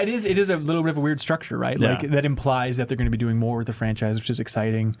 Yeah, it is a little bit of a weird structure, right? Yeah. Like, that implies that they're going to be doing more with the franchise, which is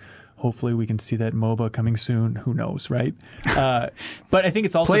exciting. Hopefully we can see that MOBA coming soon. Who knows, right? But I think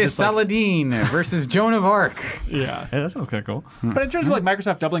it's also play as Saladin versus Joan of Arc. Yeah. Hey, that sounds kind of cool. But in terms of like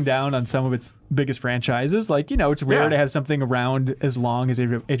Microsoft doubling down on some of its biggest franchises, like, it's rare to have something around as long as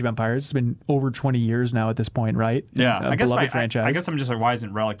Age of Empires. It's been over 20 years now at this point, right? Yeah, I guess franchise. I guess I'm just like, why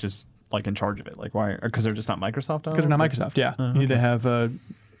isn't Relic just like in charge of it? Like, why? Because they're just not Microsoft. Because they're not Microsoft. Yeah, you need to have a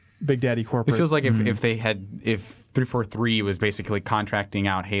Big Daddy corporate. It feels like if 343 was basically contracting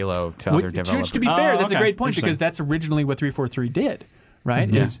out Halo to other developers. Which, to be fair, that's a great point, because that's originally what 343 did,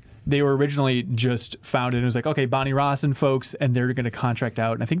 right? Is they were originally just founded, and it was like, okay, Bonnie Ross and folks, and they're going to contract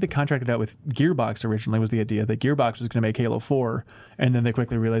out. And I think they contracted out with Gearbox originally, was the idea that Gearbox was going to make Halo 4, and then they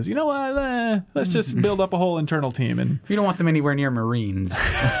quickly realized, you know what, let's just build up a whole internal team. And you don't want them anywhere near Marines.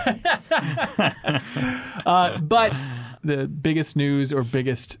 But the biggest news, or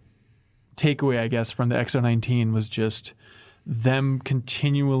biggest takeaway, I guess, from the XO19 was just them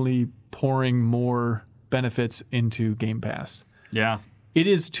continually pouring more benefits into Game Pass. Yeah. It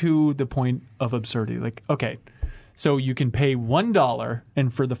is to the point of absurdity. Like, okay, so you can pay $1,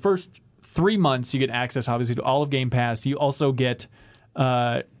 and for the first 3 months, you get access, obviously, to all of Game Pass. You also get,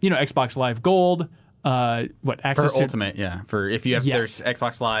 Xbox Live Gold. Access for Ultimate, for if you have there's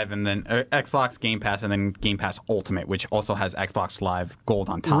Xbox Live and then Xbox Game Pass and then Game Pass Ultimate, which also has Xbox Live Gold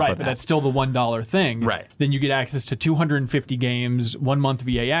on top of that. Right, but that's still the $1 thing. Right. Then you get access to 250 games, 1 month of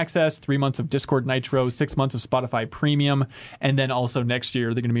EA Access, 3 months of Discord Nitro, 6 months of Spotify Premium, and then also next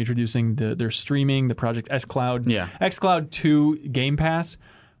year they're going to be introducing their streaming, the Project xCloud, xCloud 2 Game Pass.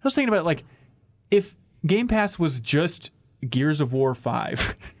 I was thinking about, like, if Game Pass was just Gears of War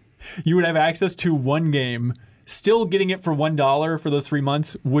 5. You would have access to one game. Still getting it for $1 for those 3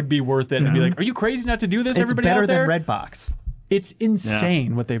 months would be worth it. And be like, are you crazy not to do this? It's everybody out there? It's better than Redbox. It's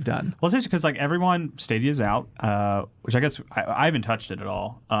insane what they've done. Well, it's because like everyone, Stadia's out, which I guess I haven't touched it at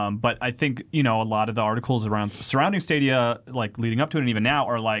all. But I think a lot of the articles surrounding Stadia, like leading up to it and even now,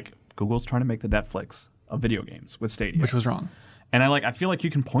 are like Google's trying to make the Netflix of video games with Stadia, which was wrong. And I feel like you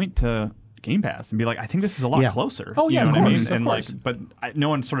can point to Game Pass and be like, I think this is a lot closer. Oh yeah, you know of course, what I mean? Of course. But no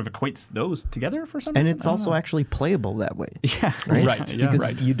one sort of equates those together for some reason. And it's also actually playable that way. Yeah, right.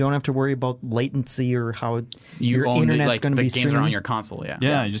 Because you don't have to worry about latency or how your own internet's going to be streaming. The games are on your console.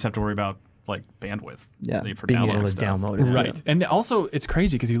 Yeah, you just have to worry about like bandwidth. Yeah, for being able to download it. Right. And also, it's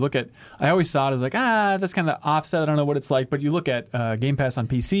crazy because you look at, I always saw it as like, that's kind of offset. I don't know what it's like. But you look at Game Pass on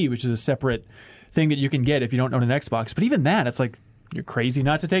PC, which is a separate thing that you can get if you don't own an Xbox. But even that, it's like, you're crazy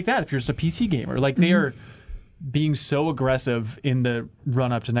not to take that if you're just a PC gamer. Like, they are being so aggressive in the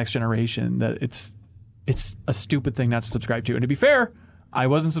run up to next generation that it's a stupid thing not to subscribe to. And to be fair, I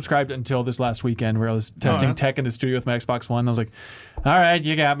wasn't subscribed until this last weekend where I was testing tech in the studio with my Xbox One. I was like, all right,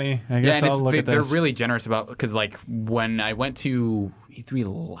 you got me. I guess I'll look at this. They're really generous about, because like when I went to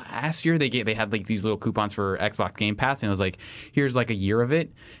E3 last year, they had like these little coupons for Xbox Game Pass, and it was like, here's like a year of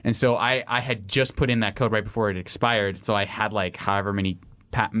it. And so I had just put in that code right before it expired, so I had like however many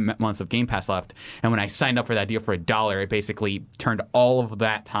months of Game Pass left. And when I signed up for that deal for $1, it basically turned all of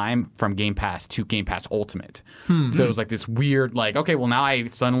that time from Game Pass to Game Pass Ultimate. So it was like this weird, like, okay, well now I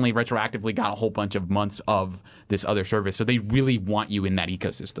suddenly retroactively got a whole bunch of months of this other service. So they really want you in that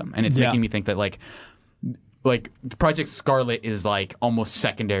ecosystem. And it's making me think that like Project Scarlet is like almost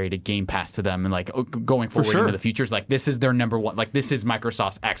secondary to Game Pass to them, and like going forward into the future is like this is their number one. Like this is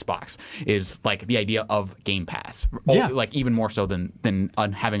Microsoft's Xbox is like the idea of Game Pass. Like even more so than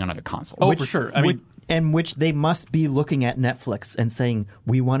having another console. Oh, for sure. I mean, and which they must be looking at Netflix and saying,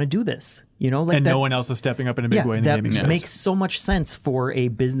 we want to do this. You know, like and no one else is stepping up in a big way in the gaming space. That makes so much sense for a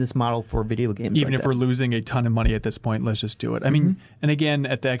business model for video games. Even if we're losing a ton of money at this point, let's just do it. I mean, and again,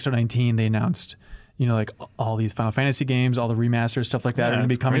 at the X19, they announced, you know, like all these Final Fantasy games, all the remasters, stuff like that are going to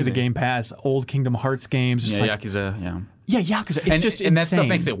be coming to the Game Pass. Old Kingdom Hearts games. Yakuza, Yakuza. It's just insane. And that stuff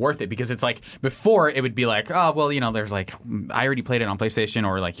makes it worth it because it's like before it would be like, oh well, you know, there's like I already played it on PlayStation,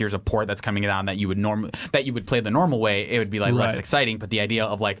 or like here's a port that's coming down that you would play the normal way. It would be like less exciting. But the idea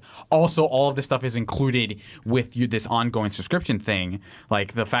of like also all of this stuff is included with this ongoing subscription thing,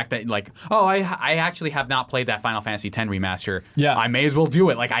 like the fact that like I actually have not played that Final Fantasy X remaster. Yeah, I may as well do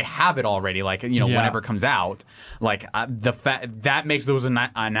it. Like I have it already. Like whenever it comes out, like the fact that makes those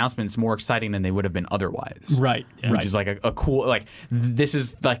announcements more exciting than they would have been otherwise. Right. Which is like a cool, like this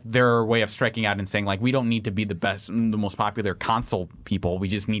is like their way of striking out and saying like we don't need to be the best, the most popular console people. We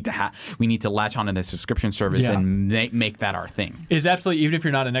just need to latch onto the subscription service and make that our thing. It is absolutely, even if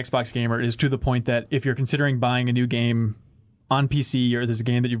you're not an Xbox gamer, it is to the point that if you're considering buying a new game on PC or there's a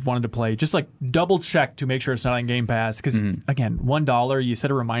game that you've wanted to play, just like double check to make sure it's not on Game Pass. Because again, $1, you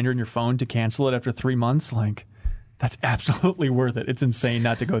set a reminder in your phone to cancel it after 3 months. Like that's absolutely worth it. It's insane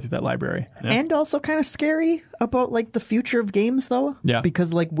not to go through that library. Yeah. And also kind of scary about like the future of games though. Yeah.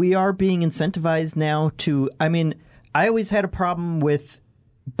 Because like we are being incentivized now to, I mean, I always had a problem with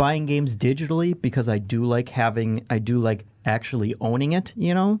buying games digitally because I do like actually owning it,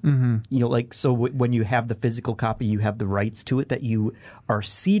 you know? You know, like, so when you have the physical copy, you have the rights to it that you are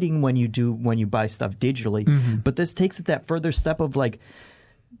ceding when you buy stuff digitally. But this takes it that further step of like,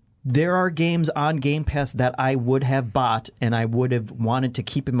 there are games on Game Pass that I would have bought and I would have wanted to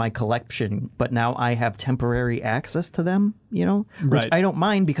keep in my collection, but now I have temporary access to them, you know? Which I don't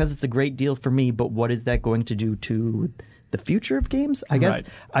mind because it's a great deal for me, but what is that going to do to the future of games? I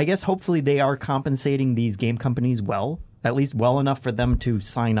guess hopefully they are compensating these game companies well, at least well enough for them to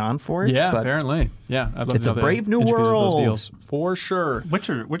sign on for it. Yeah, but apparently. Yeah, I'd love it's to a brave new world. Those deals, for sure.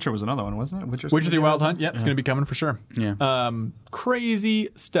 Witcher was another one, wasn't it? Witcher 3 Wild Hunt. Yep, it's going to be coming for sure. Yeah. Crazy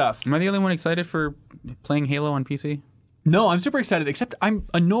stuff. Am I the only one excited for playing Halo on PC? No, I'm super excited, except I'm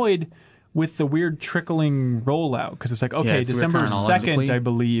annoyed with the weird trickling rollout because it's like, okay, December 2nd, I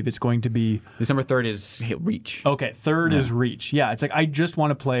believe it's going to be. December 3rd is Reach. Okay, 3rd is Reach. Yeah, it's like I just want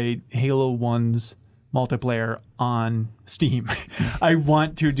to play Halo 1's multiplayer on Steam. I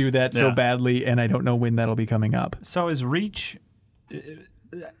want to do that so badly, and I don't know when that'll be coming up. So is Reach,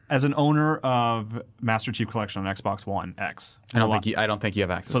 as an owner of Master Chief Collection on Xbox One X? I don't think you have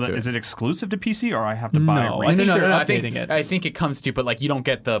access to it. Is it exclusive to PC, or I have to buy Reach? No. I think it comes to, but like you don't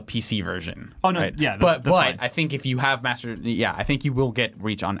get the PC version. Oh no, right? yeah, but fine. I think if you have I think you will get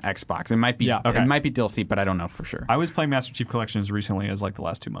Reach on Xbox. It might be it might be DLC, but I don't know for sure. I was playing Master Chief Collection as recently as like the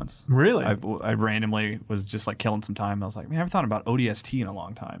last 2 months. Really? I randomly was just like killing some time. I was like, man, I haven't thought about ODST in a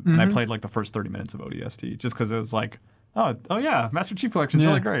long time, and I played like the first 30 minutes of ODST just because it was like, oh yeah, Master Chief Collection is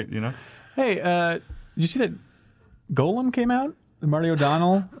really great, you know. Hey, did you see that Golem came out? Marty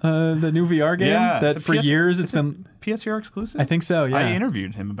O'Donnell, the new VR game that for years it's been PSVR exclusive. I think so. Yeah, I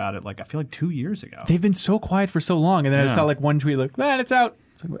interviewed him about it. Like I feel like 2 years ago. They've been so quiet for so long, and then I saw like one tweet like, "Man, it's out."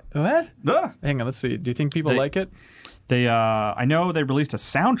 Like, what? Hang on, let's see. Do you think people like it? They, I know they released a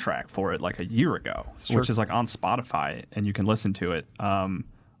soundtrack for it like a year ago, which is like on Spotify, and you can listen to it.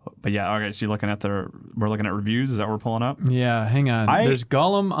 But yeah, okay. So we're looking at reviews. Is that what we're pulling up? Yeah, hang on. There's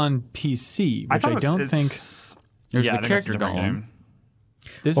Gollum on PC, which I don't think. There's the character Gollum.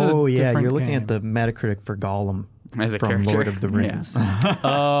 You're looking at the Metacritic for Gollum as a from character. Lord of the Rings.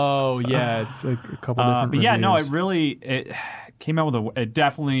 Oh yeah, it's like a couple different. But reviews. it came out with it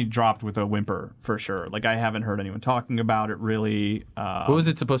definitely dropped with a whimper for sure. Like I haven't heard anyone talking about it really. What was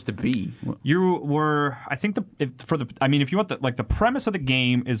it supposed to be? You were, I think if you want the premise of the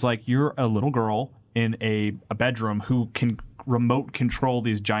game is like you're a little girl in a bedroom who can remote control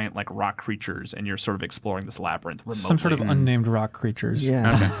these giant like rock creatures, and you're sort of exploring this labyrinth remotely. Some sort of unnamed rock creatures.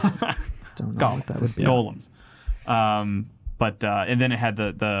 Yeah. Okay. Don't know what that would be. Golems. But and then it had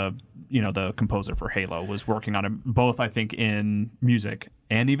the composer for Halo was working on it, both I think in music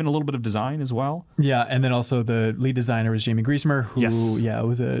and even a little bit of design as well. Yeah, and then also the lead designer was Jamie Griesemer, who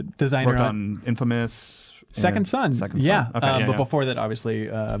was a designer worked on Infamous, Second Son. Okay, but before that, obviously,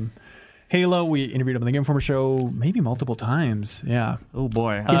 Halo. We interviewed him on the Game Informer show maybe multiple times. Yeah. Oh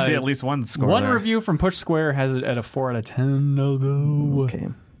boy, I see at least one score. One there. review from Push Square has it at a 4 out of 10. No. Okay.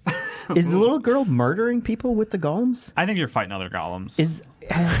 Is the little girl murdering people with the golems? I think you're fighting other golems.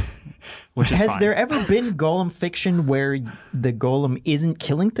 Which is fine. There ever been golem fiction where the golem isn't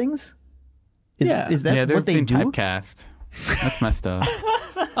killing things? Is that what they do? Typecast. That's messed up.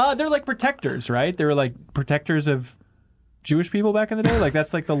 They're like protectors, right? They were like protectors of Jewish people back in the day. Like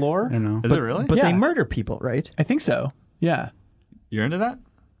that's like the lore. I don't know. Is it really? But they murder people, right? I think so. Yeah. You're into that?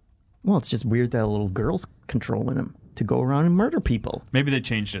 Well, it's just weird that a little girl's controlling him to go around and murder people. Maybe they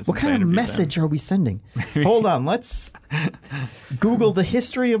changed it. What kind of message are we sending? Hold on, let's Google the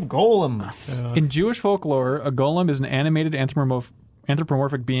history of golems. In Jewish folklore, a golem is an animated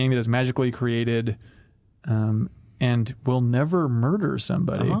anthropomorphic being that is magically created and will never murder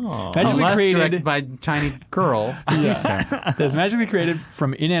somebody. Magically created by tiny girl. That is magically created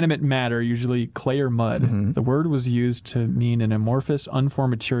from inanimate matter, usually clay or mud. Mm-hmm. The word was used to mean an amorphous,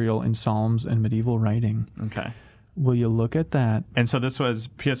 unformed material in Psalms and medieval writing. Okay. Will you look at that? And so this was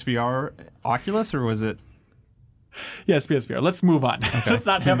PSVR Oculus, or was it? Yes, PSVR. Let's move on. Okay. Let's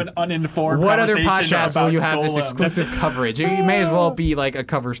not have an uninformed What other conversation podcast about will you have Golem? this exclusive coverage? It may as well be like a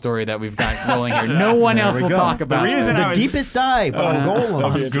cover story that we've got rolling here. No one else will talk about the deepest dive on golems. I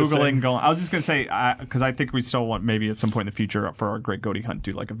was Googling golem. I was just going to say, because I think we still want maybe at some point in the future for our Great Goatee Hunt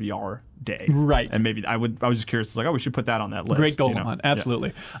do like a VR day. Right. And maybe I was just curious. It's like, we should put that on that list. Great Golem Hunt.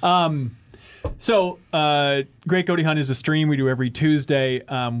 Absolutely. Yeah. So, Great Goatee Hunt is a stream we do every Tuesday.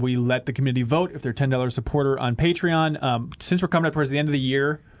 We let the community vote if they're a $10 supporter on Patreon. Since we're coming up towards the end of the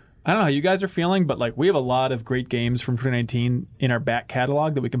year, I don't know how you guys are feeling, but like we have a lot of great games from 2019 in our back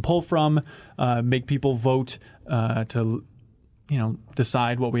catalog that we can pull from, make people vote to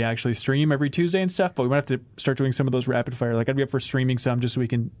decide what we actually stream every Tuesday and stuff. But we might have to start doing some of those rapid fire. Like I'd be up for streaming some just so we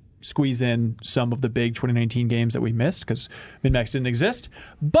can squeeze in some of the big 2019 games that we missed because MinnMax didn't exist.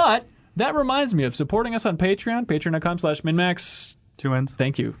 But that reminds me of supporting us on Patreon, patreon.com/MinnMax. 2 N's.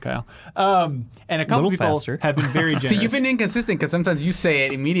 Thank you, Kyle. And a couple people have been very generous. So you've been inconsistent because sometimes you say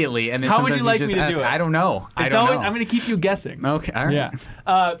it immediately, and then how would you like me to ask, do it? I don't know. I'm going to keep you guessing. Okay, all right. Yeah,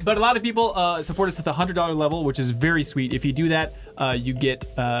 but a lot of people support us at the $100 level, which is very sweet. If you do that, you get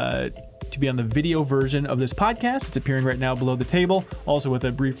to be on the video version of this podcast. It's appearing right now below the table. Also with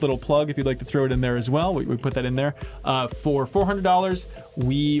a brief little plug, if you'd like to throw it in there as well. We put that in there. For $400,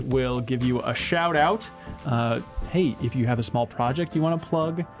 we will give you a shout out. Hey, if you have a small project you want to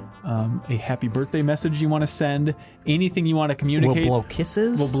plug, a happy birthday message you want to send, anything you want to communicate. We'll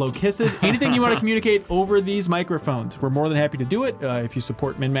blow kisses. Anything you want to communicate over these microphones. We're more than happy to do it if you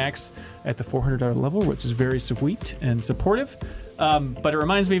support MinnMax at the $400 level, which is very sweet and supportive. But it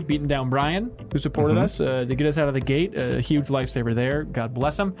reminds me of beating down Brian, who supported us to get us out of the gate. A huge lifesaver there. God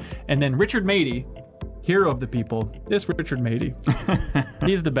bless him. And then Richard Mady, hero of the people. This Richard Mady.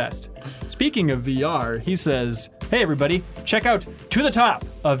 He's the best. Speaking of VR, he says, hey everybody, check out To The Top,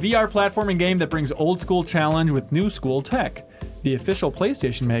 a VR platforming game that brings old school challenge with new school tech. The official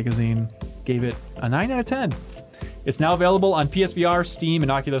PlayStation magazine gave it a 9 out of 10. It's now available on PSVR, Steam,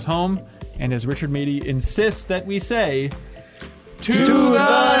 and Oculus Home. And as Richard Mady insists that we say, To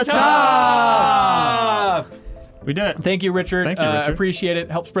the top! We did it. Thank you, Richard. Thank you, Richard. Appreciate it.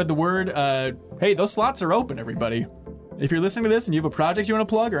 Help spread the word. Hey, those slots are open, everybody. If you're listening to this and you have a project you want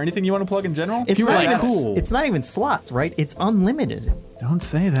to plug or anything you want to plug in general, it's not even slots, right? It's unlimited. Don't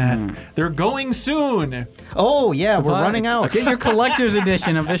say that. They're going soon. Oh, yeah, we're running out. Get your collector's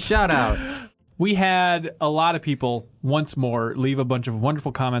edition of this shout out. We had a lot of people, once more, leave a bunch of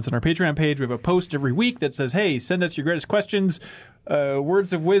wonderful comments on our Patreon page. We have a post every week that says, hey, send us your greatest questions,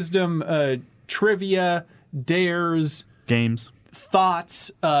 words of wisdom, trivia, dares, games,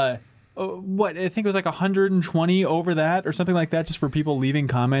 thoughts. What I think it was like 120 over that or something like that, just for people leaving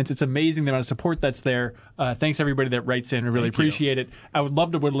comments. It's amazing the amount of support that's there. Thanks everybody that writes in. I really appreciate it. I would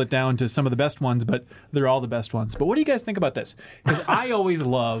love to whittle it down to some of the best ones, but they're all the best ones. But what do you guys think about this? Because I always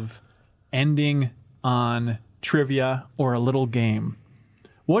love ending on trivia or a little game.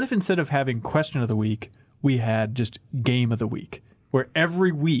 What if instead of having question of the week, we had just game of the week, where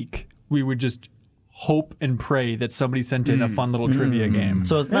every week we would just hope and pray that somebody sent in a fun little trivia game.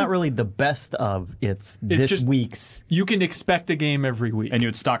 So it's not really the best of, it's this just week's. You can expect a game every week. And you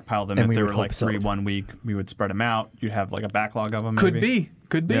would stockpile them. And if we there would were like hope so. 3 1 week, we would spread them out. You'd have like a backlog of them. Could maybe.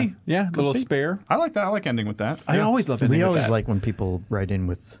 Could be. Yeah, a little spare. I like that. I like ending with that. I always love ending We with always that. like when people write in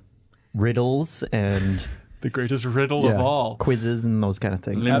with riddles and The greatest riddle of all. quizzes and those kind of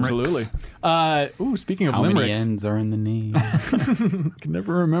things. Absolutely. Speaking of How many limericks. N's are in the name? I can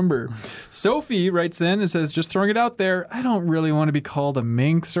never remember. Sophie writes in and says, just throwing it out there, I don't really want to be called a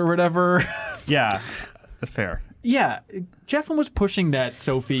minx or whatever. Yeah, that's fair. Yeah, Jeffin was pushing that,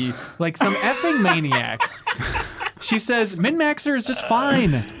 Sophie, like some effing maniac. She says, MinnMaxer is just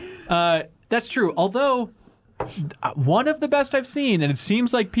fine. That's true. Although, one of the best I've seen, and it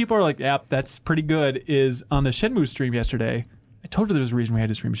seems like people are like, yep, that's pretty good, is on the Shenmue stream yesterday. I told you there was a reason we had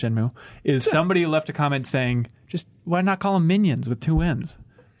to stream Shenmue. Is somebody left a comment saying, just why not call them minions with 2 N's?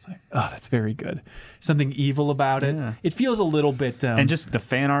 It's like, oh, that's very good. Something evil about it. Yeah. It feels a little bit... and just the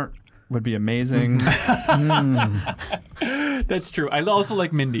fan art would be amazing. That's true. I also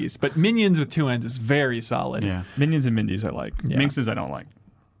like Mindy's, but Minions with 2 N's is very solid. Yeah. Minions and Mindy's I like. Yeah. Minxes I don't like.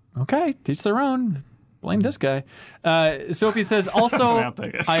 Okay, teach their own. Blame this guy. Sophie says, also, I'll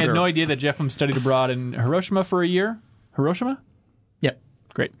take it. I had no idea that Jeffem studied abroad in Hiroshima for a year. Hiroshima? Yep.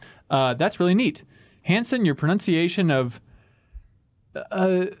 Great. That's really neat. Hanson, your pronunciation of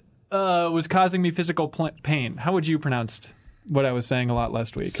was causing me physical pain. How would you pronounce what I was saying a lot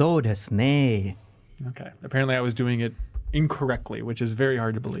last week? So desu ne. Okay. Apparently I was doing it incorrectly, which is very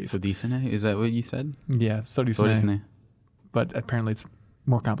hard to believe. So decent? Is that what you said? Yeah, so So decent. But apparently it's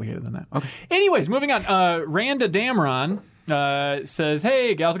more complicated than that. Okay. Anyways, moving on. Randa Damron says,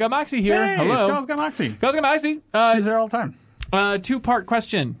 hey, Gals Got Moxie here. Hey, hello. it's Gals Got Moxie. Gals Got Moxie. She's there all the time. 2-part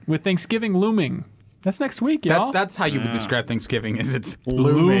question with Thanksgiving looming. That's next week, y'all. That's how you would describe Thanksgiving, is it's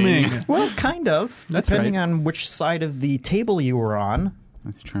looming. Well, kind of. That's depending right. on which side of the table you were on.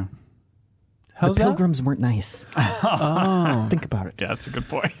 That's true. How's The pilgrims weren't nice. Oh. Think about it. Yeah, that's a good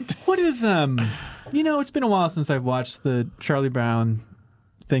point. What is, it's been a while since I've watched the Charlie Brown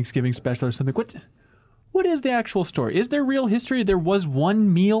Thanksgiving special or something. What is the actual story? Is there real history? There was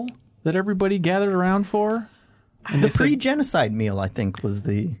one meal that everybody gathered around for? The pre-genocide meal, I think, was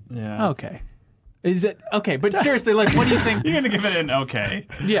the... Yeah. Okay. Is it okay? But seriously, like, what do you think? You're gonna give it an okay.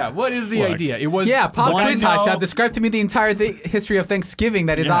 Yeah. What is the Look. idea? It was Pop one- Quiz Hot Shot. Describe to me the entire history of Thanksgiving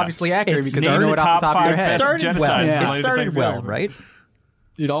that is obviously accurate It's because you know it off the top of your It head. started well. genocides It related to started well, Thanksgiving. right?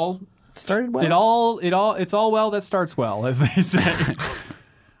 It all Started well. it's all well that starts well, as they say.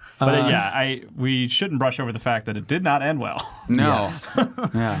 But we shouldn't brush over the fact that it did not end well. No. Yes.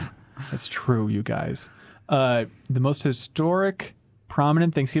 Yeah. That's true, you guys. The most historic,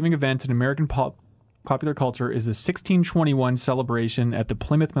 prominent Thanksgiving event in American popular culture is the 1621 celebration at the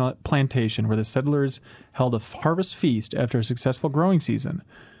Plymouth Plantation, where the settlers held a harvest feast after a successful growing season.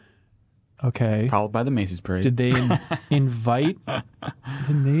 Okay. Followed by the Macy's Parade. Did they invite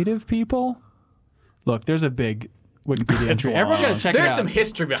the native people? Look, there's a big Wikipedia entry. Everyone got to check it out. There's some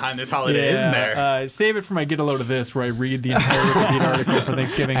history behind this holiday, isn't there? Save it for my Get a Load of This, where I read the entire Wikipedia article for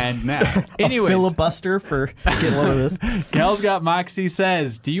Thanksgiving. And now. Anyways, Filibuster for get a load of this. Gal's Got Moxie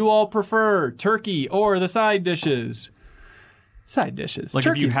says, do you all prefer turkey or the side dishes? Side dishes. Like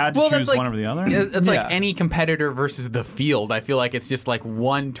Turkeys. if you had to choose that's like, one over the other. It's Yeah. like any competitor versus the field. I feel like it's just like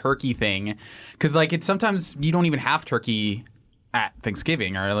one turkey thing. Because like it's sometimes you don't even have turkey at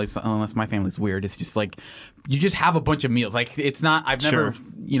Thanksgiving, or at least unless my family's weird. It's just like you just have a bunch of meals. Like it's not. I've never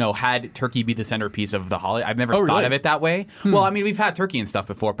had turkey be the centerpiece of the holiday. I've never thought of it that way. Well, I mean, we've had turkey and stuff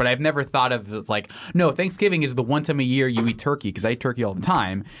before, but I've never thought of it like, no, Thanksgiving is the one time a year you eat turkey, because I eat turkey all the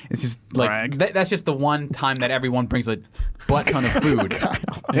time. It's just like that's just the one time that everyone brings a butt ton of food.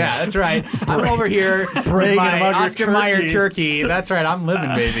 Yeah, that's right. I'm over here with my Oscar Mayer turkey. That's right. I'm living,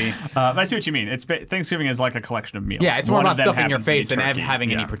 baby. But I see what you mean. Thanksgiving is like a collection of meals. Yeah, it's more One about of them stuffing your happens to be face than turkey.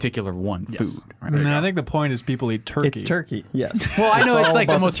 having any particular one food. Right? No, I think the point is people eat turkey. It's turkey, yes. Well, I know it's all like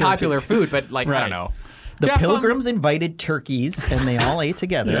the about most turkey. popular food, but like I Right. don't know. The Jeff, pilgrims invited turkeys, and they all ate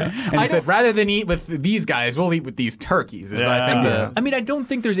together. And he said, rather than eat with these guys, we'll eat with these turkeys. Is I think Yeah. I mean, I don't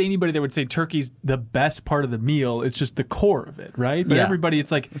think there's anybody that would say turkey's the best part of the meal. It's just the core of it, right? But Yeah. everybody,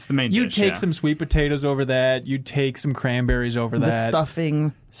 it's like It's the main you dish, take yeah. some sweet potatoes over that. You take some cranberries over The that.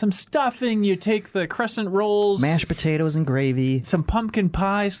 stuffing, Some stuffing. You take the crescent rolls. mashed potatoes and gravy. Some pumpkin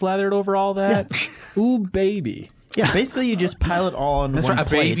pie slathered over all that. Ooh, baby. Yeah, basically you just pile it all on That's one right, a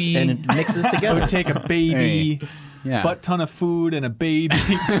plate, baby. and it mixes I together. would take a baby, Yeah. butt ton of food, and a baby.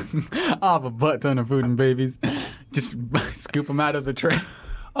 I'll have a butt ton of food and babies. Just scoop them out of the tray.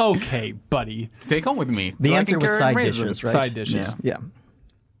 Okay, buddy. Take home with me. The so I answer can was carry side and raise them. dishes, right? Side dishes. Yeah.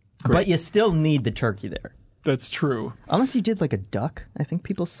 But you still need the turkey there. That's true. Unless you did like a duck. I think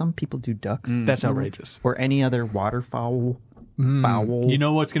some people do ducks. That's outrageous. Or any other waterfowl. Fowl. You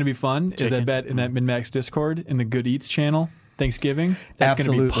know what's going to be fun is I bet in that MinnMax Discord in the Good Eats channel, Thanksgiving. That's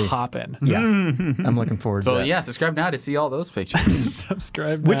going to be popping. Yeah, I'm looking forward to that. So yeah, subscribe now to see all those pictures.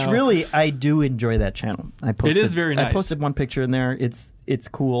 Subscribe now. Which really, I do enjoy that channel. It is very nice. I posted one picture in there. It's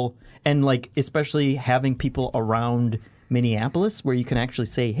cool, and like especially having people around Minneapolis where you can actually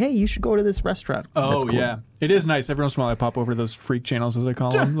say, "Hey, you should go to this restaurant." Oh, cool. Yeah. It is nice. Every once in a while I pop over to those freak channels, as I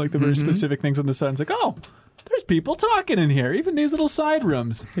call them, like the very specific things on the side. It's like, oh, there's people talking in here, even these little side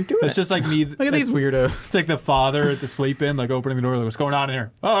rooms. It's just like me. Look at these weirdos. It's like the father at the sleep-in, like opening the door, like, what's going on in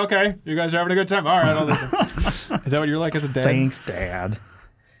here? Oh, okay. You guys are having a good time? All right, I'll listen. Is that what you're like as a dad? Thanks, Dad.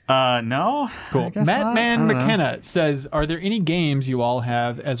 No. Cool. Mattman McKenna says, are there any games you all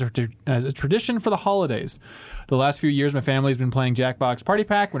have as a tradition for the holidays? The last few years, my family's been playing Jackbox Party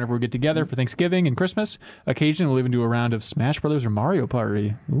Pack whenever we get together for Thanksgiving and Christmas. Occasionally, we'll even do a round of Smash Brothers or Mario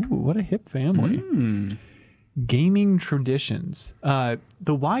Party. Ooh, what a hip family. Gaming traditions. The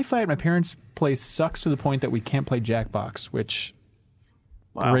Wi-Fi at my parents' place sucks to the point that we can't play Jackbox, which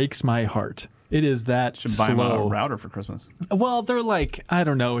breaks my heart. It is that Should slow. buy them a router for Christmas. Well, they're like, I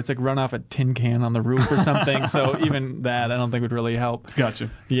don't know, it's like run off a tin can on the roof or something. So even that I don't think would really help. Gotcha.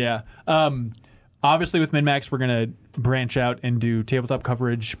 Yeah. Obviously with MinnMax, we're going to branch out and do tabletop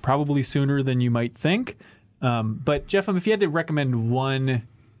coverage probably sooner than you might think. But Jeff, if you had to recommend one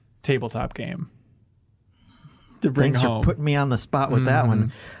tabletop game to bring Thanks home. for putting me on the spot with that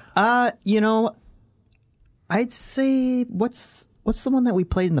one. I'd say what's the one that we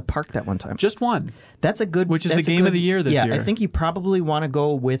played in the park that one time? Just one. That's a good. Which is the game of the year this year. I think you probably want to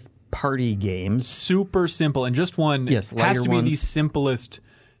go with party games. Super simple, and just one. Yes, has to be ones. the simplest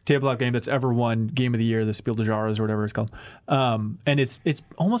tabletop game that's ever won Game of the Year, the Spiel des Jahres or whatever it's called. And it's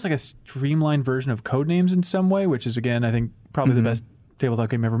almost like a streamlined version of Codenames in some way, which is again I think probably the best tabletop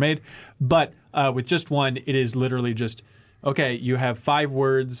game ever made. But with just one, it is literally just okay. You have 5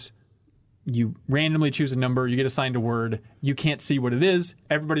 words. You randomly choose a number. You get assigned a word. You can't see what it is.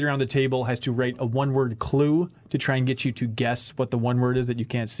 Everybody around the table has to write a one-word clue to try and get you to guess what the one word is that you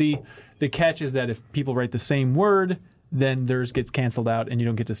can't see. The catch is that if people write the same word, then theirs gets canceled out and you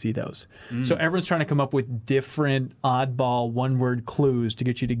don't get to see those. So everyone's trying to come up with different oddball one-word clues to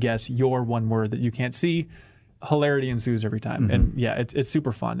get you to guess your one word that you can't see. Hilarity ensues every time. And yeah, it's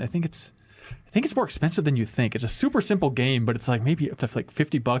super fun. I think it's more expensive than you think. It's a super simple game, but it's like maybe up to like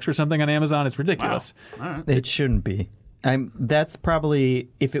 $50 or something on Amazon. It's ridiculous. Wow. All right. It shouldn't be. That's probably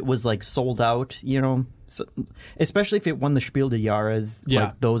if it was like sold out, so, especially if it won the Spiel des Jahres. Yeah.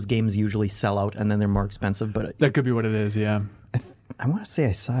 Like those games usually sell out and then they're more expensive. But That could be what it is, yeah. I want to say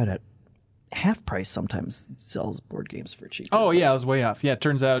I saw it at half price. Sometimes it sells board games for cheap. Oh, yeah, I was way off. Yeah, it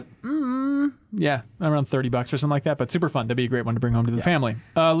turns out, around $30 or something like that, but super fun. That'd be a great one to bring home to the family.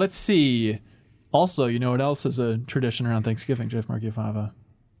 Let's see. Also, you know what else is a tradition around Thanksgiving, Jeff Markiafava?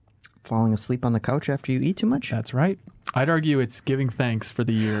 Falling asleep on the couch after you eat too much? That's right. I'd argue it's giving thanks for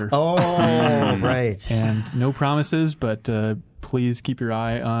the year. Oh, right. And no promises, but please keep your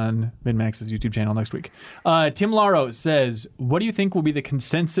eye on MinnMax's YouTube channel next week. Tim Laro says, what do you think will be the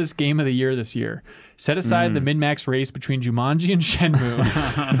consensus game of the year this year? Set aside the MinnMax race between Jumanji and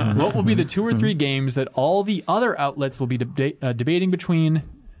Shenmue. What will be the 2 or 3 games that all the other outlets will be debating between?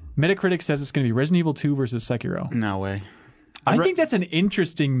 Metacritic says it's going to be Resident Evil 2 versus Sekiro. No way. I think that's an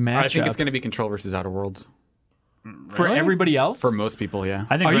interesting matchup. I think it's going to be Control versus Outer Worlds. For everybody else? For most people, yeah.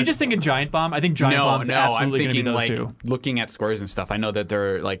 I think you just thinking Giant Bomb? I think Giant Bomb's absolutely going to be those two. Looking at scores and stuff, I know that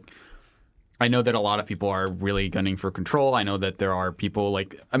they're like... I know that a lot of people are really gunning for Control. I know that there are people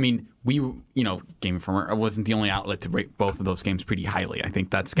like... I mean, Game Informer wasn't the only outlet to rate both of those games pretty highly. I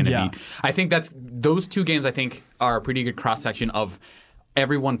think that's going to be... I think those 2 games, I think, are a pretty good cross-section of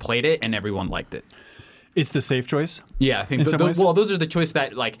everyone played it and everyone liked it. It's the safe choice. Yeah, I think those are the choice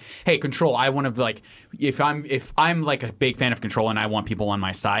that like, hey, Control. I want to like if I'm like a big fan of Control and I want people on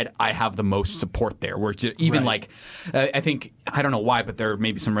my side, I have the most support there. Where even like, I think I don't know why, but there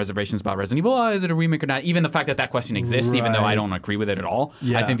may be some reservations about Resident Evil. Is it a remake or not? Even the fact that question exists, even though I don't agree with it at all,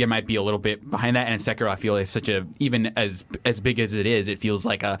 I think there might be a little bit behind that. And Sekiro, I feel is such a even as big as it is, it feels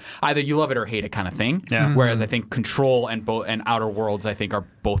like a either you love it or hate it kind of thing. Yeah. Whereas I think Control and Outer Worlds, I think are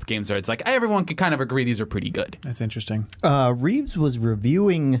both games where it's like everyone can kind of agree these are pretty good. That's interesting. Reeves was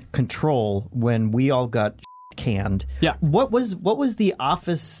reviewing Control when we all got canned. Yeah. What was the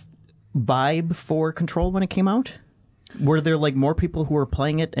Office vibe for Control when it came out? Were there like more people who were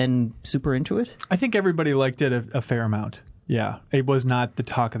playing it and super into it? I think everybody liked it a fair amount. Yeah. It was not the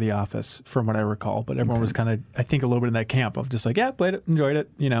talk of the Office from what I recall, but everyone was kind of, I think, a little bit in that camp of just like, yeah, played it, enjoyed it,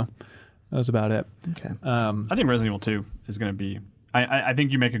 That was about it. Okay. I think Resident Evil 2 is going to be I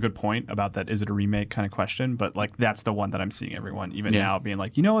think you make a good point about that. Is it a remake kind of question? But like that's the one that I'm seeing everyone even now being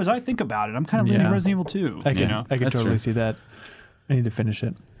like, as I think about it, I'm kind of leaning Resident Evil 2. I can totally see that. I need to finish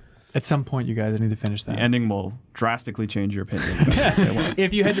it. At some point, you guys, I need to finish that. The ending will drastically change your opinion.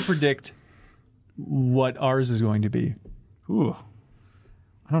 If you had to predict what ours is going to be. Ooh.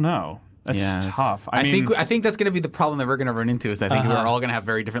 I don't know. That's tough. I think that's going to be the problem that we're going to run into is I think we're all going to have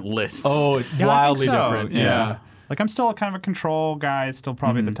very different lists. Oh, wildly different. Yeah. Like I'm still kind of a Control guy, still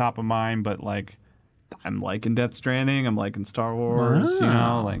probably at the top of mine, but like I'm liking Death Stranding, I'm liking Star Wars, I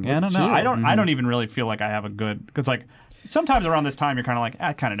don't know. I don't even really feel like I have a good because like sometimes around this time you're kind of like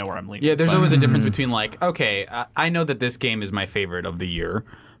I kind of know where I'm leaning. Yeah, there's always a difference between like okay, I know that this game is my favorite of the year.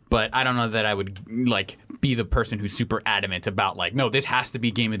 But I don't know that I would like be the person who's super adamant about like, no, this has to be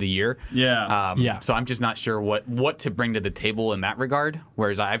game of the year. Yeah. So I'm just not sure what to bring to the table in that regard.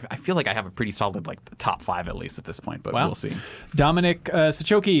 Whereas I feel like I have a pretty solid like the top 5 at least at this point. But we'll see. Dominic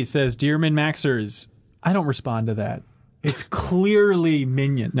Sachoki says, "Dear MinnMaxers, I don't respond to that. It's clearly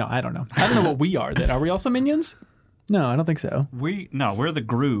Minion. No, I don't know. I don't know what we are. Then are we also Minions? No, I don't think so. We're the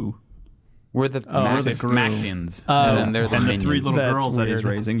Gru. We're the Maxians. And then they're the and minions. The 3 little That's girls weird. that he's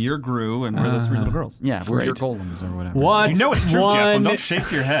raising. You're Gru, and we're the 3 little girls. Yeah, we're your golems or whatever. It's true, Jeff. Don't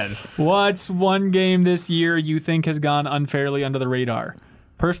shake your head. What's one game this year you think has gone unfairly under the radar?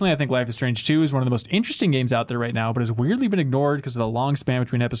 Personally, I think Life is Strange 2 is one of the most interesting games out there right now, but has weirdly been ignored because of the long span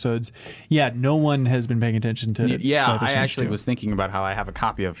between episodes. Yeah, no one has been paying attention to Life is Strange I actually 2. was thinking about how I have a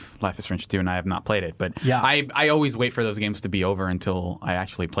copy of Life is Strange 2 and I have not played it. But Yeah. I always wait for those games to be over until I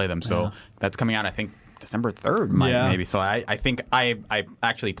actually play them. So that's coming out, I think, December 3rd, maybe. So I think I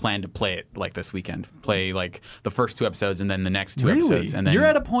actually plan to play it like this weekend. Play like the first 2 episodes and then the next 2 episodes. And then you're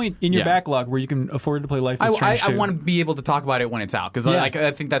at a point in your backlog where you can afford to play Life is Strange 2. I want to be able to talk about it when it's out because like I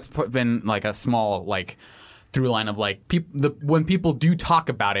think that's been like a small like through line of like when people do talk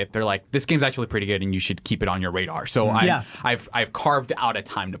about it, they're like, this game's actually pretty good and you should keep it on your radar. So I've carved out a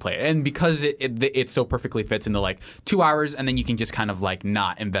time to play it, and because it so perfectly fits into like 2 hours, and then you can just kind of like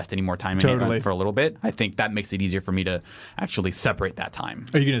not invest any more time in it for a little bit. I think that makes it easier for me to actually separate that time.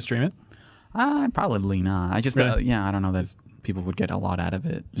 Are you going to stream it? Probably not. I just I don't know that people would get a lot out of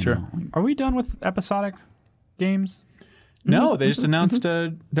it. Sure. Are we done with episodic games? No, they just announced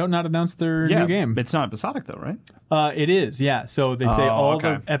not announced their new game. It's not episodic though, right? It is, yeah. So they say all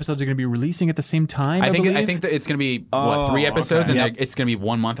the episodes are going to be releasing at the same time. I think that it's going to be 3 episodes, and it's going to be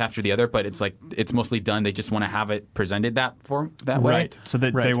 1 month after the other. But it's like it's mostly done. They just want to have it presented that way. Right. So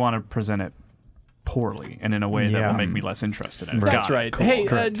they want to present it poorly and in a way that will make me less interested in it. That's right. Cool. Hey,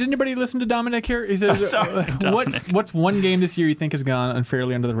 did anybody listen to Dominic here? He says, what's one game this year you think has gone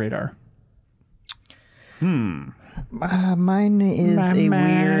unfairly under the radar? Mine is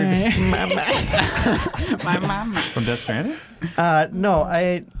weird. From Death Stranding? No,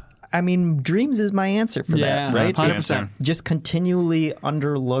 I mean, Dreams is my answer for that, right? 100%. Just continually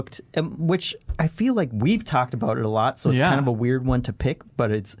underlooked, which I feel like we've talked about it a lot, so it's kind of a weird one to pick,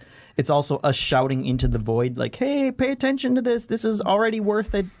 but it's also us shouting into the void, like, hey, pay attention to this. This is already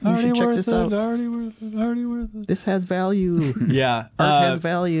worth it. You should check this out. Already worth it. This has value. Yeah. Art has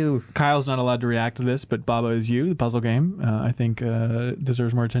value. Kyle's not allowed to react to this, but Baba Is You, the puzzle game, I think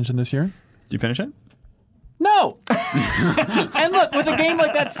deserves more attention this year. Did you finish it? No. And look, with a game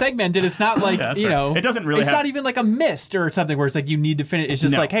like that segmented, it's not like, it doesn't really it's not even like a mist or something where it's like you need to finish. It's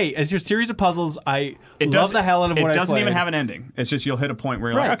just like, hey, as your series of puzzles, I love the hell out of what I played. It doesn't even have an ending. It's just you'll hit a point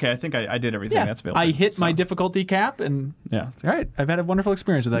where you're like, okay, I think I did everything that's available. I hit my difficulty cap, and all right, I've had a wonderful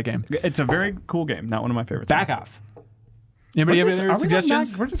experience with that game. It's a very cool game. Not one of my favorites. Back off. Anybody have any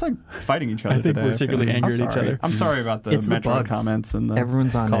suggestions? We're just like fighting each other. I think we're secretly angry at each other. I'm sorry about the Metro comments and the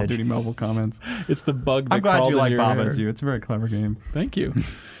Everyone's on Call of Duty mobile comments. It's the bug that I'm glad you like Bob hair. As You. It's a very clever game. Thank you.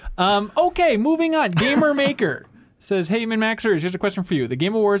 Okay, moving on. Gamer Maker says, hey, MinnMaxers, here's a question for you. The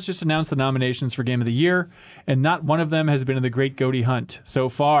Game Awards just announced the nominations for Game of the Year, and not one of them has been in the Great Goatee Hunt so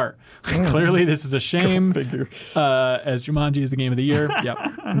far. Clearly, this is a shame, as Jumanji is the Game of the Year.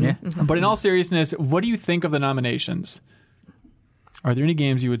 Yep. But in all seriousness, what do you think of the nominations? Are there any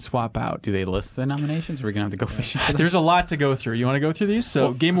games you would swap out? Do they list the nominations? Or are we going to have to go fishing for them? There's a lot to go through. You want to go through these?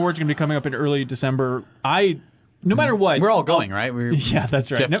 So Game Awards are going to be coming up in early December. No matter what. We're all going, right? Yeah,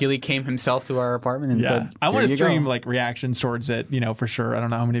 that's right. Jeff Keighley came himself to our apartment and said, I want to stream like reactions towards it, for sure. I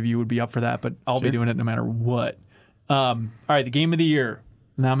don't know how many of you would be up for that, but I'll be doing it no matter what. All right, the Game of the Year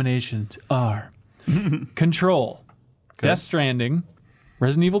nominations are Control, Death Stranding,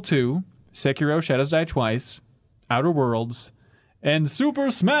 Resident Evil 2, Sekiro Shadows Die Twice, Outer Worlds, and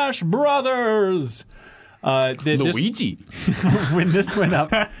Super Smash Brothers. Luigi. When this went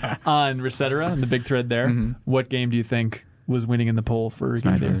up on Resetera and the big thread there, what game do you think was winning in the poll for Smash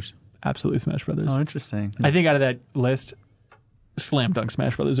Game of the Year. Brothers. Absolutely Smash Brothers. Oh, interesting. I think out of that list, slam dunk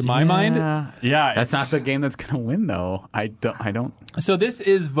Smash Brothers in my mind. Yeah, That's not the game that's gonna win though. I don't. So this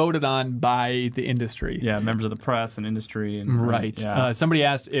is voted on by the industry. Yeah, members of the press and industry. And, Right. Yeah. Somebody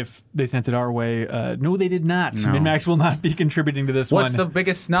asked if they sent it our way. No, they did not. No. MinnMax will not be contributing to this What's one. the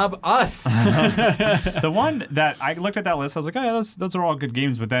biggest snub? Us. The one that I looked at that list, I was like, oh, yeah, those are all good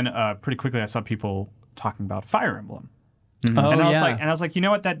games. But then pretty quickly I saw people talking about Fire Emblem. Oh, and I yeah. was like, you know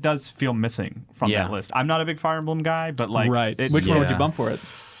what? That does feel missing from Yeah. that list. I'm not a big Fire Emblem guy, but like, right. it- Which one would yeah. you bump for it?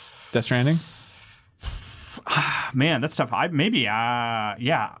 Death Stranding? man, that's tough.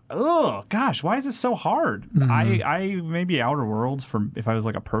 Yeah. Oh gosh, why is this so hard? I maybe Outer Worlds for if I was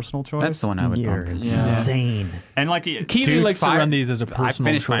like a personal choice. That's the one I would You're bump. insane. And like, Keely Dude, likes to Fire- run these as a I personal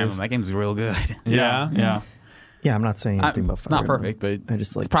finished Fire choice. Emblem. That game's real good. yeah. Yeah, I'm not saying anything about Fire Not Emblem. perfect, but I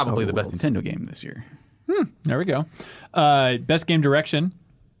just like it's probably Outer the best Worlds. Nintendo game this year. There we go. Best game direction,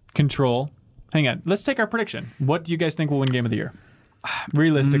 Control. Hang on. Let's take our prediction. What do you guys think will win Game of the Year?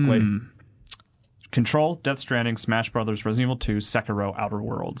 Realistically. Control, Death Stranding, Smash Brothers, Resident Evil 2, Sekiro, Outer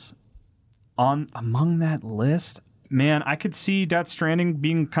Worlds. Among that list, man, I could see Death Stranding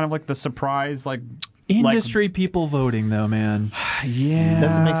being kind of like the surprise, like Industry people voting, though, man. yeah,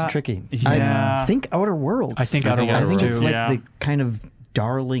 That's what makes it tricky. Yeah. I think Outer Worlds. I think Outer I Worlds, think too. it's like Yeah. the kind of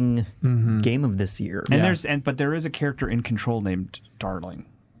darling game of this year. And but there is a character in Control named Darling,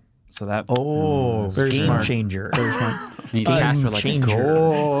 so that Very game smart. changer. Very smart. And he's cast for like a changer.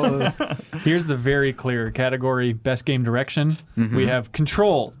 ghost. Here's the very clear category: Best Game Direction. We have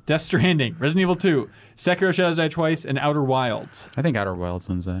Control, Death Stranding, Resident Evil 2, Sekiro: Shadows Die Twice, and Outer Wilds. I think Outer Wilds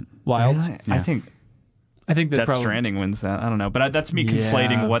wins that. Wilds. I think I think that's Death probably Stranding wins that. I don't know, but that's me Yeah.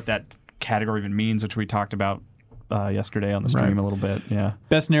 conflating what that category even means, which we talked about yesterday on the stream Right. a little bit. Yeah.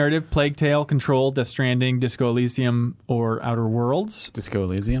 Best Narrative: Plague Tale, Control, Death Stranding, Disco Elysium, or Outer Worlds. Disco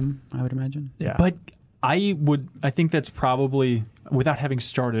Elysium, I would imagine. Yeah. But I think that's probably, without having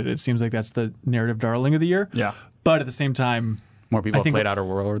started, it seems like that's the narrative darling of the year. Yeah. But at the same time, More people I think- have played Outer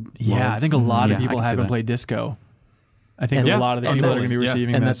World. yeah, I think a lot Yeah, of I people can see haven't that. played Disco. I think And- a lot of the and people that are that's- going to be yeah.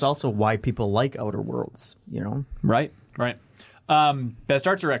 receiving And this. that's also why people like Outer Worlds, you know? Right. Best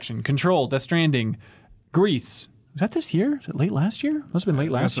Art Direction: Control, Death Stranding, Grease. Was that this year? Is it late last year? Must have been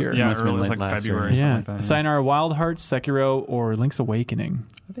late last year. Yeah, Must have been it was late like last year. February or Yeah. something like that. Sayonara Wild Hearts, Sekiro, or Link's Awakening.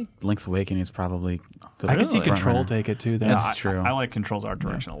 I think Link's Awakening is probably the I could see front Control runner. take it too. Though. That's true. I like Control's art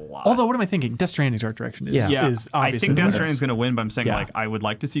direction a lot. Although, what am I thinking? Death Stranding's art direction is, Yeah. is I obviously think the Death best. Stranding's going to win, but I'm saying Yeah. like I would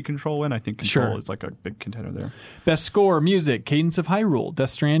like to see Control win. I think Control Sure. is like a big contender there. Best Score: Music, Cadence of Hyrule, Death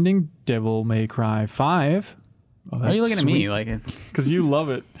Stranding, Devil May Cry 5. Why are you looking at me? Like, Because you love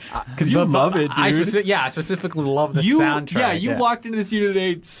it. Because you love it, dude. I specifically love the you, soundtrack. Yeah, you walked into this studio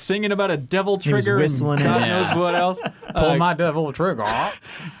today singing about a devil was trigger and whistling it. God Yeah. knows what else. Pull my devil trigger.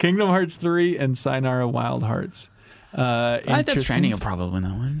 Kingdom Hearts 3 and Sayonara Wild Hearts. I think Death Interesting. Stranding will probably win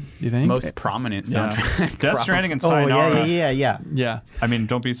that one. You think? Most prominent soundtrack. Death Stranding and Oh, Sayonara. yeah. Yeah. I mean,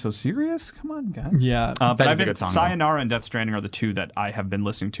 don't be so serious. Come on, guys. Yeah. But That I've is a been good song, though. Sayonara and Death Stranding are the two that I have been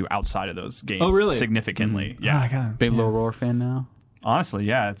listening to outside of those games. Oh, really? Significantly. Oh, Yeah. I got it. Big Low Roar fan now. Honestly,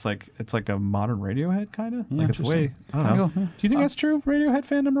 yeah. It's like a modern Radiohead kind of. Yeah, Like it's way. I don't There know. you go, yeah. Do you think that's true? Radiohead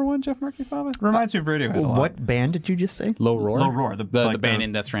fan number one, Jeff Murphy Fava? Reminds me of Radiohead a lot. What band did you just say? Low Roar. Low Roar, the band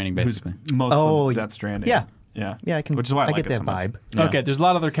in Death Stranding, who's basically. most Oh, of Death Stranding. yeah. Yeah. Yeah, I can. Which is why I, like get it that so much. vibe. Yeah. Okay, there's a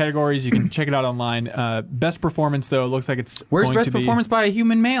lot of other categories. You can check it out online. Best performance, though, looks like it's Where's going best to be... performance by a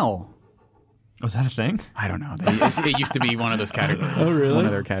human male? Was that a thing? I don't know. It used to be one of those categories. Oh, really? One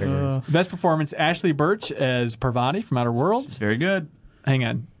of their categories. Best performance, Ashley Birch as Parvati from Outer Worlds. Very good. Hang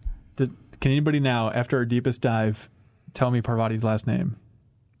on. Can anybody now, after our deepest dive, tell me Parvati's last name?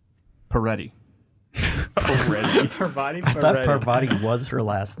 Peretti. Parvati. I thought Parvati was her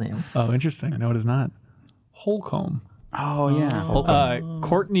last name. Oh, interesting. No, it is not. Holcomb. Oh, yeah.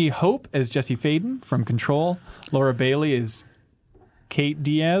 Courtney Hope as Jesse Faden from Control. Laura Bailey as Kate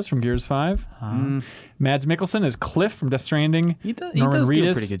Diaz from Gears 5. Mads Mikkelsen as Cliff from Death Stranding. He does Norman do a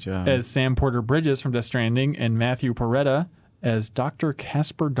Reedus pretty good job. as Sam Porter Bridges from Death Stranding. And Matthew Porretta as Dr.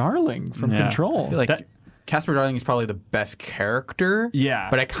 Casper Darling from Yeah. Control. I feel like That- Casper Darling is probably the best character. Yeah.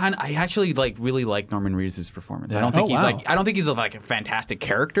 But I actually really like Norman Reedus' performance. I don't Oh, think wow. I don't think he's like a fantastic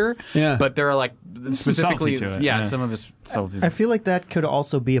character. Yeah. But there are like specifically subtlety to it, yeah, yeah. some of his subtleties. I feel like that could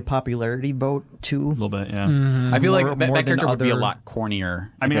also be a popularity vote too. A little bit, yeah. Mm-hmm. I feel more- like that more than character would be a other- lot cornier.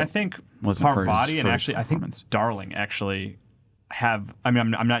 I mean, if I it think wasn't for his Parvati and first actually, I think performance. Darling actually have. I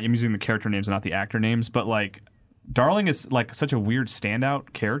mean, I'm using the character names and not the actor names, but like Darling is like such a weird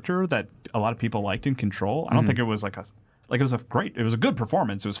standout character that a lot of people liked in Control. I don't think it was like Like, it was a good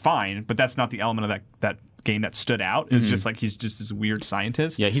performance. It was fine, but that's not the element of that game that stood out. It was just like he's just this weird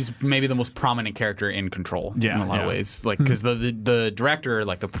scientist. Yeah, he's maybe the most prominent character in Control. Yeah, in a lot of ways. Like, because the director,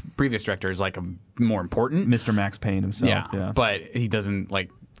 like the previous director, is like more important. Mr. Max Payne himself. Yeah, but he doesn't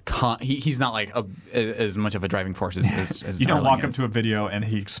like. He's not like as much of a driving force as you don't Darling walk up to a video and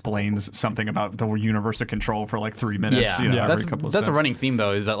he explains something about the universe of Control for like 3 minutes. Yeah, every couple of that's steps. a running theme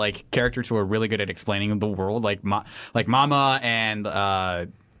though. Is that like characters who are really good at explaining the world, like Mama and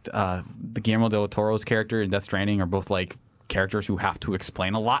Guillermo del Toro's character in Death Stranding are both like characters who have to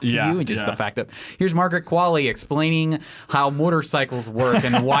explain a lot to you, and just the fact that here's Margaret Qualley explaining how motorcycles work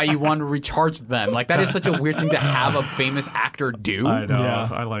and why you want to recharge them. Like, that is such a weird thing to have a famous actor do. I know. Yeah.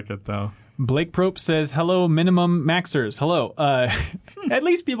 I like it though. Blake Prope says, hello, minimum maxers. Hello. At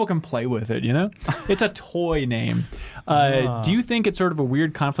least people can play with it, you know? It's a toy name. Do you think it's sort of a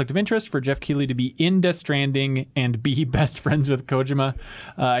weird conflict of interest for Jeff Keighley to be in Death Stranding and be best friends with Kojima?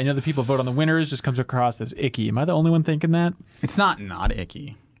 I know that people vote on the winners just comes across as icky. Am I the only one thinking that? It's not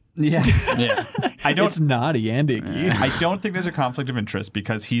icky. Yeah. Yeah. It's naughty and icky. I don't think there's a conflict of interest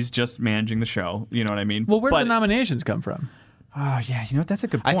because he's just managing the show. You know what I mean? Well, where do the nominations come from? Oh yeah, you know what? That's a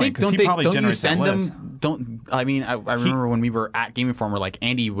good point. I think don't you send them? I remember when we were at Game Informer, like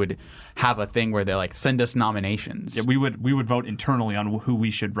Andy would have a thing where they like send us nominations. Yeah, we would vote internally on who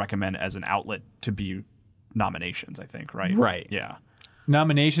we should recommend as an outlet to be nominations. I think, right? Right. Yeah.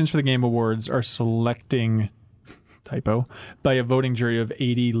 Nominations for the Game Awards are selecting by a voting jury of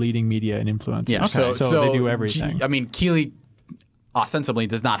 80 leading media and influencers. Yeah. Okay. So they do everything. Keighley ostensibly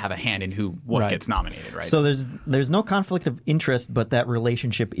does not have a hand in what gets nominated, right? So there's no conflict of interest, but that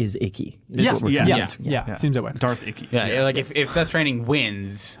relationship is icky. Yeah, seems that way. Darth Icky. Yeah, like if Death Stranding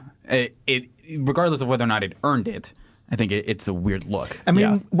wins, it regardless of whether or not it earned it, I think it's a weird look. I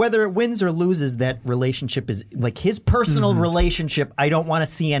mean, whether it wins or loses, that relationship is like his personal relationship. I don't want to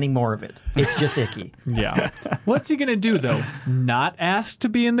see any more of it. It's just icky. Yeah. What's he gonna do though? Not ask to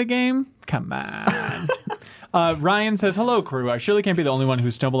be in the game? Come on. Ryan says, hello, crew. I surely can't be the only one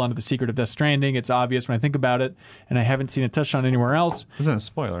who stumbled onto the secret of Death Stranding. It's obvious when I think about it, and I haven't seen it touched on anywhere else. This isn't a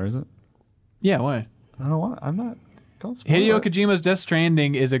spoiler, is it? Yeah, why? I don't want. I'm not. Don't spoil Hideo it. Kojima's Death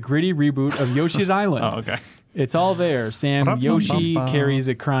Stranding is a gritty reboot of Yoshi's Island. Oh, okay. It's all there. Sam Yoshi carries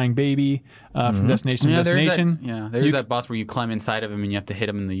a crying baby from destination to destination. There's that boss where you climb inside of him and you have to hit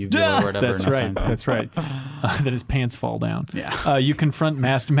him in the uvula or whatever. That's right. That his pants fall down. Yeah. You confront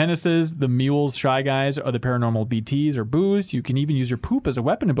masked menaces, the mules, Shy Guys, or the paranormal BTs or boos. You can even use your poop as a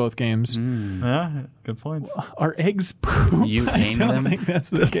weapon in both games. Yeah, good points. Are eggs poop? You named them? I don't think that's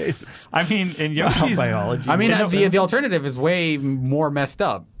the case. I mean, in Yoshi's biology. I mean, the alternative is way more messed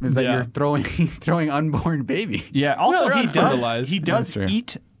up. Is that you're throwing unborn babies. Yeah. Also, Well, he unfertilized. does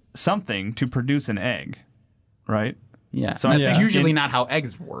eat something to produce an egg, right? Yeah. So that's usually not how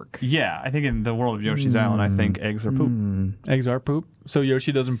eggs work. Yeah, I think in the world of Yoshi's Island, I think eggs are poop. Eggs are poop. So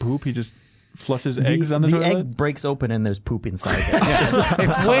Yoshi doesn't poop. He just flushes eggs on the toilet. egg breaks open and there's poop inside it.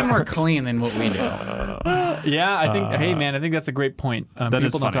 It's way more clean than what we do. Yeah, I think. Hey, man, I think that's a great point.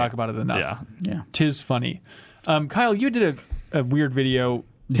 People don't talk about it enough. Yeah. Tis funny. Kyle, you did a weird video,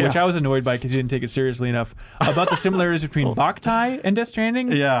 which I was annoyed by because you didn't take it seriously enough, about the similarities between Boktai and Death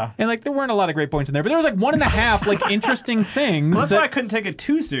Stranding. Yeah. And like there weren't a lot of great points in there, but there was like 1.5 like interesting things. Well, that's why I couldn't take it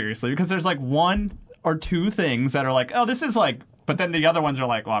too seriously, because there's like 1 or 2 things that are like, oh, this is like. But then the other ones are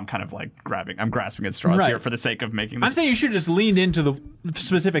like, well, I'm kind of like grasping at straws here for the sake of making this. I'm saying you should just lean into the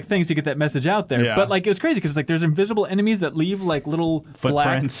specific things to get that message out there. Yeah. But like it was crazy because like there's invisible enemies that leave like little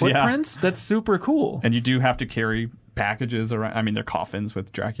black footprints. That's super cool. And you do have to carry packages around. I mean, they're coffins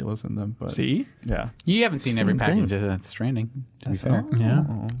with Draculas in them. But See? Yeah. You haven't seen every package of Death Stranding, to be fair.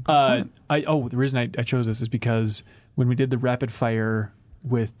 Yeah. The reason I chose this is because when we did the rapid fire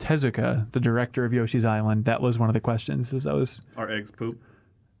with Tezuka, the director of Yoshi's Island, that was one of the questions. Are eggs poop?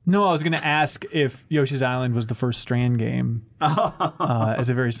 No, I was going to ask if Yoshi's Island was the first Strand game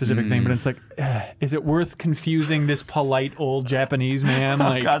as a very specific thing, but it's like, is it worth confusing this polite old Japanese man?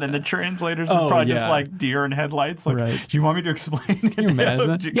 Like, oh God, and the translators are probably just like deer in headlights. Like, you want me to explain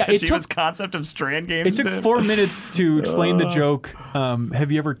Kojima's concept of Strand games? It took 4 minutes to explain the joke.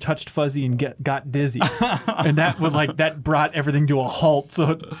 Have you ever touched Fuzzy and got dizzy? And that brought everything to a halt.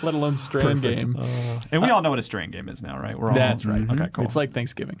 So let alone Strand game. And we all know what a Strand game is now, right? That's right. Okay, cool. It's like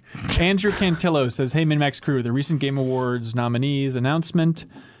Thanksgiving. Andrew Cantillo says, hey, MinnMax crew, the recent Game Awards nominees announcement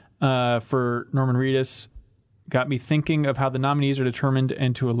for Norman Reedus got me thinking of how the nominees are determined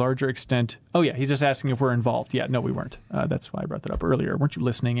and to a larger extent. Oh, yeah, he's just asking if we're involved. Yeah, no, we weren't. That's why I brought that up earlier. Weren't you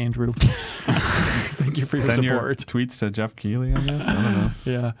listening, Andrew? Thank you for your Send support. Your tweets to Jeff Keighley, I guess. I don't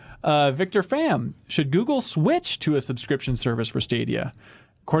know. Yeah. Victor Pham, should Google switch to a subscription service for Stadia?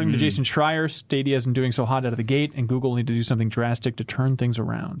 According to Jason Schreier, Stadia isn't doing so hot out of the gate, and Google need to do something drastic to turn things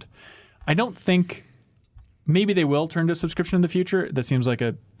around. I don't think... Maybe they will turn to subscription in the future. That seems like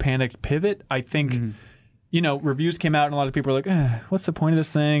a panicked pivot. I think, reviews came out and a lot of people are like, what's the point of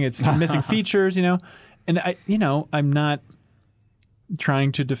this thing? It's missing features, And I'm not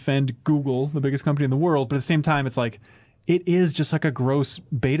trying to defend Google, the biggest company in the world, but at the same time, it's like, it is just like a gross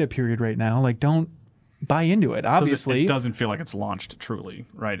beta period right now. Like, don't buy into it, obviously. It doesn't feel like it's launched truly,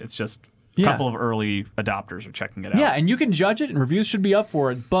 right? It's just... A couple of early adopters are checking it out. Yeah, and you can judge it, and reviews should be up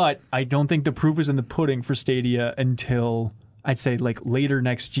for it, but I don't think the proof is in the pudding for Stadia until, I'd say, like later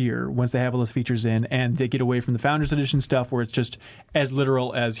next year, once they have all those features in, and they get away from the Founders Edition stuff where it's just as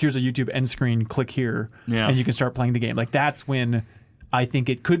literal as, here's a YouTube end screen, click here, and you can start playing the game. Like, that's when I think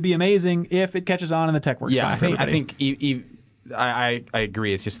it could be amazing if it catches on and the tech works fine. I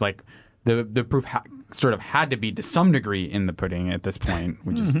agree. It's just like the proof sort of had to be to some degree in the pudding at this point,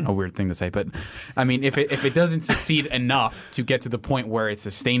 which is a weird thing to say. But I mean, if it doesn't succeed enough to get to the point where it's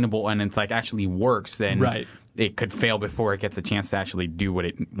sustainable and it's like actually works, then it could fail before it gets a chance to actually do what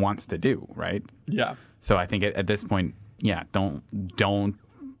it wants to do, right? Yeah. So I think at this point, don't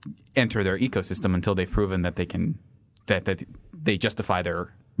enter their ecosystem until they've proven that they can that they justify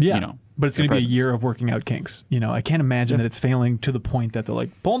their but it's going to be a year of working out kinks. I can't imagine that it's failing to the point that they're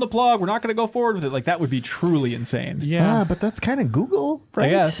like, pulling the plug, we're not going to go forward with it. Like, that would be truly insane. Yeah, but that's kind of Google, right? I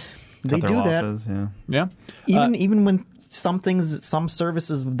guess. They do losses, that. Yeah. Even when some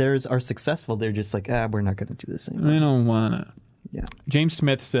services of theirs are successful, they're just like, we're not going to do this anymore. I don't want to. Yeah. James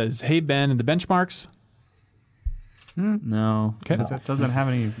Smith says, hey, Ben, and the benchmarks? No. Okay. Because it doesn't have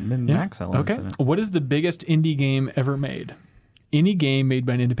any MinnMax elements in it. What is the biggest indie game ever made? Any game made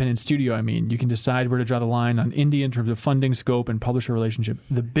by an independent studio, you can decide where to draw the line on indie in terms of funding, scope, and publisher relationship.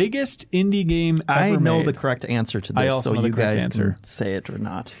 The biggest indie game ever made. I know the correct answer to this, so you guys can say it or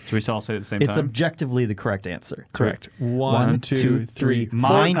not. Should we all say it at the same time? It's objectively the correct answer. Correct. One, two, three.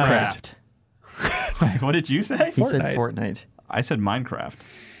 Minecraft. Wait, what did you say? He said Fortnite. I said Minecraft.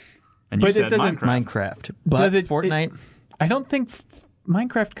 And you said Minecraft. But does it, Fortnite? I don't think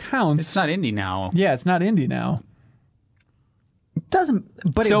Minecraft counts. It's not indie now. Yeah, it's not indie now. It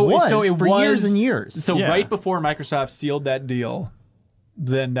doesn't, but it was for years and years. So right before Microsoft sealed that deal,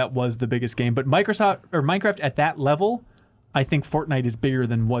 then that was the biggest game. But Minecraft at that level, I think Fortnite is bigger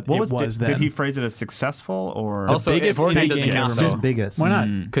than what it was then. Did he phrase it as successful or also biggest Fortnite indie doesn't game count? It's his biggest. Why not?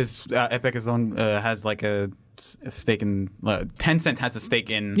 Because Epic has like a stake in. Tencent has a stake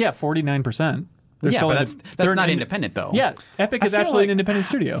in. Yeah, 49%. But that's not independent though. Yeah, Epic is absolutely an independent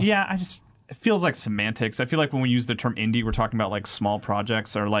studio. Yeah, it feels like semantics. I feel like when we use the term indie, we're talking about like small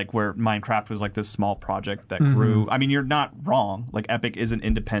projects, or like where Minecraft was like this small project that grew. I mean, you're not wrong. Like Epic is an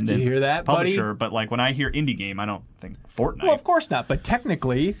independent you hear that, publisher, buddy? but like when I hear indie game, I don't think Fortnite. Well, of course not. But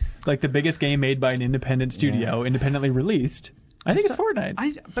technically, like the biggest game made by an independent studio, independently released, I think it's Fortnite.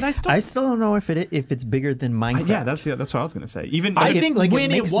 I still don't know if it's bigger than Minecraft. Yeah, that's what I was going to say. I think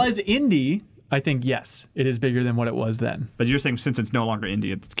when it was indie, I think, yes, it is bigger than what it was then. But you're saying since it's no longer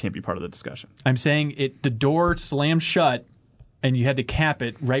indie, it can't be part of the discussion. I'm saying the door slammed shut, and you had to cap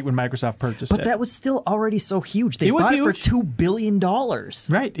it right when Microsoft purchased it. But that was still already so huge. They bought it for $2 billion.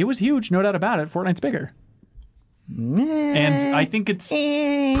 Right. It was huge, no doubt about it. Fortnite's bigger. And I think it's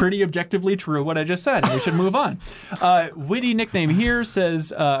pretty objectively true what I just said. We should move on. Witty nickname here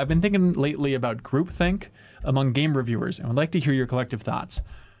says, I've been thinking lately about groupthink among game reviewers, and would like to hear your collective thoughts.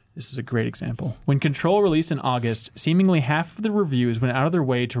 This is a great example. When Control released in August, seemingly half of the reviews went out of their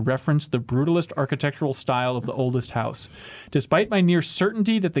way to reference the brutalist architectural style of the oldest house. Despite my near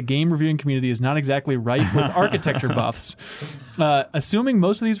certainty that the game reviewing community is not exactly rife with architecture buffs, assuming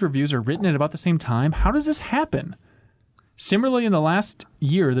most of these reviews are written at about the same time, how does this happen? Similarly, in the last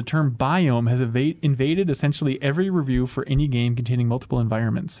year, the term biome has invaded essentially every review for any game containing multiple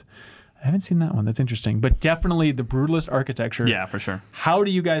environments. I haven't seen that one. That's interesting. But definitely the brutalist architecture. Yeah, for sure. How do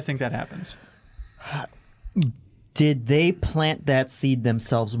you guys think that happens? Did they plant that seed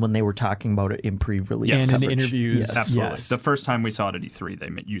themselves when they were talking about it in pre-release and coverage? in interviews? Yes. Absolutely. Yes. The first time we saw it at E3, they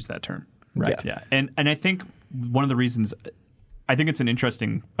used that term. Right. Yeah. And I think one of the reasons... I think it's an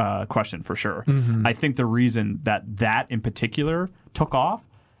interesting question for sure. I think the reason that in particular took off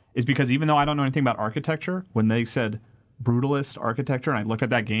is because even though I don't know anything about architecture, when they said brutalist architecture and I look at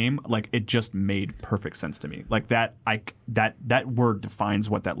that game, like it just made perfect sense to me. Like that word defines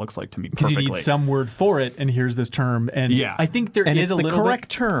what that looks like to me perfectly. Because you need some word for it, and here's this term. And I think there is a little correct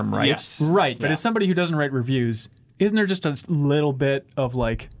term, right? Yes. Right. But as somebody who doesn't write reviews, isn't there just a little bit of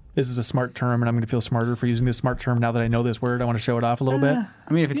like, this is a smart term and I'm going to feel smarter for using this smart term now that I know this word? I want to show it off a little bit.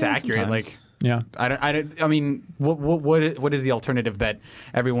 I mean, if it's accurate, sometimes. like... Yeah, I mean, what is the alternative that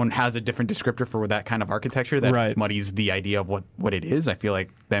everyone has a different descriptor for that kind of architecture that muddies the idea of what it is? I feel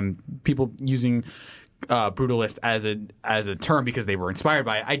like people using brutalist as a term because they were inspired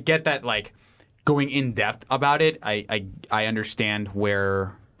by it. I get that, like going in depth about it. I understand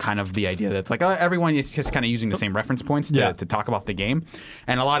where kind of the idea that's like everyone is just kind of using the same reference points to talk about the game,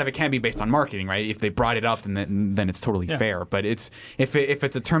 and a lot of it can be based on marketing, right? If they brought it up, then it's totally fair. But if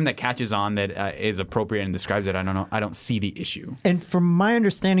it's a term that catches on that is appropriate and describes it, I don't see the issue. And from my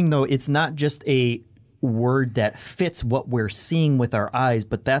understanding, though, it's not just a word that fits what we're seeing with our eyes,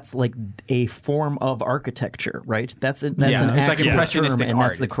 but that's like a form of architecture, right? That's an actual impressionistic term, and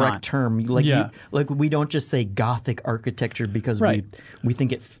art. that's the correct term. Like we don't just say Gothic architecture because we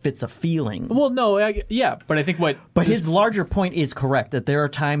think it fits a feeling. Well, no, but I think But his larger point is correct, that there are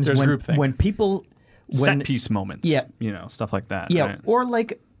times when people set piece moments, stuff like that. Yeah, right? or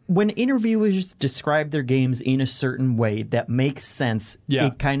like when interviewers describe their games in a certain way that makes sense.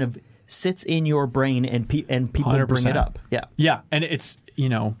 It kind of sits in your brain and people 100%. Bring it up. Yeah, and it's,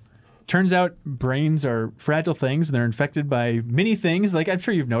 turns out brains are fragile things and they're infected by many things. Like I'm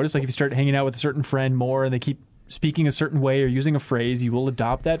sure you've noticed, like if you start hanging out with a certain friend more and they keep speaking a certain way or using a phrase, you will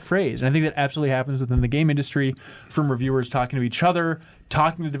adopt that phrase. And I think that absolutely happens within the game industry, from reviewers talking to each other,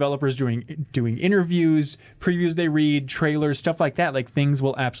 talking to developers, doing interviews, previews they read, trailers, stuff like that. Like things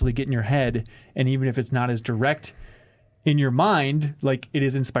will absolutely get in your head, and even if it's not as direct in your mind, like it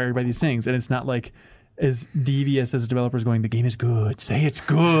is inspired by these things, and it's not like as devious as developers going, the game is good, say it's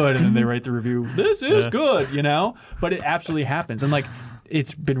good, and then they write the review, this is good, but it absolutely happens. And like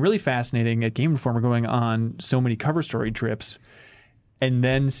it's been really fascinating at Game Informer going on so many cover story trips and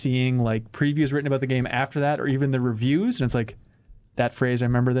then seeing like previews written about the game after that, or even the reviews, and it's like, that phrase I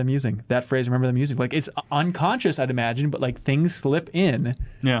remember them using, like it's unconscious, I'd imagine, but like things slip in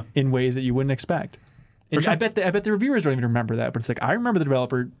ways that you wouldn't expect. Sure. I bet the reviewers don't even remember that, but it's like, I remember the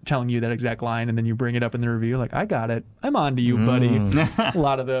developer telling you that exact line, and then you bring it up in the review, like, I got it. I'm on to you, buddy. A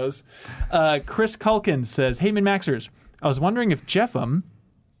lot of those. Chris Culkin says, hey, MinnMaxers, I was wondering if Jeffem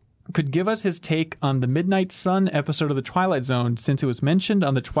could give us his take on the Midnight Sun episode of The Twilight Zone, since it was mentioned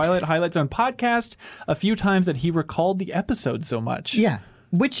on the Twilight Highlight Zone podcast a few times that he recalled the episode so much. Yeah,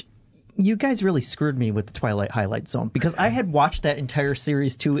 which... You guys really screwed me with the Twilight Highlight Zone, because I had watched that entire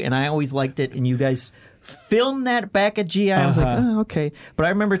series too, and I always liked it, and you guys filmed that back at GI. I was like, oh, okay. But I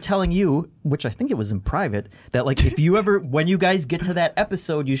remember telling you, which I think it was in private, that like if you ever, when you guys get to that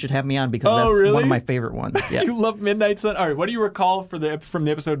episode, you should have me on, because that's one of my favorite ones. Yeah. You love Midnight Sun? All right, what do you recall from the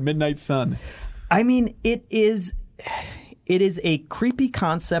episode Midnight Sun? I mean, it is a creepy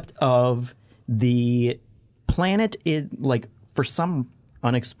concept of the planet is like, for some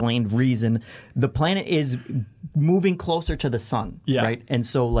unexplained reason, the planet is moving closer to the sun, right? And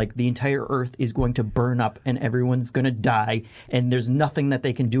so like the entire Earth is going to burn up and everyone's going to die, and there's nothing that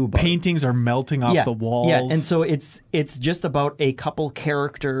they can do about it. Paintings are melting off the walls. Yeah, and so it's just about a couple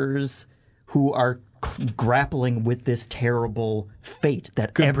characters who are grappling with this terrible fate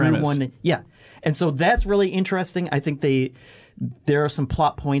that everyone premise. Yeah. And so that's really interesting. I think there are some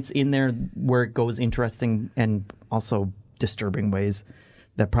plot points in there where it goes interesting and also disturbing ways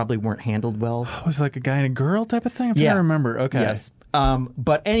that probably weren't handled well. Oh, it was like a guy and a girl type of thing? I'm trying to remember. Okay. Yes.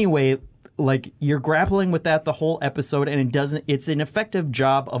 But anyway, like you're grappling with that the whole episode, and it's an effective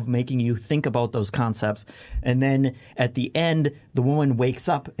job of making you think about those concepts. And then at the end, the woman wakes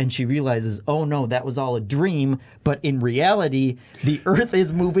up and she realizes, oh no, that was all a dream. But in reality, the Earth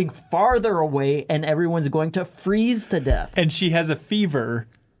is moving farther away and everyone's going to freeze to death. And she has a fever,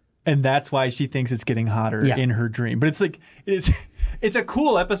 and that's why she thinks it's getting hotter in her dream. But it's like, it's a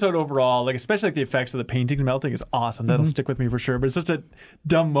cool episode overall. Like, especially like the effects of the paintings melting is awesome. That'll stick with me for sure. But it's such a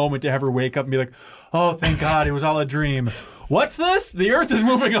dumb moment to have her wake up and be like, oh, thank God, it was all a dream. What's this? The Earth is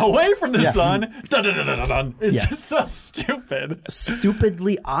moving away from the sun. Dun, dun, dun, dun, dun. It's just so stupid.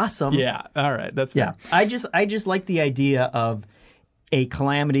 Stupidly awesome. Yeah. All right. That's fair. I just like the idea of a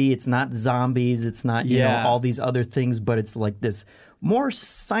calamity. It's not zombies. It's not you know all these other things, but it's like this more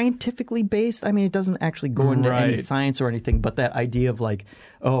scientifically based. I mean, it doesn't actually go into any science or anything, but that idea of like,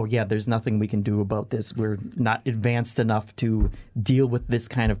 oh yeah, there's nothing we can do about this. We're not advanced enough to deal with this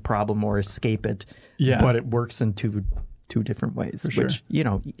kind of problem or escape it. Yeah. But it works in two different ways, which, you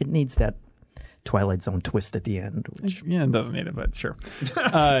know, it needs that Twilight Zone twist at the end. Which... Yeah, it doesn't need it, but sure.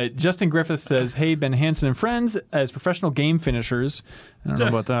 Justin Griffith says, "Hey, Ben Hansen and friends, as professional game finishers, I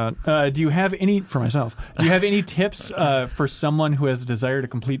don't know about that. Do you have any tips for someone who has a desire to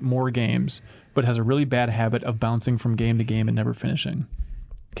complete more games, but has a really bad habit of bouncing from game to game and never finishing?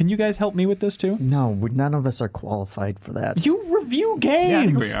 Can you guys help me with this too?" No, none of us are qualified for that. You review games. Yeah, I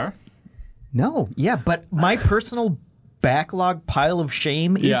think we are. No, yeah, but my personal backlog pile of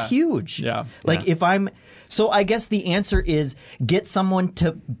shame is huge. Yeah. If I'm... So I guess the answer is get someone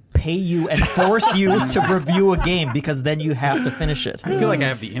to pay you and force you to review a game, because then you have to finish it. I feel like I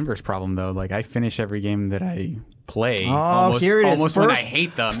have the inverse problem, though. Like, I finish every game that I play. Here it is. Almost when I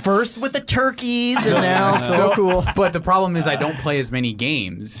hate them. First with the turkeys, and now so cool. But the problem is I don't play as many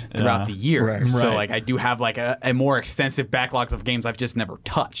games throughout the year. Right. So, like, I do have, like, a more extensive backlog of games I've just never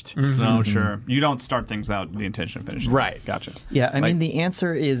touched. No, sure. You don't start things without the intention of finishing. Right. Gotcha. Yeah, I mean, the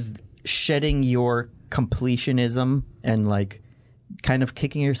answer is shedding your completionism and, like, kind of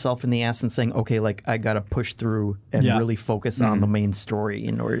kicking yourself in the ass and saying, okay, like, I got to push through and really focus on the main story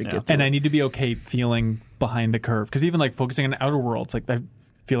in order to get through. And I need to be okay feeling behind the curve. Because even, like, focusing on Outer Worlds, like, I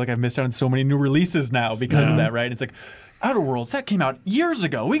feel like I've missed out on so many new releases now because of that, right? It's like, Outer Worlds, that came out years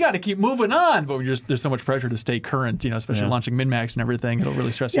ago. We got to keep moving on. But there's so much pressure to stay current, especially launching MinnMax and everything. It'll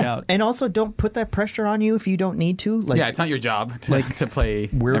really stress you out. And also, don't put that pressure on you if you don't need to. Like, it's not your job to play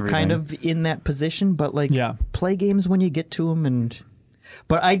We're everything. kind of in that position, but, like, play games when you get to them.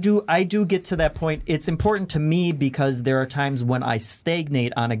 But I do get to that point. It's important to me because there are times when I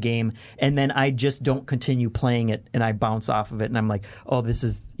stagnate on a game and then I just don't continue playing it and I bounce off of it and I'm like, oh, this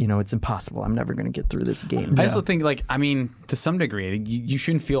is, it's impossible. I'm never going to get through this game. I also think, like, I mean, to some degree, you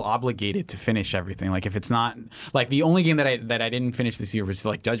shouldn't feel obligated to finish everything. Like, if it's not, like, the only game that I didn't finish this year was,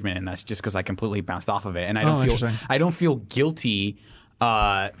 like, Judgment, and that's just because I completely bounced off of it, and I don't feel guilty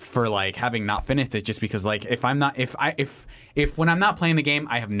for, like, having not finished it, just because, like, if when I'm not playing the game,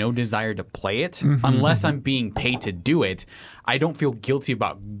 I have no desire to play it unless I'm being paid to do it. I don't feel guilty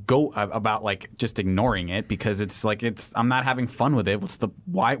about like just ignoring it, because it's like I'm not having fun with it.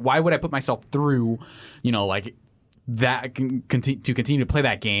 Why would I put myself through, like that to continue to play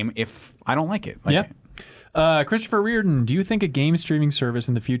that game if I don't like it? Christopher Reardon, do you think a game streaming service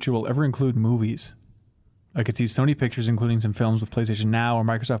in the future will ever include movies? I could see Sony Pictures including some films with PlayStation Now, or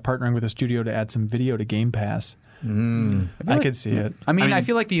Microsoft partnering with a studio to add some video to Game Pass. I could see it. I mean, I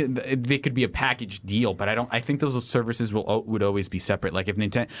feel like they could be a package deal, but I think those services would always be separate. Like, if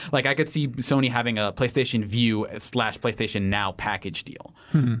Nintendo, like, I could see Sony having a PlayStation View / PlayStation Now package deal.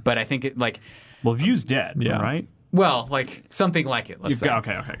 But I think View's dead, right? Well, like, something like it. Let's say.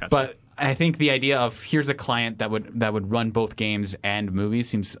 Okay, gotcha. But I think the idea of here's a client that would run both games and movies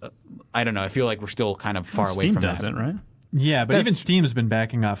seems, I don't know. I feel like we're still kind of far away from that. Steam does it, right? Yeah, but even Steam's been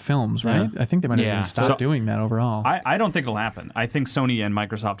backing off films, right? I think they might have even stopped doing that overall. I don't think it'll happen. I think Sony and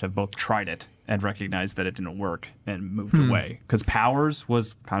Microsoft have both tried it and recognized that it didn't work and moved away. Because Powers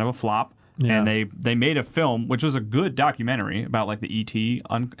was kind of a flop. Yeah. And they made a film, which was a good documentary about, like, the ET,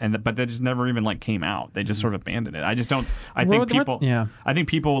 but that just never even, like, came out. They just sort of abandoned it. I just don't. I think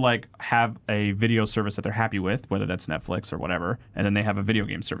people like have a video service that they're happy with, whether that's Netflix or whatever, and then they have a video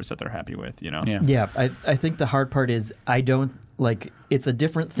game service that they're happy with. Yeah. I think the hard part is it's a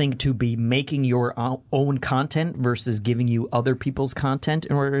different thing to be making your own content versus giving you other people's content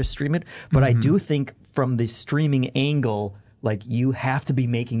in order to stream it. But I do think from the streaming angle, like, you have to be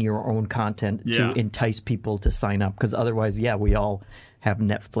making your own content to entice people to sign up, because otherwise, we all have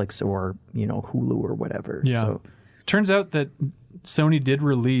Netflix or Hulu or whatever. Yeah. So, turns out that Sony did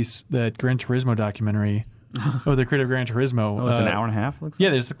release that Gran Turismo documentary. The creator of Gran Turismo. It's an hour and a half. Looks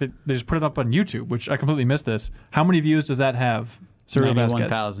like. They just put it up on YouTube, which I completely missed this. How many views does that have?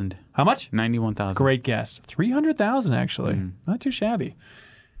 91,000. How much? 91,000. Great guess. 300,000 actually. Not too shabby.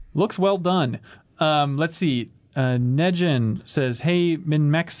 Looks well done. Let's see. Nejin says, "Hey,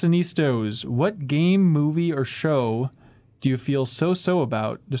 MinnMaxinistos, what game, movie, or show do you feel so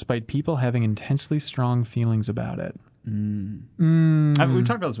about, despite people having intensely strong feelings about it?" We've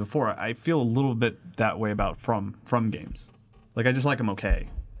talked about this before. I feel a little bit that way about from games. Like, I just like them okay.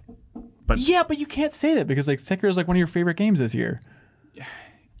 But you can't say that because, like, Sekiro is like one of your favorite games this year.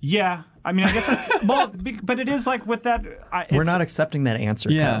 Yeah, I mean, I guess that's but it is like with that. We're not accepting that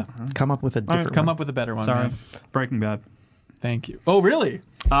answer. Yeah, come up with a different. Come up with a better one. Sorry, Breaking Bad. Thank you. Oh, really?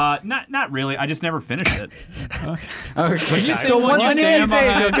 Not really. I just never finished it. Okay. So once again,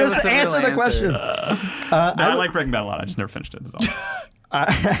 just answer the question. I like Breaking Bad a lot. I just never finished it. That's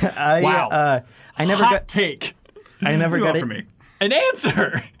all. Wow. I never Hot got take. I never got it. Me. An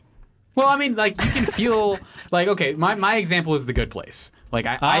answer. Well, I mean, like, you can feel like, okay, my example is The Good Place. Like,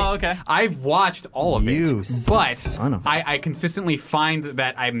 I've watched all of it, but I consistently find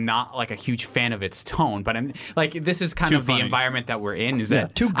that I'm not like a huge fan of its tone. But I'm like, this is kind of the environment that we're in. Is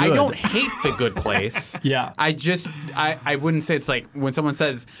that I don't hate The Good Place. I wouldn't say it's like when someone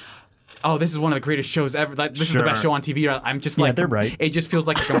says, oh, this is one of the greatest shows ever. Like, this is the best show on TV. I'm just like, they're right. It just feels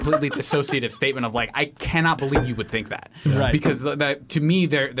like a completely dissociative statement of like, I cannot believe you would think that. Right. Because to me,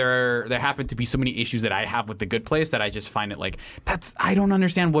 there happen to be so many issues that I have with The Good Place that I just find it like, I don't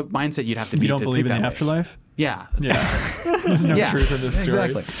understand what mindset you'd have to be. You don't to believe think in the way. afterlife? Yeah. There's no truth in this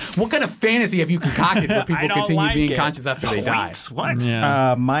story. Exactly. What kind of fantasy have you concocted where people continue being conscious after they die? What?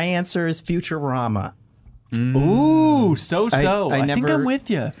 Yeah. My answer is Futurama. Ooh, so. I think I'm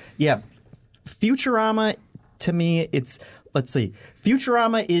with you. Yeah. Futurama, to me, let's see.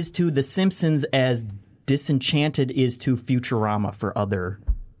 Futurama is to The Simpsons as Disenchanted is to Futurama for other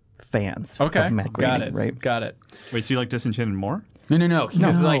fans. Okay. Of Matt Groening, Got it. right? Got it. Wait, so you like Disenchanted more? No.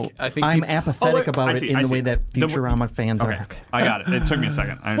 Because like, I think I'm apathetic about it in the way that Futurama fans are. Okay. I got it. It took me a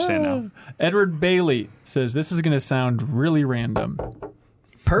second. I understand now. Edward Bailey says, this is going to sound really random.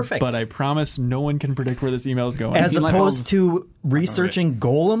 Perfect. But I promise no one can predict where this email is going. As opposed to researching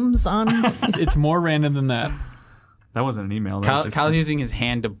golems on... It's more random than that. That wasn't an email. Kyle's using his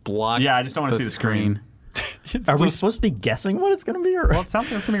hand to block I just don't want to see the screen. Are we supposed to be guessing what it's going to be? Or... Well, it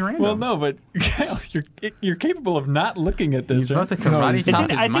sounds like it's going to be random. Well, no, but Kyle, you're capable of not looking at this. He's about to karate chop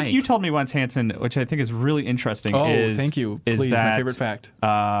his I think mic. you told me once, Hanson, which I think is really interesting. Oh, thank you. Is Please, that, my favorite fact.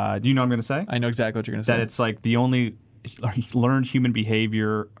 Do you know what I'm going to say? I know exactly what you're going to say. That it's like the only learned human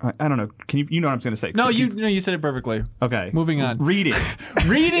behavior. I don't know. Can you know what I'm going to say? No, you said it perfectly. Okay. Moving on. Reading.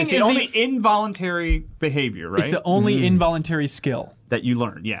 Reading is the only involuntary behavior, right? It's the only involuntary skill that you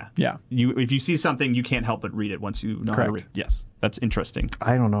learn. Yeah. Yeah. If you see something, you can't help but read it once you know how to read. Yes. That's interesting.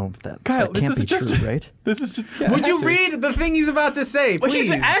 I don't know if that, Kyle, that can't be true, right? This is just... Would you read the thing he's about to say, please? Well,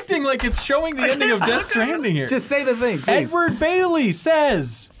 he's acting like it's showing the ending of Death Stranding here. Just say the thing, please. Edward Bailey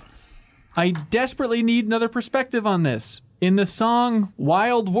says, I desperately need another perspective on this. In the song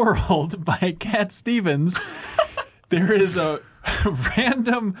Wild World by Cat Stevens, there is a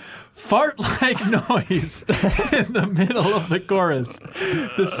random fart-like noise in the middle of the chorus.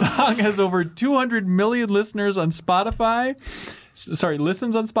 The song has over 200 million listeners on Spotify.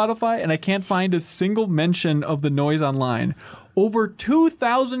 Listens on Spotify, and I can't find a single mention of the noise online. Over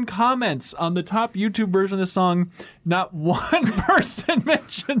 2,000 comments on the top YouTube version of the song. Not one person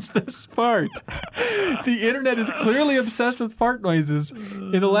mentions this fart. The internet is clearly obsessed with fart noises.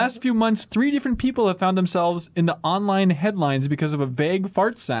 In the last few months, 3 different people have found themselves in the online headlines because of a vague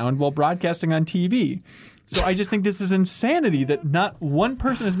fart sound while broadcasting on TV. So I just think this is insanity that not one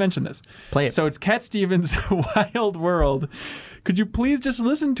person has mentioned this. Play it. So it's Cat Stevens' Wild World. Could you please just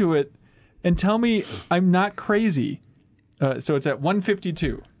listen to it and tell me I'm not crazy? So it's at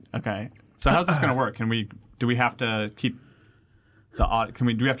 152. Okay. So how's this going to work? Do we have to keep the audio?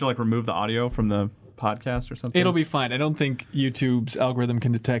 Do we have to like remove the audio from the podcast or something? It'll be fine. I don't think YouTube's algorithm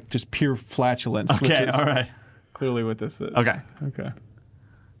can detect just pure flatulence. Okay. Which is all right. Clearly what this is. Okay. Okay.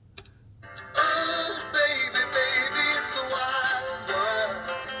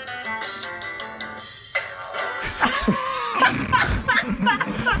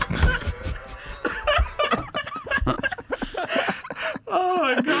 Oh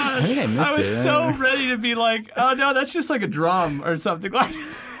my gosh. I think I missed I was so ready to be like, oh no, that's just like a drum or something like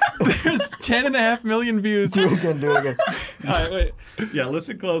There's 10.5 million views. Do it again. All right, wait. Yeah,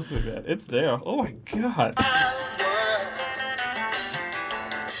 listen closely, man. It's there. Oh my god.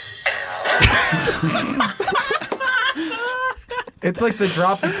 It's like the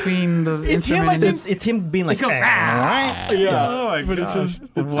drop between the instrument and It's him being like, Yeah. Oh my gosh.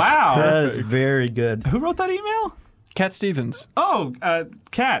 Wow. That is very good. Who wrote that email? Cat Stevens. Oh,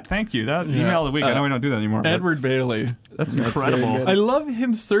 Kat, thank you. That email of the week. I know we don't do that anymore. Edward Bailey. That's incredible. I love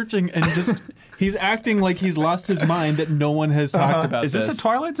him searching and just he's acting like he's lost his mind that no one has talked about Is this a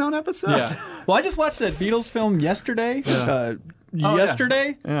Twilight Zone episode? Yeah. Well, I just watched that Beatles film yesterday.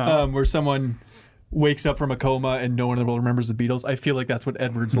 Yeah. Where someone wakes up from a coma and no one in the world remembers the Beatles. I feel like that's what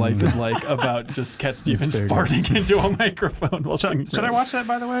Edward's life is like about just Cat Stevens farting into a microphone while singing. Should I watch that,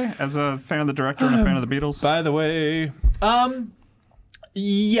 by the way, as a fan of the director and a fan of the Beatles? By the way,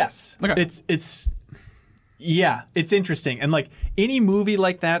 yes. Okay. It's interesting. And like any movie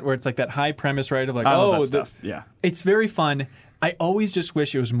like that where it's like that high premise, right, of like, I love that stuff. Yeah. It's very fun. I always just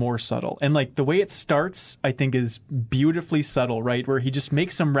wish it was more subtle. And like the way it starts, I think is beautifully subtle, right? Where he just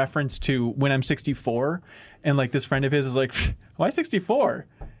makes some reference to when I'm 64. And like this friend of his is like, why 64?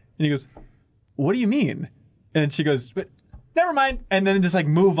 And he goes, what do you mean? And she goes, never mind, and then just like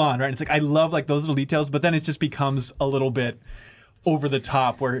move on, right? It's like I love like those little details, but then it just becomes a little bit over the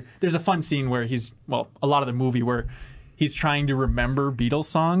top. Where there's a fun scene where a lot of the movie where he's trying to remember Beatles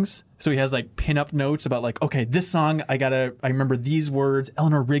songs, so he has like pin-up notes about like, okay, this song I remember these words,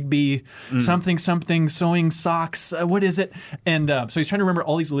 Eleanor Rigby, something sewing socks, what is it? And so he's trying to remember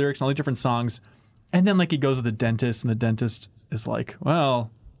all these lyrics and all these different songs, and then like he goes to the dentist, and the dentist is like, well,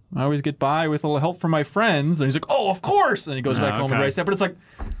 I always get by with a little help from my friends. And he's like, oh, of course. And he goes back home and writes that. But it's like,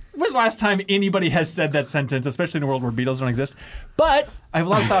 when's the last time anybody has said that sentence, especially in a world where Beatles don't exist? But I have a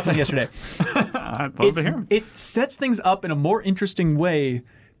lot of thoughts on yesterday. I'd love to hear them. It sets things up in a more interesting way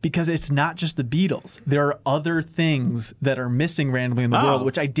because it's not just the Beatles. There are other things that are missing randomly in the world,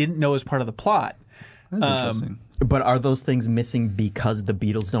 which I didn't know as part of the plot. That's interesting. But are those things missing because the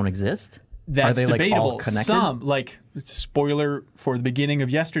Beatles don't exist? That's Are they, debatable. Like, all connected? Some, like, spoiler for the beginning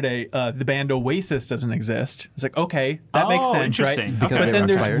of yesterday, the band Oasis doesn't exist. It's like, okay, that makes sense, right? Okay. But then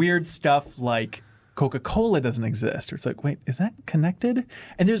there's weird stuff like Coca-Cola doesn't exist. Or it's like, wait, is that connected?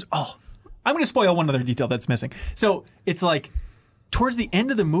 And there's, I'm going to spoil one other detail that's missing. So it's like, towards the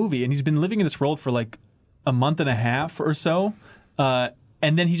end of the movie, and he's been living in this world for like a month and a half or so, and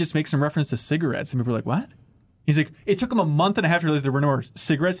then he just makes some reference to cigarettes, and people are like, what? He's like, it took him a month and a half to realize there were no more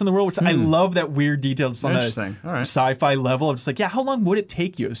cigarettes in the world, which I love that weird detail just on a sci-fi level. I'm just like, yeah, how long would it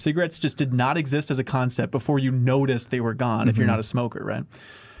take you? Cigarettes just did not exist as a concept before you noticed they were gone if you're not a smoker, right?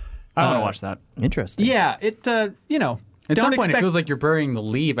 I want to watch that. Interesting. Yeah, it, At some point, it feels like you're burying the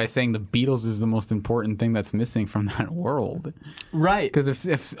lead by saying the Beatles is the most important thing that's missing from that world. Right. Because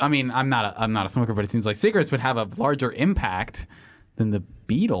if I mean, I'm not a smoker, but it seems like cigarettes would have a larger impact than the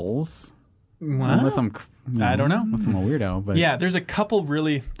Beatles. Well, unless I don't know. Unless I'm a weirdo. But yeah, there's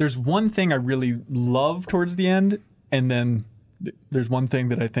there's one thing I really love towards the end, and then there's one thing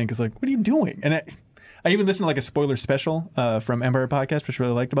that I think is like, what are you doing? And I even listened to like a spoiler special from Empire Podcast, which I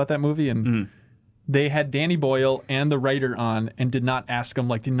really liked about that movie, and they had Danny Boyle and the writer on and did not ask him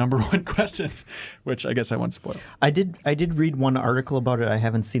like the number one question, which I guess I won't spoil. I did read one article about it. I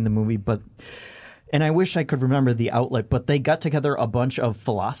haven't seen the movie, and I wish I could remember the outlet, but they got together a bunch of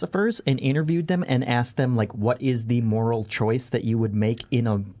philosophers and interviewed them and asked them, like, what is the moral choice that you would make in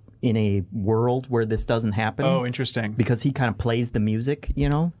a world where this doesn't happen? Oh, interesting. Because he kind of plays the music,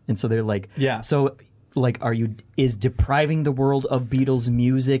 and so they're like, yeah. So, like, is depriving the world of Beatles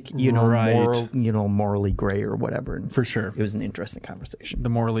music, right. morally gray or whatever? And for sure, it was an interesting conversation. The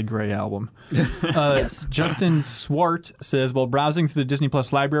Morally Gray album. Yes. Justin Swart says, while browsing through the Disney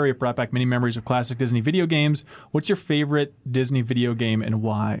Plus library, it brought back many memories of classic Disney video games. What's your favorite Disney video game and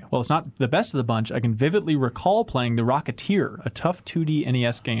why? Well, it's not the best of the bunch. I can vividly recall playing The Rocketeer, a tough 2D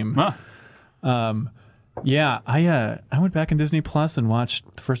NES game. Huh. Yeah, I went back in Disney Plus and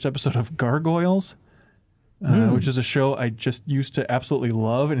watched the first episode of Gargoyles. Which is a show I just used to absolutely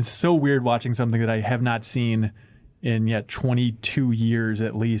love. And it's so weird watching something that I have not seen in 22 years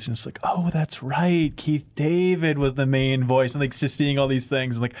at least. And it's like, oh, that's right. Keith David was the main voice. And like just seeing all these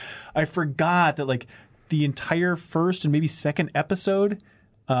things. And, like, I forgot that like the entire first and maybe second episode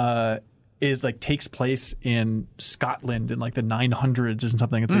is like takes place in Scotland in like the 900s or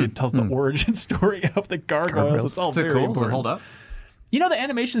something. It's like it tells the origin story of the gargoyles. It's all very important. Does it hold up? The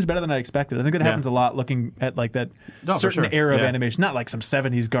animation is better than I expected. I think that happens a lot looking at like that certain era of animation, not like some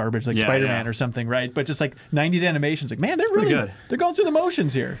 70s garbage like Spider-Man or something, right? But just like 90s animations. Like, man, they're really good. They're going through the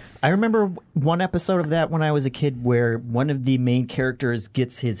motions here. I remember one episode of that when I was a kid where one of the main characters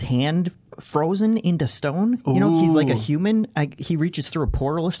gets his hand frozen into stone. He's like a human. He reaches through a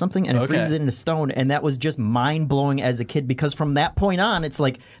portal or something and it freezes it into stone. And that was just mind-blowing as a kid because from that point on, it's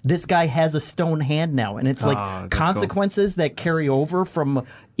like this guy has a stone hand now. And it's like consequences that carry over from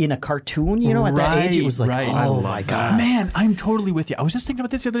in a cartoon, at that age. It was like, oh my God. Man, I'm totally with you. I was just thinking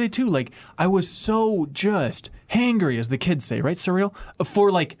about this the other day too. Like, I was so just hangry, as the kids say, right, Surreal?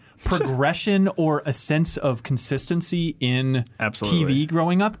 For like progression or a sense of consistency in TV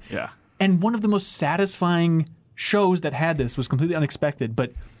growing up. Yeah. And one of the most satisfying shows that had this was completely unexpected,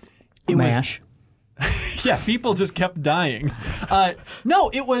 but it MASH. Yeah, people just kept dying.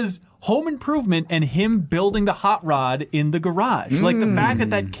 No, it was Home Improvement and him building the hot rod in the garage. Like the fact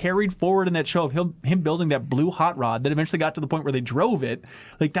that carried forward in that show of him building that blue hot rod that eventually got to the point where they drove it.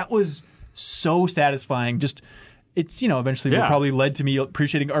 Like that was so satisfying. Just it's eventually probably led to me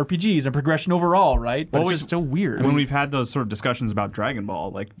appreciating RPGs and progression overall, right? But it's just so weird. When we've had those sort of discussions about Dragon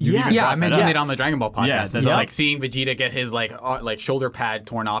Ball, like I mentioned it on the Dragon Ball podcast. Yeah, it's like seeing Vegeta get his like shoulder pad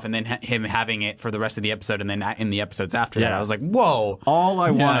torn off, and then him having it for the rest of the episode, and then in the episodes after that, I was like, whoa! All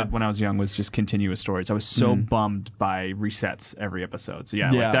I wanted when I was young was just continuous stories. I was so bummed by resets every episode. So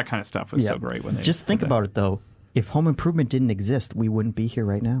like that kind of stuff was so great when they just think about it though. if Home Improvement didn't exist, we wouldn't be here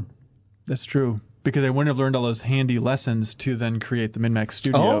right now. That's true. Because I wouldn't have learned all those handy lessons to then create the MinnMax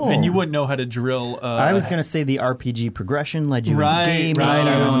studio. And you wouldn't know how to drill... I was going to say the RPG progression led you into the game. Right,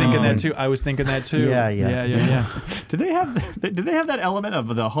 I was thinking that too. Yeah. Did they have that element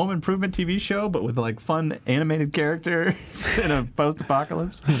of the Home Improvement TV show, but with like fun animated characters in a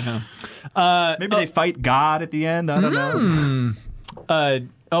post-apocalypse? Yeah. Maybe they fight God at the end. I don't know.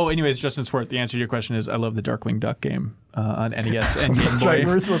 Anyways, Justin Swart, the answer to your question is I love the Darkwing Duck game on NES and Game Boy. That's right,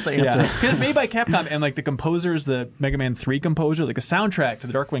 we were supposed to answer. Because it's made by Capcom, and like the composer's the Mega Man 3 composer. Like the soundtrack to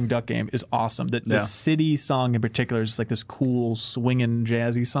the Darkwing Duck game is awesome. The city song in particular is just like this cool, swinging,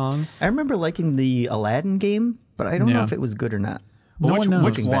 jazzy song. I remember liking the Aladdin game, but I don't know if it was good or not. Well,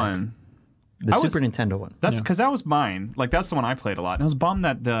 which one? The Super Nintendo one. That's because that was mine. Like that's the one I played a lot. And I was bummed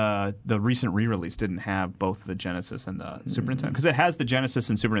that the recent re-release didn't have both the Genesis and the Super Nintendo, because it has the Genesis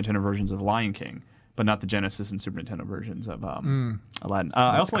and Super Nintendo versions of Lion King, but not the Genesis and Super Nintendo versions of Aladdin.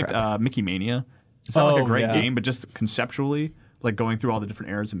 I also liked Mickey Mania. It's not like a great game, but just conceptually, like going through all the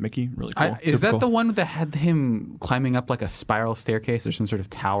different eras of Mickey, really cool. Is that the one that had him climbing up like a spiral staircase or some sort of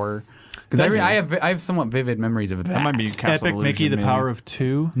tower? Because I have somewhat vivid memories of that. That might be Castle Epic Illusion, Mickey, the maybe. Power of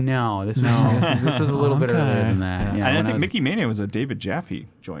Two. No, this was a little bit earlier than that. Yeah, and I think Mickey Mania was a David Jaffe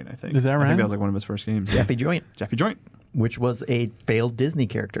joint. I think. Is that right? I think that was like one of his first games. Jaffe Joint, which was a failed Disney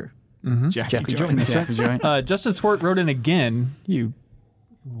character. Jaffe Joint. Jaffe Joint. Justin Swart wrote in again. You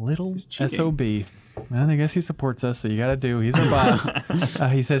little SOB. Well, I guess he supports us, so you got to do. He's our boss.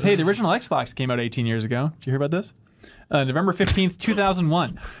 He says, hey, the original Xbox came out 18 years ago. Did you hear about this? November 15th,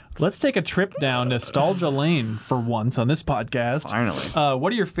 2001. Let's take a trip down nostalgia lane for once on this podcast. Finally.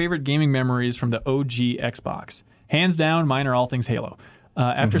 What are your favorite gaming memories from the OG Xbox? Hands down, mine are all things Halo.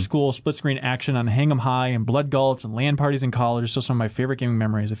 After school, split-screen action on Hang 'em High and Blood Gulch and LAN parties in college are still some of my favorite gaming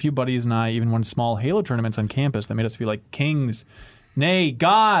memories. A few buddies and I even won small Halo tournaments on campus that made us feel like kings. Nay,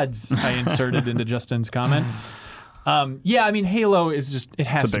 gods, I inserted into Justin's comment. I mean, Halo is just, it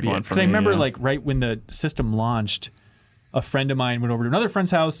has to be it. Because I remember, like, right when the system launched, a friend of mine went over to another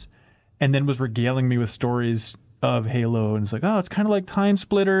friend's house and then was regaling me with stories of Halo. And it's like, oh, it's kind of like Time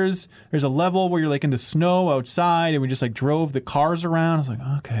Splitters. There's a level where you're, like, in the snow outside and we just, like, drove the cars around. I was like,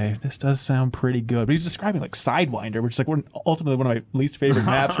 okay, this does sound pretty good. But he's describing, like, Sidewinder, which is, like, ultimately one of my least favorite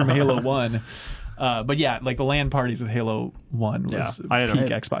maps from Halo 1. But yeah, like the LAN parties with Halo 1 was I had peak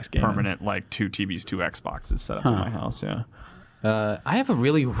Xbox game. Permanent, like 2 TVs, 2 Xboxes set up in my house, I have a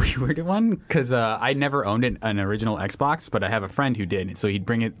really weird one because I never owned an original Xbox, but I have a friend who did, so he'd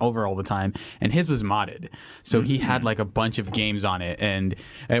bring it over all the time, and his was modded. So he had like a bunch of games on it, and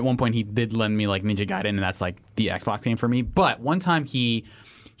at one point he did lend me like Ninja Gaiden, and that's like the Xbox game for me. But one time he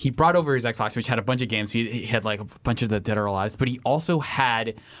brought over his Xbox, which had a bunch of games. He had like a bunch of the Dead or Alive, but he also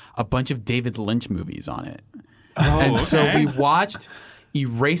had a bunch of David Lynch movies on it. So we watched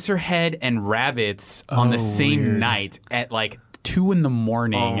Eraserhead and Rabbids on the same night at like 2 a.m.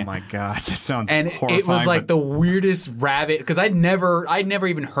 Oh my god, that sounds horrifying. It was like the weirdest rabbit because I'd never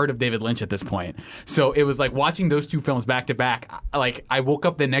even heard of David Lynch at this point. So it was like watching those two films back to back. Like I woke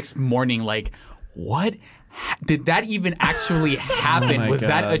up the next morning like, what? Did that even actually happen? Was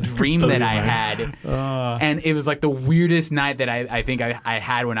that a dream that I had? And it was like the weirdest night that I think I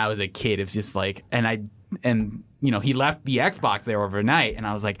had when I was a kid. It was just like, and you know, he left the Xbox there overnight, and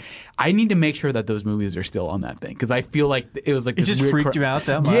I was like, I need to make sure that those movies are still on that thing because I feel like it was like it just freaked you out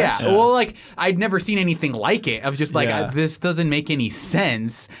that much. Yeah, well, like I'd never seen anything like it. I was just like, this doesn't make any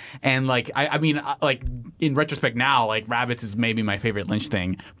sense. And like, I mean, like in retrospect now, like Rabbids is maybe my favorite Lynch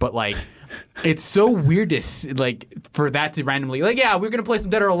thing, but like. It's so weird to like for that to randomly like we're gonna play some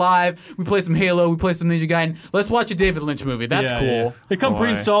Dead or Alive, we play some Halo, we play some Ninja Gaiden. Let's watch a David Lynch movie. That's cool. Yeah. They come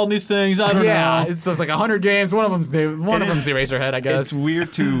pre-installed in these things. I don't know. It's like 100 games. One of them's Eraserhead, I guess. It's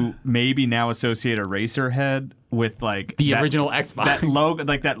weird to maybe now associate Eraserhead with like the original Xbox. That logo,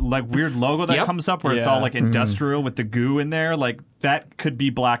 like that like weird logo that comes up where it's all like industrial with the goo in there. Like that could be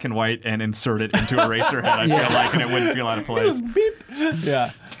black and white and inserted into Eraserhead. I feel like, and it wouldn't feel out of place. Beep.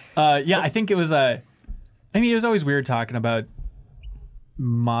 Yeah. I think it was it was always weird talking about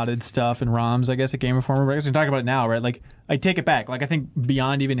modded stuff and ROMs, I guess, at Game Informer, but I guess we can talk about it now, right? Like, I take it back. Like, I think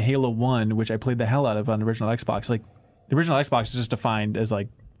beyond even Halo 1, which I played the hell out of on the original Xbox, like, the original Xbox is just defined as, like,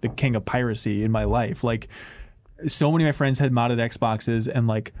 the king of piracy in my life. Like, so many of my friends had modded Xboxes, and,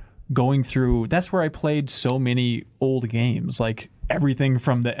 like, going through, that's where I played so many old games, like, everything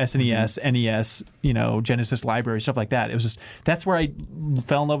from the SNES, NES, you know, Genesis library, stuff like that. It was just, that's where I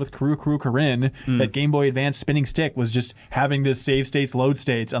fell in love with Corinne. That Game Boy Advance spinning stick was just having this save states, load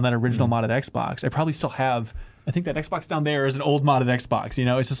states on that original modded Xbox. I probably still have I think that Xbox down there is an old modded Xbox. You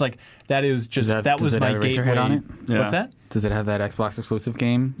know, it's just like that is just that was my gateway. On it? Yeah. What's that? Does it have that Xbox exclusive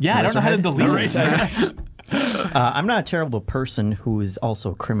game? Yeah, I don't know how to delete it. I'm not a terrible person who is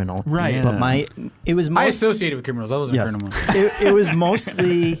also a criminal. Right. But it was I associated with criminals. I wasn't a criminal. It was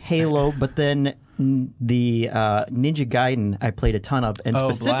mostly Halo, but then the Ninja Gaiden I played a ton of, and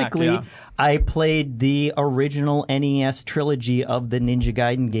specifically Black, I played the original NES trilogy of the Ninja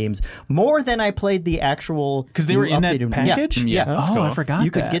Gaiden games more than I played the actual because they were in that package. Yeah. That's cool. I forgot.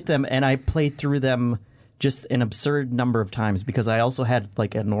 You could get them, and I played through them just an absurd number of times because I also had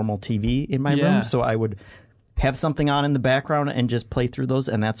like a normal TV in my room, so I would have something on in the background and just play through those,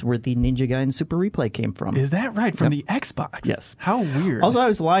 and that's where the Ninja Gaiden Super Replay came from. Is that right? From the Xbox? Yes. How weird. Also, I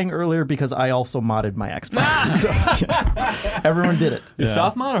was lying earlier because I also modded my Xbox. So, everyone did it. Is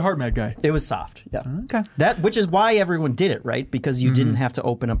soft mod or hard mod guy? It was soft, yeah. Okay. Which is why everyone did it, right? Because you didn't have to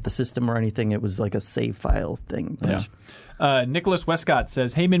open up the system or anything. It was like a save file thing. Yeah. Nicholas Westcott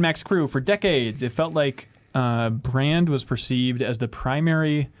says, "Hey, MinnMax crew, for decades, it felt like brand was perceived as the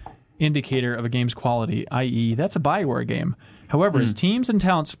primary indicator of a game's quality, i.e., that's a Bioware game. However, as teams and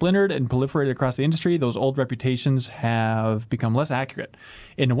talent splintered and proliferated across the industry, those old reputations have become less accurate.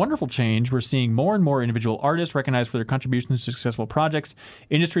 In a wonderful change, we're seeing more and more individual artists recognized for their contributions to successful projects.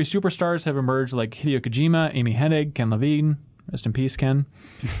 Industry superstars have emerged like Hideo Kojima, Amy Hennig, Ken Levine. Rest in peace, Ken.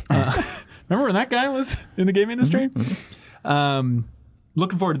 Remember when that guy was in the game industry?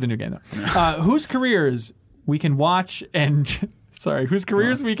 Looking forward to the new game, though. Whose careers we can watch and... whose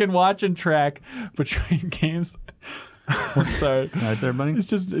careers we can watch and track between games. Sorry. Right there, buddy. It's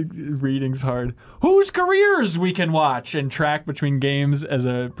just reading's hard. Whose careers we can watch and track between games as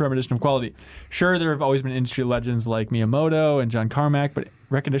a premonition of quality. Sure, there have always been industry legends like Miyamoto and John Carmack, but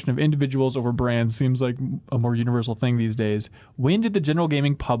recognition of individuals over brands seems like a more universal thing these days. When did the general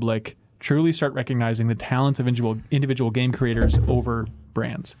gaming public truly start recognizing the talents of individual game creators over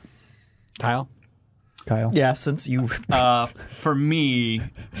brands? Kyle? Yeah, since you... For me,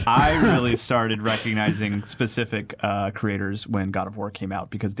 I really started recognizing specific creators when God of War came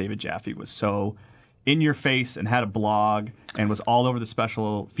out because David Jaffe was so in your face and had a blog and was all over the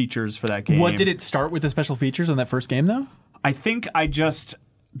special features for that game. What did it start with the special features on that first game, though? I think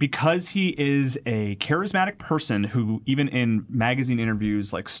because he is a charismatic person who even in magazine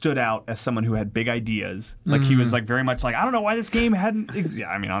interviews like stood out as someone who had big ideas. Like he was like very much like, I don't know why this game hadn't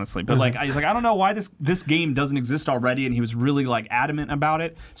honestly, but like he's like, I don't know why this game doesn't exist already, and he was really like adamant about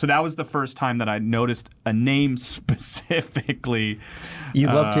it. So that was the first time that I noticed a name specifically. You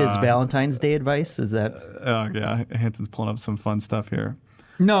loved his Valentine's Day advice? Is that... Oh yeah, Hanson's pulling up some fun stuff here.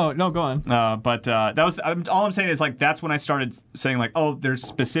 No, go on. But that was all I'm saying is like that's when I started saying like, oh, there's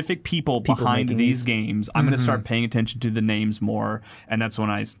specific people behind these games. I'm going to start paying attention to the names more, and that's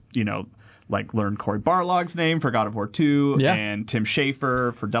when I like learned Cory Barlog's name for God of War 2 and Tim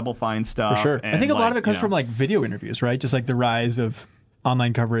Schafer for Double Fine stuff. For sure, and I think a lot of it comes from like video interviews, right? Just like the rise of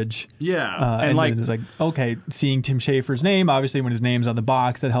online coverage. Yeah, and like it's like okay, seeing Tim Schafer's name, obviously when his name's on the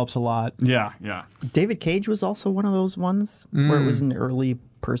box, that helps a lot. Yeah. David Cage was also one of those ones where it was an early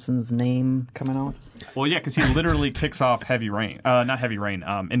person's name coming out. Well, yeah, because he literally kicks off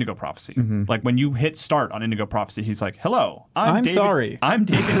Indigo Prophecy. Like when you hit start on Indigo Prophecy, he's like, "Hello, I'm David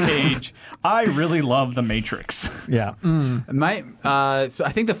Cage. I really love The Matrix." Yeah. So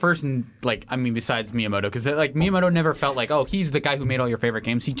I think the first, besides Miyamoto, because like Miyamoto never felt like, oh, he's the guy who made all your favorite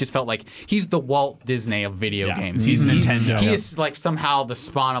games. He just felt like he's the Walt Disney of video games. He's Nintendo. He is like somehow the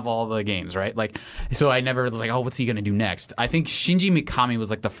spawn of all the games, right? Like, so I never was like, oh, what's he gonna do next? I think Shinji Mikami was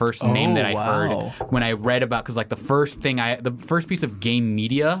like the first name that I heard when I read about, because like the first piece of game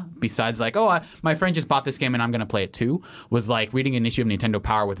media besides like, oh, my friend just bought this game and I'm gonna play it too, was like reading an issue of Nintendo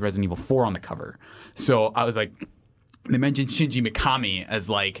Power with Resident Evil 4 on the cover. So I was like, they mentioned Shinji Mikami as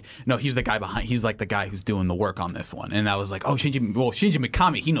like, no, he's the guy behind. He's like the guy who's doing the work on this one. And I was like, oh, Shinji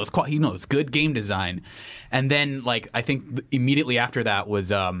Mikami, he knows good game design. And then like I think immediately after that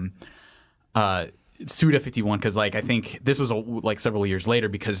was Suda 51, because like I think this was like several years later,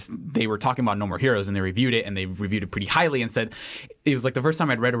 because they were talking about No More Heroes and they reviewed it, and they reviewed it pretty highly and said it was like the first time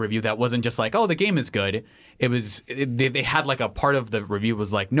I'd read a review that wasn't just like, oh, the game is good. They had like a part of the review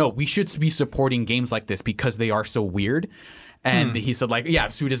was like, no, we should be supporting games like this because they are so weird. And he said, like, yeah,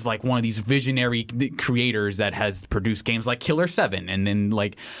 Suda's like one of these visionary creators that has produced games like Killer 7. And then,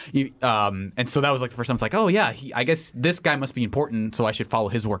 like, and so that was like the first time I was like, oh, yeah, I guess this guy must be important, so I should follow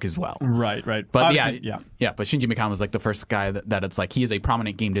his work as well. Right. But but Shinji Mikami was like the first guy that it's like, he is a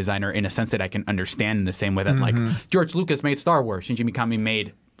prominent game designer in a sense that I can understand in the same way that, like, George Lucas made Star Wars, Shinji Mikami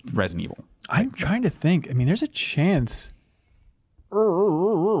made Resident Evil. I'm trying to think. I mean, there's a chance.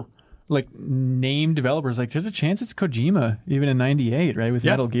 like name developers, like there's a chance it's Kojima, even in '98, right, with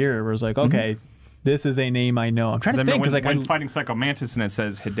Metal Gear, where it's like, okay, this is a name I know. I'm trying to think, because when fighting Psycho Mantis and it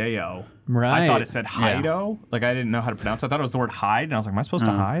says Hideo, right? I thought it said Hido. Like I didn't know how to pronounce it. I thought it was the word hide, and I was like, am I supposed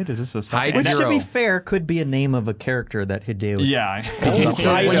to hide? Is this a stuff? Which, to be fair, could be a name of a character that Hideo. Yeah.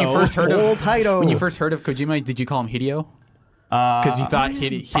 So when you first heard Old Hido. When you first heard of Kojima, did you call him Hideo? Because you thought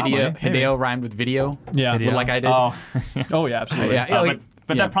Hideo rhymed with video? Yeah. Like I did? Oh yeah, absolutely.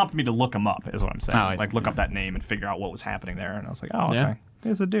 But that prompted me to look him up, is what I'm saying. Like look up that name and figure out what was happening there. And I was like, oh, okay. Yeah.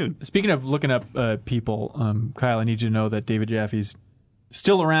 He's a dude. Speaking of looking up people, Kyle, I need you to know that David Jaffe's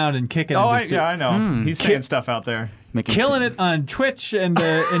still around and kicking. Oh, I know. He's saying stuff out there. Killing it on Twitch and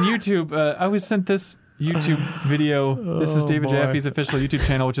YouTube. I was sent this YouTube video. This is David Jaffe's official YouTube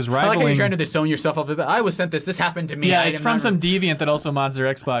channel, which is rivaling. I like how you're trying to disown yourself of it. I was sent this. This happened to me. Yeah, it's from some deviant that also mods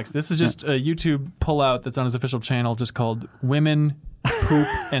their Xbox. This is just a YouTube pullout that's on his official channel, just called "Women, Poop,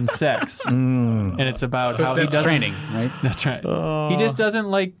 and Sex," and it's about how he does training. Right? That's right. He just doesn't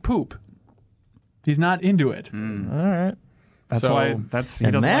like poop. He's not into it. All right. That's why he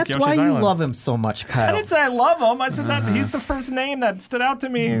doesn't like Yoshi's why you Island. love him so much, Kyle. I didn't say I love him. I said that he's the first name that stood out to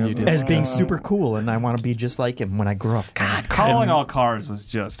me as being super cool, and I want to be just like him when I grow up. God, Calling All Cars was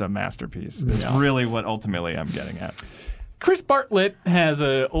just a masterpiece. It's really what ultimately I'm getting at. Chris Bartlett has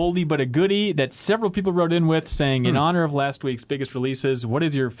a oldie but a goodie that several people wrote in with, saying, in honor of last week's biggest releases, what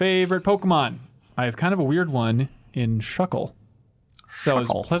is your favorite Pokemon? I have kind of a weird one in Shuckle. So I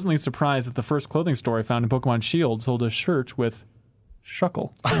was pleasantly surprised that the first clothing store I found in Pokemon Shield sold a shirt with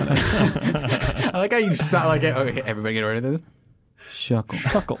Shuckle. I like how you stop. Like, okay, everybody get ready for this.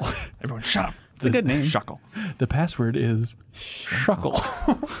 Shuckle. Everyone, shut up. It's a good name. Shuckle. The password is Shuckle.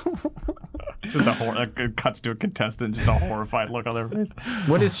 Just it cuts to a contestant, just a horrified look on their face.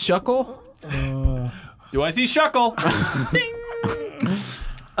 What is Shuckle? Do I see Shuckle?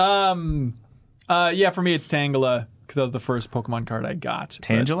 Yeah, for me it's Tangela, because that was the first Pokemon card I got.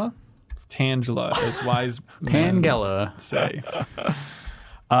 Tangela? Tangela, as wise Tangela say.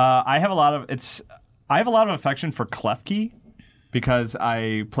 I have a lot of affection for Klefki, because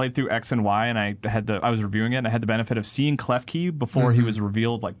I played through X and Y, and I was reviewing it, and I had the benefit of seeing Klefki before he was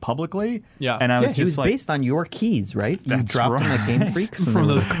revealed like publicly. Yeah, and I was he just was based on your keys, right? You dropped them at Game Freaks. And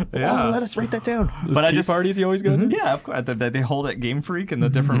let us write that down. But I just parties you always go to? Yeah, of course. They hold at Game Freak in the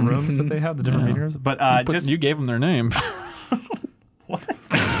different rooms that they have, the different meeting rooms. But you gave them their name. What?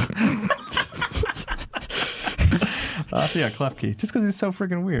 Yeah, Klefki. Just because he's so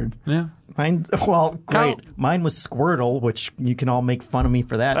freaking weird. Yeah. Mine, great. Mine was Squirtle, which you can all make fun of me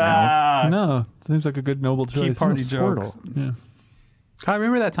for that now. No, seems like a good noble choice. Party Squirtle. jokes. Yeah. Kyle,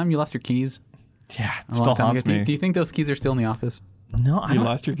 remember that time you lost your keys? Yeah, it still haunts me. Do you think those keys are still in the office? No, You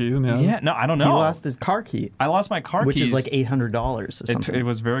lost your keys? Yeah, no, I don't know. He lost his car key. I lost my car keys. Which is like $800 or something. It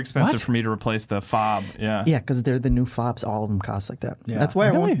was very expensive for me to replace the fob. Yeah. Yeah, because they're the new fobs. All of them cost like that. Yeah. That's why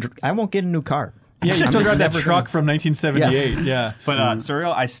I won't get a new car. Yeah, you still got that truck from 1978. Yes. Yeah. But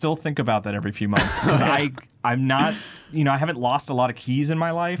Surreal, I still think about that every few months, because I'm not, I haven't lost a lot of keys in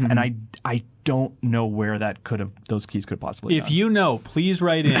my life, and I don't know where those keys could possibly If you know, please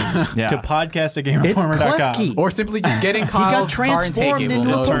write in to podcast@gamerformer.com. It's or simply just get in Kyle's car and take it.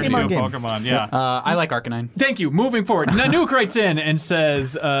 Into a turn Pokemon into game. a Pokemon, yeah. I like Arcanine. Thank you. Moving forward, Nanook writes in and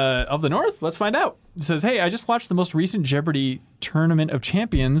says, of the North, let's find out. It says, hey, I just watched the most recent Jeopardy! Tournament of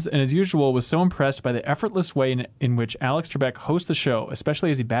Champions, and as usual was so impressed by the effortless way in which Alex Trebek hosts the show, especially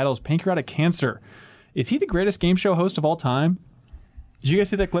as he battles pancreatic cancer. Is he the greatest game show host of all time? Did you guys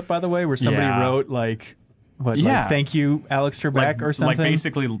see that clip, by the way, where somebody wrote, like, thank you, Alex Trebek, or something? Like,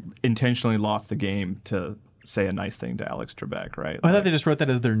 basically intentionally lost the game to say a nice thing to Alex Trebek, right? I thought they just wrote that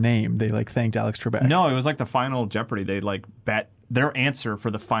as their name. They, thanked Alex Trebek. No, it was like the final Jeopardy! They, bet their answer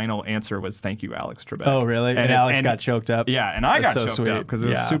for the final answer was thank you, Alex Trebek. Oh, really? And Alex got choked up? Yeah, and I got choked up because it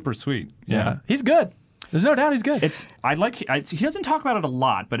was super sweet. Yeah. He's good. There's no doubt he's good. He doesn't talk about it a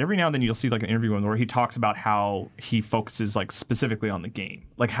lot, but every now and then you'll see an interview where he talks about how he focuses specifically on the game,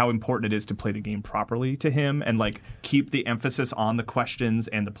 how important it is to play the game properly to him, and keep the emphasis on the questions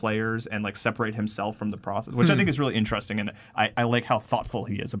and the players, and separate himself from the process, which I think is really interesting, and I like how thoughtful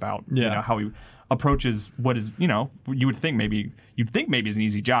he is about how he approaches what is you'd think maybe is an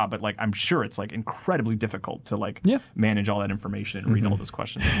easy job, but I'm sure it's incredibly difficult to manage all that information and read all those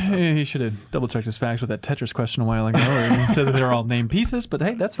questions. Hey, he should have double checked his facts with that Tetris question a while ago. He said that they're all named pieces, but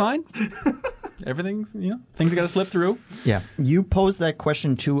hey, that's fine. Everything's things got to slip through. Yeah, you posed that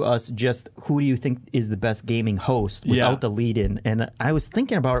question to us. Just who do you think is the best gaming host without the lead in? And I was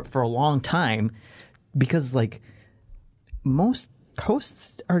thinking about it for a long time, because most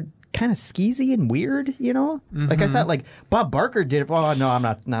hosts are kind of skeezy and weird, I thought Bob Barker did it. Well, no, I'm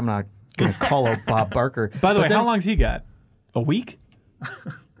not gonna call out Bob Barker. By the way, how long's he got? A week?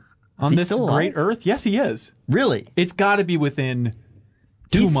 On this great Earth? Yes, he is. Really? It's got to be within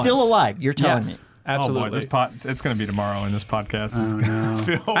 2 months. He's still alive. You're telling me. Absolutely. Oh boy, it's going to be tomorrow in this podcast.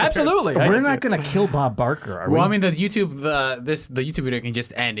 Oh, no. Absolutely. We're not going to kill Bob Barker, are we? Well, I mean, the YouTube video can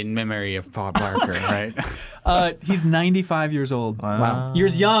just end in memory of Bob Barker, right? He's 95 years old. Wow.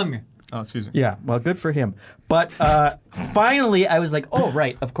 Years young. Oh, excuse me. Yeah, well, good for him. But finally, I was like, oh,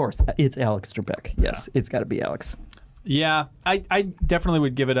 right, of course. It's Alex Trebek. Yes, it's got to be Alex. Yeah, I definitely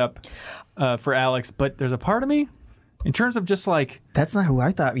would give it up for Alex, but there's a part of me, in terms of just like... That's not who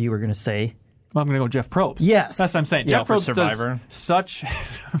I thought you were going to say. Well, I'm going to go Jeff Probst. Yes. That's what I'm saying. Yeah, Jeff for Probst Survivor. does such...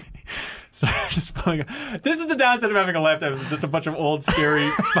 Sorry, just pulling. This is the downside of having a laptop. It's just a bunch of old, scary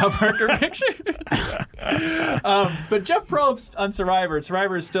Bob Barker pictures. But Jeff Probst on Survivor.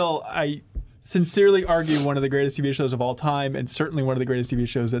 Survivor is still, I sincerely argue, one of the greatest TV shows of all time, and certainly one of the greatest TV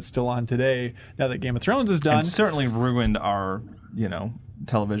shows that's still on today. Now that Game of Thrones is done, and certainly ruined our,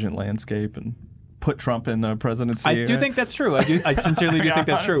 television landscape and put Trump in the presidency. I do think that's true. I sincerely do think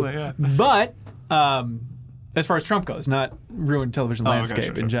that's true. Yeah. But as far as Trump goes, not ruined television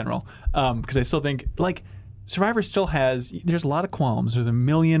landscape in general, because I still think Survivor still there's a lot of qualms. There's a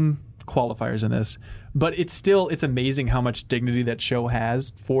million qualifiers in this, but it's amazing how much dignity that show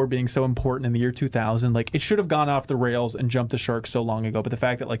has for being so important in the year 2000. Like, it should have gone off the rails and jumped the shark so long ago, but the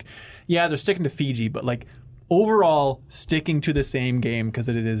fact that they're sticking to Fiji, but overall sticking to the same game, because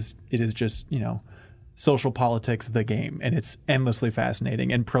it is just social politics, the game, and it's endlessly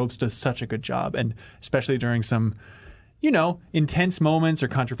fascinating, and Probst does such a good job, and especially during some intense moments or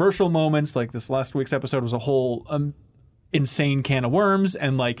controversial moments, like this last week's episode was a whole insane can of worms,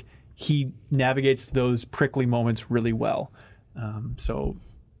 and he navigates those prickly moments really well. So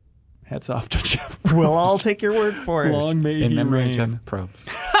hats off to Jeff Probst. We'll all take your word for it. Long may In he memory reign. of Jeff Probst.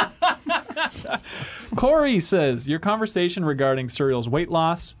 Corey says, your conversation regarding cereal's weight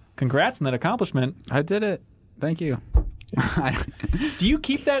loss, congrats on that accomplishment. I did it. Thank you. Do you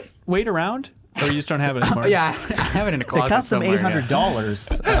keep that weight around, or you just don't have it anymore? Yeah, I have it in a closet. It cost them somewhere,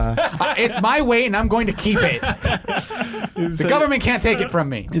 $800. It's my weight, and I'm going to keep it. The government can't take it from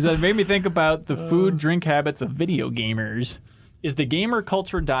me. It made me think about the food, drink habits of video gamers. Is the gamer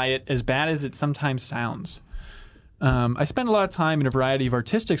culture diet as bad as it sometimes sounds? I spend a lot of time in a variety of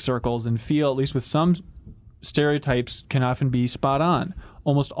artistic circles and feel, at least with some stereotypes, can often be spot on.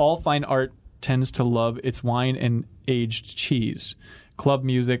 Almost all fine art tends to love its wine and aged cheese. Club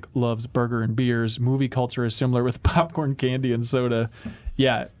music loves burger and beers. Movie culture is similar with popcorn, candy, and soda.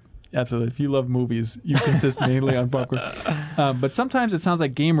 Yeah, absolutely. If you love movies, you consist mainly on popcorn. But sometimes it sounds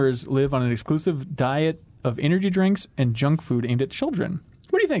like gamers live on an exclusive diet of energy drinks and junk food aimed at children.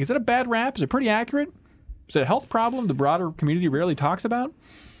 What do you think? Is that a bad rap? Is it pretty accurate? Is it a health problem the broader community rarely talks about?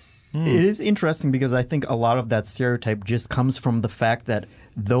 It is interesting because I think a lot of that stereotype just comes from the fact that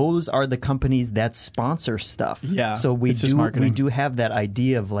those are the companies that sponsor stuff. Yeah, so we do have that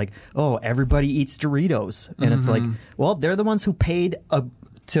idea of everybody eats Doritos, and it's well, they're the ones who paid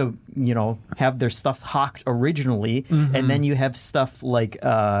to have their stuff hawked originally, and then you have stuff like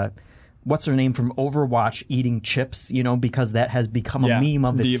what's her name from Overwatch eating chips, because that has become a meme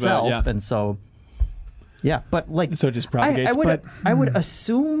of itself, and so. Yeah, but so it just propagates. I would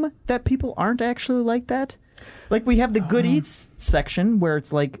assume that people aren't actually like that. We have the good eats section where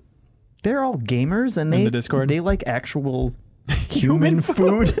it's they're all gamers and they like actual human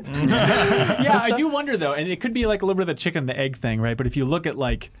food. Yeah, I do wonder though, and it could be a little bit of the chicken and the egg thing, right? But if you look at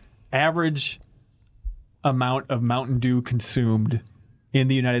average amount of Mountain Dew consumed in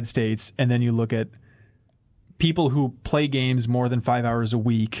the United States, and then you look at people who play games more than 5 hours a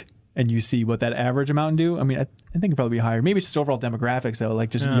week, and you see what that average amount do. I mean, I think it'd probably be higher. Maybe it's just overall demographics, though.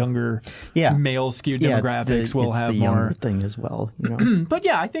 younger, male-skewed demographics will have more. Younger thing as well. But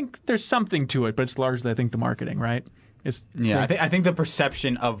yeah, I think there's something to it. But it's largely, I think, the marketing, right? I think the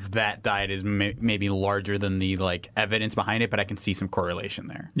perception of that diet is maybe larger than the evidence behind it. But I can see some correlation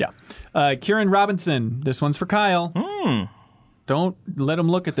there. Yeah. Kieran Robinson. This one's for Kyle. Don't let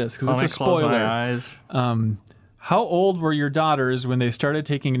him look at this because it's a spoiler. Close my eyes. How old were your daughters when they started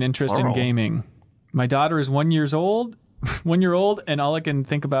taking an interest in gaming? My daughter is 1 year old, and all I can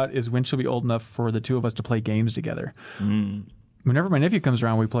think about is when she'll be old enough for the two of us to play games together. Whenever my nephew comes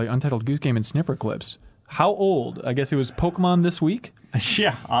around, we play Untitled Goose Game and Snipper Clips. How old? I guess it was Pokémon this week?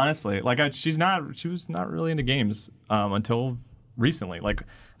 Yeah, honestly. She was not really into games until recently.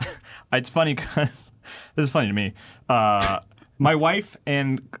 It's funny because this is funny to me. My wife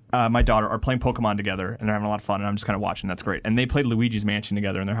and my daughter are playing Pokemon together, and they're having a lot of fun, and I'm just kind of watching. That's great. And they played Luigi's Mansion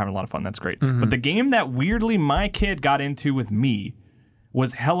together, and they're having a lot of fun. That's great. But the game that weirdly my kid got into with me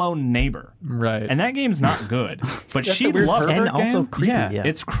was Hello Neighbor. Right. And that game's not good. But she loved it. And also creepy. Yeah,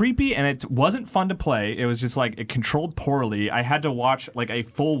 it's creepy and it wasn't fun to play. It was just like it controlled poorly. I had to watch like a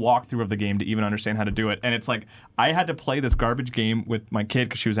full walkthrough of the game to even understand how to do it. And it's like I had to play this garbage game with my kid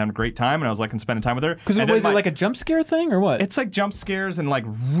because she was having a great time and I was like spending time with her. Because was it like a jump scare thing or what? It's like jump scares and like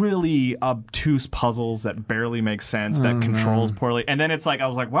really obtuse puzzles that barely make sense that controls poorly. And then it's like I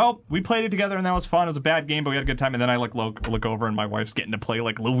was like, well, we played it together and that was fun. It was a bad game, but we had a good time. And then I like look over and my wife's getting to play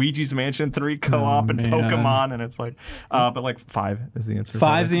like Luigi's Mansion 3 co-op and Pokemon, and it's like, but like 5 is the answer.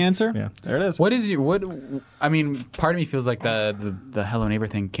 5's the answer? Yeah, there it is. I mean, part of me feels like the Hello Neighbor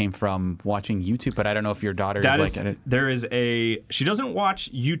thing came from watching YouTube, but I don't know if your daughter is like at it. There is she doesn't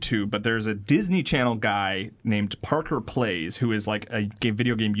watch YouTube, but there's a Disney Channel guy named Parker Plays who is like a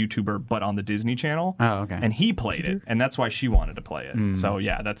video game YouTuber, but on the Disney Channel. Oh, okay. And he played it, and that's why she wanted to play it. So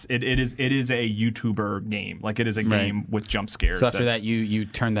yeah, it is a YouTuber game. Like it is a game with jump scares. So after that, you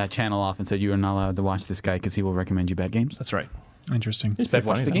turned that channel off and said you are not allowed to watch this guy because he will recommend you bad games? That's right. Interesting. You said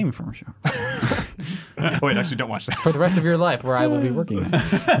watch the Game Informer show. Wait, actually, don't watch that. For the rest of your life, where I will be working.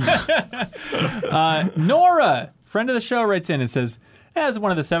 Nora, friend of the show, writes in and says, as one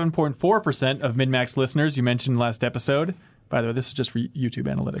of the 7.4% of MinnMax listeners you mentioned last episode, by the way, this is just for YouTube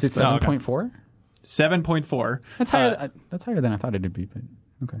analytics. It's 7.4? 7.4. That's higher than I thought it'd be, but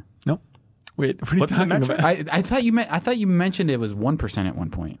okay. Nope. Wait, what are you talking about? I thought you mentioned it was 1% at one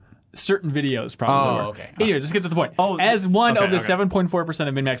point. Certain videos probably were. Okay. Anyway, let's get to the point. As one of the 7.4%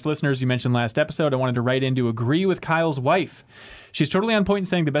 of MinnMax listeners you mentioned last episode, I wanted to write in to agree with Kyle's wife. She's totally on point in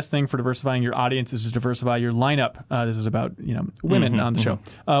saying the best thing for diversifying your audience is to diversify your lineup. This is about women on the show.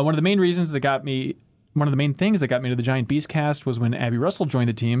 One of the main things that got me to the Giant Beast cast was when Abby Russell joined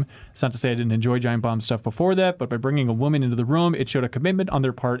the team. It's not to say I didn't enjoy Giant Bomb stuff before that, but by bringing a woman into the room, it showed a commitment on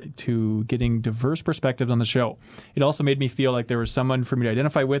their part to getting diverse perspectives on the show. It also made me feel like there was someone for me to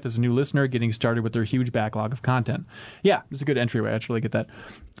identify with as a new listener getting started with their huge backlog of content. Yeah, it's a good entryway. I actually get that.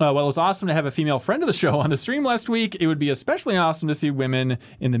 While it was awesome to have a female friend of the show on the stream last week, it would be especially awesome to see women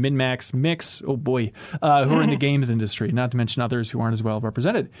in the MinnMax mix, who are in the games industry, not to mention others who aren't as well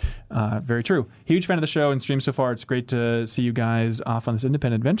represented. Very true. Huge fan of the show and stream so far. It's great to see you guys off on this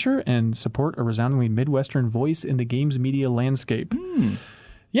independent venture and support a resoundingly Midwestern voice in the games media landscape.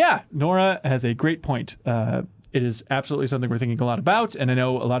 Yeah, Nora has a great point. It is absolutely something we're thinking a lot about, and I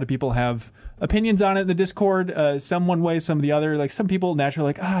know a lot of people have opinions on it in the Discord, some one way, some the other. Like some people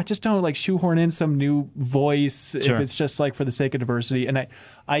naturally just don't like shoehorn in some new voice if it's just like for the sake of diversity. And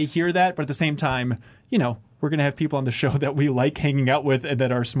I hear that, but at the same time, we're going to have people on the show that we like hanging out with and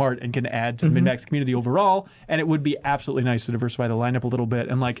that are smart and can add to the MinnMax community overall. And it would be absolutely nice to diversify the lineup a little bit.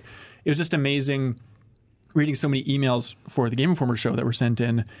 And like, it was just amazing reading so many emails for the Game Informer show that were sent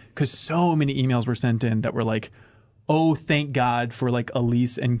in, because so many emails were sent in that were like, oh, thank God for like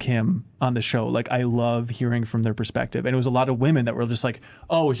Elise and Kim on the show. Like, I love hearing from their perspective. And it was a lot of women that were just like,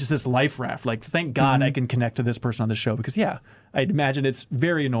 oh, it's just this life raft. Like, thank God I can connect to this person on the show. Because, yeah, I'd imagine it's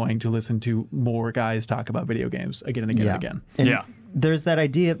very annoying to listen to more guys talk about video games again and again and again. And there's that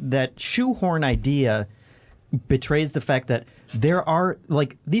idea, that shoehorn idea betrays the fact that there are,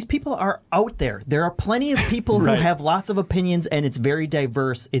 like, these people are out there. There are plenty of people who have lots of opinions, and it's very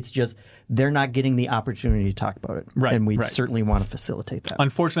diverse. It's just they're not getting the opportunity to talk about it. And we certainly want to facilitate that.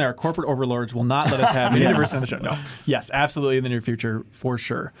 Unfortunately, our corporate overlords will not let us have any diversity on the show. No. Yes, absolutely in the near future, for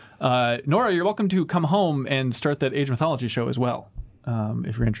sure. Nora, you're welcome to come home and start that Age Mythology show as well,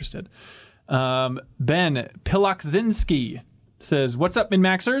 if you're interested. Ben Pilakzinski says, what's up,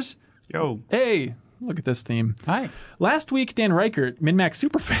 MinnMaxers? Yo. Hey. Look at this theme. Hi. Last week, Dan Reichert, MinnMax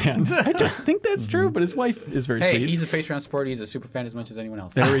superfan. I don't think that's true, but his wife is very sweet. Hey, he's a Patreon supporter. He's a superfan as much as anyone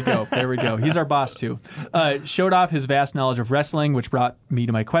else. There we go. There we go. He's our boss, too. Showed off his vast knowledge of wrestling, which brought me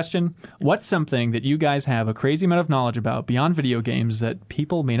to my question. What's something that you guys have a crazy amount of knowledge about beyond video games that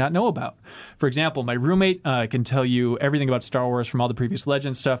people may not know about? For example, my roommate can tell you everything about Star Wars, from all the previous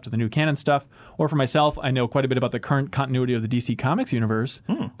Legends stuff to the new canon stuff. Or for myself, I know quite a bit about the current continuity of the DC Comics universe,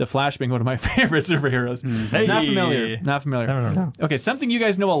 The Flash being one of my favorite superheroes. Hey. Not familiar. Not familiar. No. Okay, something you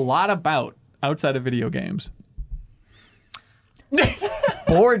guys know a lot about outside of video games.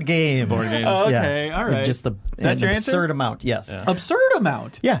 Board games. Oh, okay, all right. Just That's an your absurd answer? amount, yes. Yeah. Absurd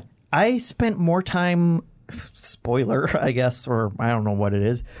amount? Yeah. I spent more time, spoiler, I guess, or I don't know what it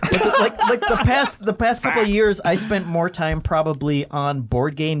is. But the past couple of years, I spent more time probably on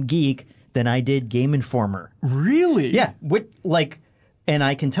Board Game Geek than I did Game Informer. Really? Yeah. And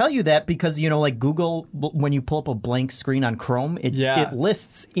I can tell you that because, like Google, when you pull up a blank screen on Chrome, it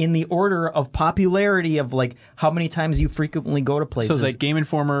lists in the order of popularity of like how many times you frequently go to places. So it's like Game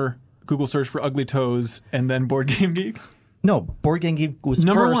Informer, Google search for Ugly Toes, and then Board Game Geek? No, Board Game Geek was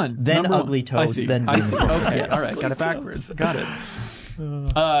Number first, one. then Number Ugly one. Toast, then I see. Game Informer. Okay, Yes. all right, got it backwards. Got it.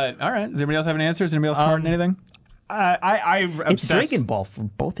 All right. Does anybody else have any answers? Anybody else smart in anything? It's Dragon Ball for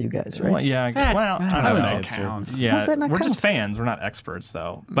both of you guys, right? Well, yeah. I don't know. It counts. Yeah, How's that not we're count? just fans. We're not experts,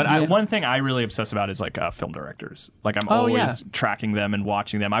 though. But one thing I really obsess about is like film directors. Like I'm always tracking them and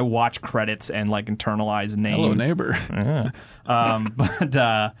watching them. I watch credits and like internalize names. Hello, neighbor.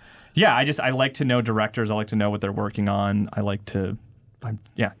 I like to know directors. I like to know what they're working on. I like directors.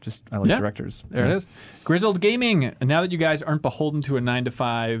 There it is. Grizzled Gaming. And now that you guys aren't beholden to a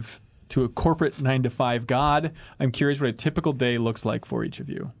 9-to-5, to a corporate 9-to-5 god, I'm curious what a typical day looks like for each of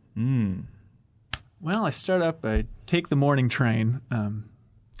you. Well, I take the morning train. I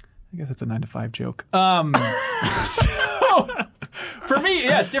guess it's a 9-to-5 joke. So, for me,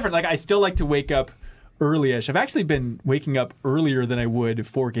 it's different. Like, I still like to wake up early-ish. I've actually been waking up earlier than I would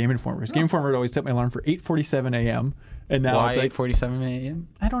for Game Informer. Game Informer would always set my alarm for 8:47 a.m. And now it's like 8:47 a.m.?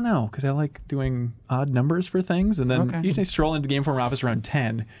 I don't know, because I like doing odd numbers for things, and then usually stroll into the Game Informer office around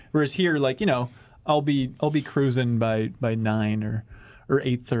 10. Whereas here, like, I'll be cruising by 9 or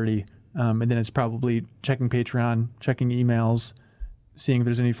 8:30, and then it's probably checking Patreon, checking emails, seeing if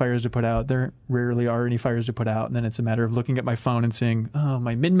there's any fires to put out. There rarely are any fires to put out, and then it's a matter of looking at my phone and seeing,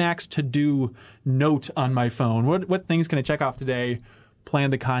 my MinnMax to-do note on my phone. What things can I check off today? Plan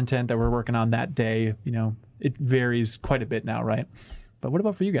the content that we're working on that day. It varies quite a bit now, right? But what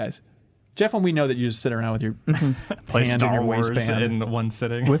about for you guys? Jeff, when we know that you just sit around with your play hand Star in your Wars waistband. in one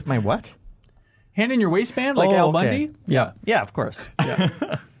sitting. With my what? Hand in your waistband, like Al Bundy? Yeah, of course. Yeah.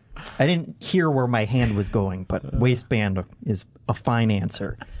 I didn't hear where my hand was going, but waistband is a fine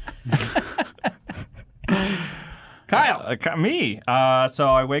answer. Kyle. Me. So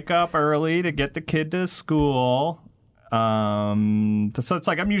I wake up early to get the kid to school. So it's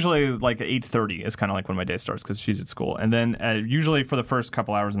like I'm usually like 8:30 is kind of like when my day starts because she's at school, and then usually for the first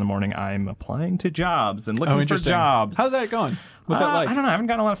couple hours in the morning I'm applying to jobs and looking for jobs. How's that going? What's that like? I don't know. I haven't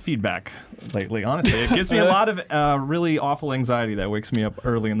gotten a lot of feedback lately, honestly. It gives me a lot of really awful anxiety that wakes me up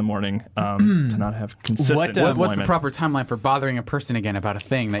early in the morning to not have consistent employment. What's the proper timeline for bothering a person again about a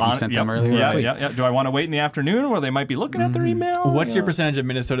thing that you sent them earlier this week? Yeah. Do I want to wait in the afternoon where they might be looking at their email? What's your percentage of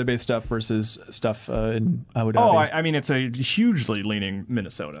Minnesota-based stuff versus stuff in Abu Dhabi? Oh, I mean, it's a hugely leaning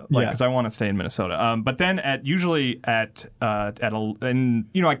Minnesota, because I want to stay in Minnesota. But then I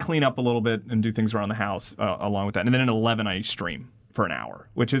clean up a little bit and do things around the house along with that, and then at 11 I stream for an hour,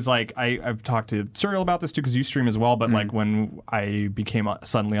 which is like I've talked to Serial about this too because you stream as well. But like when I became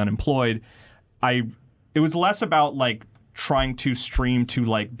suddenly unemployed, it was less about like trying to stream to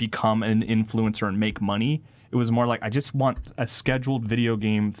like become an influencer and make money. It was more like I just want a scheduled video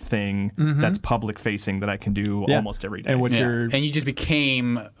game thing that's public facing that I can do almost every day. And and you just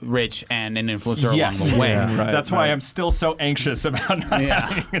became rich and an influencer along the way. Yeah, right, that's why I'm still so anxious about not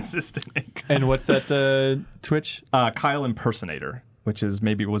having consistent income. And what's that Twitch? Kyle Impersonator, which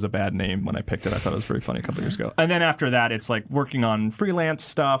maybe was a bad name when I picked it. I thought it was very funny a couple years ago. And then after that, it's like working on freelance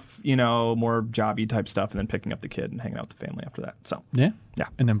stuff, more jobby type stuff, and then picking up the kid and hanging out with the family after that. So yeah,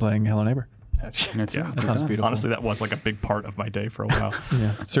 and then playing Hello Neighbor. That sounds beautiful. Honestly, that was like a big part of my day for a while.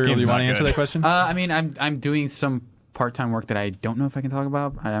 Serial, do you want to answer that question? I mean, I'm doing some part-time work that I don't know if I can talk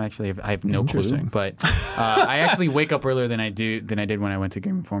about. I have no clue. But I actually wake up earlier than I did when I went to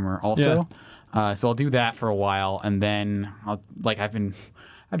Game Informer also. So I'll do that for a while, and then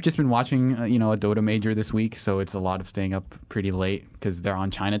I've just been watching a Dota major this week, so it's a lot of staying up pretty late because they're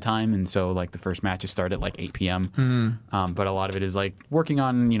on China time, and so like the first matches start at like 8 p.m. But a lot of it is like working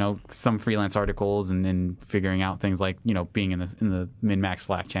on some freelance articles and then figuring out things like being in the MinnMax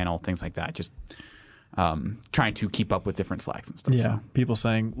Slack channel, things like that. Just trying to keep up with different Slacks and stuff. Yeah, people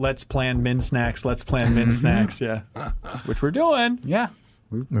saying let's plan Min Snacks, let's plan Min Snacks. Yeah, which we're doing. Yeah,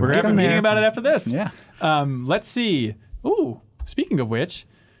 we're having a meeting about it after this. Yeah. Let's see. Ooh, speaking of which.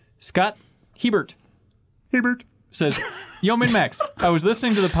 Scott Hebert says, "Yo, MinnMax, I was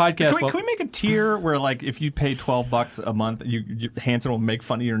listening to the podcast." Can we make a tier where, like, if you pay $12 a month, Hanson will make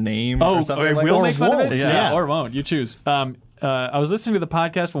fun of your name? Or something like will make fun of it, yeah, or won't. You choose. I was listening to the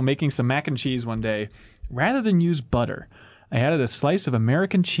podcast while making some mac and cheese one day. Rather than use butter, I added a slice of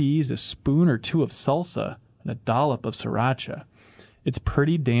American cheese, a spoon or two of salsa, and a dollop of sriracha. It's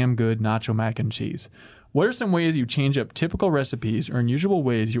pretty damn good nacho mac and cheese. What are some ways you change up typical recipes or unusual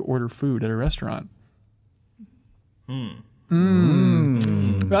ways you order food at a restaurant? On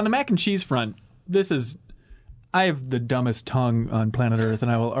the mac and cheese front, I have the dumbest tongue on planet Earth,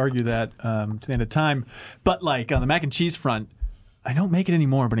 and I will argue that to the end of time. But like on the mac and cheese front, I don't make it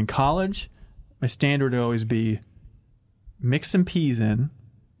anymore. But in college, my standard would always be mix some peas in,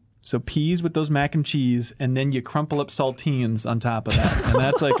 So peas with those mac and cheese, and then you crumple up saltines on top of that, and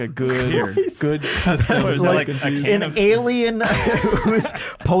that's like a good custom. It's like an alien who's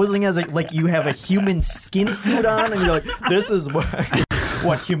posing as like you have a human skin suit on, and you're like, this is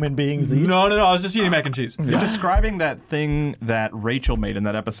what human beings eat. No, I was just eating mac and cheese. You're describing that thing that Rachel made in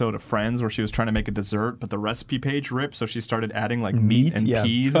that episode of Friends where she was trying to make a dessert, but the recipe page ripped, so she started adding like meat and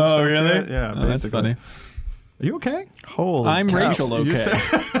peas and stuff to it. Yeah, that's funny. Are you okay? Holy I'm cow. Rachel, okay.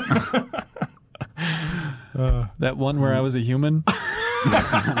 That one where I was a human.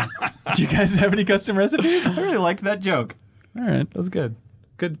 Do you guys have any custom recipes? I really liked that joke. All right. That was good.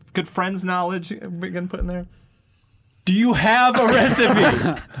 Good Friends knowledge we can put in there. Do you have a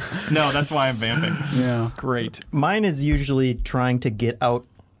recipe? No, that's why I'm vamping. Yeah. Great. Mine is usually trying to get out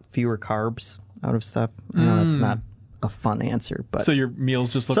fewer carbs out of stuff. I know that's not a fun answer, but so your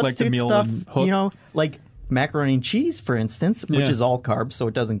meals just look like the substitute meal stuff, in Hook? you know, like macaroni and cheese, for instance, which is all carbs, so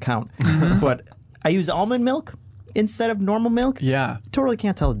it doesn't count. But I use almond milk instead of normal milk. Yeah. Totally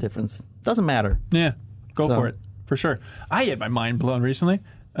can't tell the difference. Doesn't matter. Yeah. Go for it. For sure. I had my mind blown recently.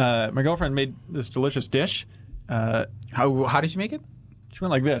 My girlfriend made this delicious dish. How did you make it? She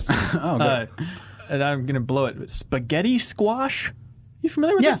went like this. And I'm going to blow it. Spaghetti squash? You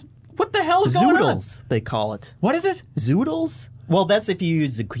familiar with this? What the hell is going on? Zoodles, they call it. What is it? Zoodles? Well, that's if you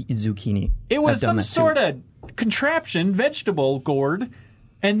use zucchini. It was some sort of contraption, vegetable gourd,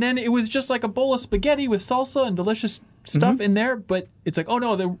 and then it was just like a bowl of spaghetti with salsa and delicious stuff in there, but it's like, oh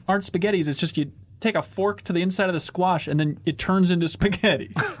no, there aren't spaghettis. It's just you take a fork to the inside of the squash and then it turns into spaghetti.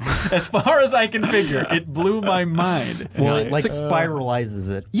 As far as I can figure, it blew my mind. Well, it like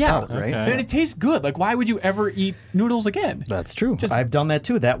spiralizes it out, right? And it tastes good. Like, why would you ever eat noodles again? That's true. I've done that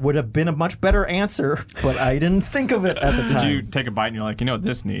too. That would have been a much better answer, but I didn't think of it at the time. Did you take a bite and you're like, you know what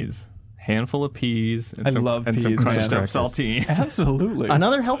this needs? Handful of peas and some peas, crushed up saltines. Absolutely.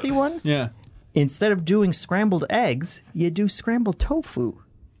 Another healthy one? Yeah. Instead of doing scrambled eggs, you do scrambled tofu.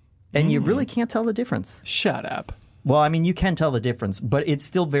 And you really can't tell the difference. Shut up. Well, I mean, you can tell the difference, but it's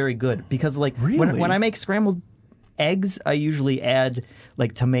still very good. Because, like, when I make scrambled eggs, I usually add,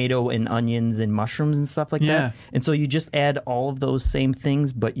 like, tomato and onions and mushrooms and stuff like that. And so you just add all of those same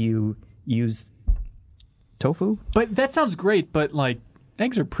things, but you use tofu. But that sounds great, but, like,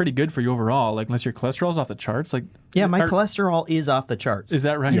 eggs are pretty good for you overall, like, unless your cholesterol's off the charts. Like, yeah, my cholesterol is off the charts. Is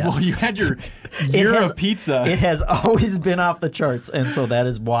that right? Yes. Well, you had your year of pizza. It has always been off the charts, and so that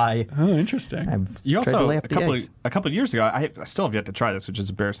is why. Oh, interesting. You also, a couple of years ago, I still have yet to try this, which is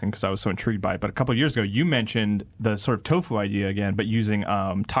embarrassing because I was so intrigued by it, but a couple of years ago, you mentioned the sort of tofu idea again, but using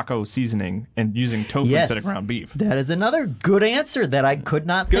taco seasoning and using tofu instead of ground beef. That is another good answer that I could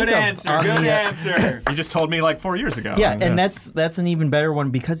not think of. Good answer. You just told me like 4 years ago. Yeah, and that's an even better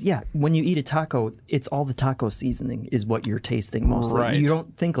one because, when you eat a taco, it's all the taco seasoning is what you're tasting mostly. Right. You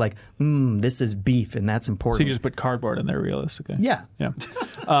don't think like, this is beef and that's important. So you just put cardboard in there realistically. Yeah. Yeah.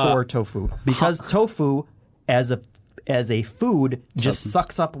 Or tofu. Because tofu as a food just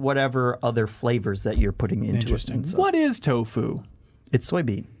sucks up whatever other flavors that you're putting into it. Interesting. What is tofu? It's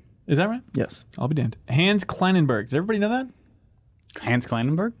soybean. Is that right? Yes. I'll be damned. Hans Kleinenberg. Did everybody know that? Hans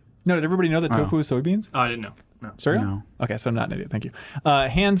Kleinenberg? No, did everybody know that tofu is soybeans? Oh, I didn't know. No. Sorry? No. Okay, so I'm not an idiot. Thank you.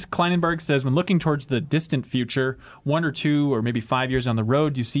 Hans Kleinenberg says, when looking towards the distant future, 1 or 2 or maybe 5 years down the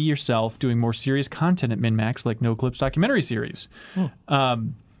road, do you see yourself doing more serious content at MinnMax, like No Clips documentary series?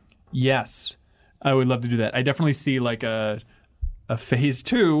 Yes, I would love to do that. I definitely see like a phase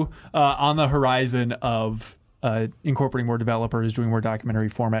 2 on the horizon of incorporating more developers, doing more documentary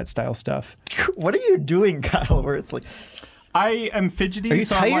format style stuff. What are you doing, Kyle, where it's like... I am fidgety. Are you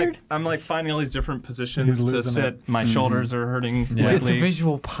tired? I'm like finding all these different positions to sit. My shoulders are hurting. Yeah. It's a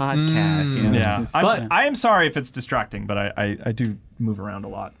visual podcast, you know. Yeah, I am sorry if it's distracting, but I do move around a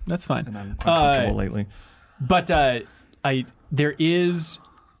lot. That's fine. And I'm uncomfortable lately. But there is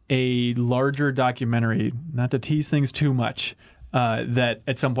a larger documentary, not to tease things too much, that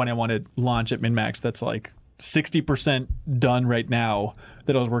at some point I want to launch at MinnMax. That's like 60% done right now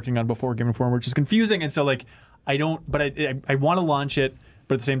that I was working on before Game Informer, which is confusing, and so like. I want to launch it,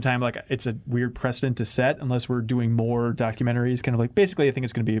 but at the same time, like it's a weird precedent to set unless we're doing more documentaries. Kind of like basically, I think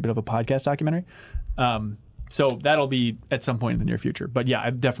it's going to be a bit of a podcast documentary. So that'll be at some point in the near future. But yeah,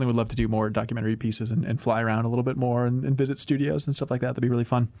 I definitely would love to do more documentary pieces and fly around a little bit more and visit studios and stuff like that. That'd be really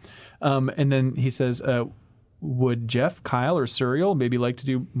fun. And then he says, would Jeff, Kyle, or Serial maybe like to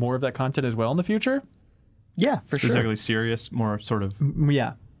do more of that content as well in the future? Yeah, for sure. Specifically serious, more sort of.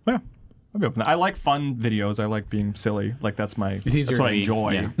 Yeah. I'll be open. I like fun videos. I like being silly. Like that's what I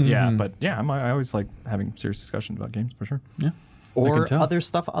enjoy. Yeah. But yeah, I always like having serious discussions about games for sure. Yeah. Or other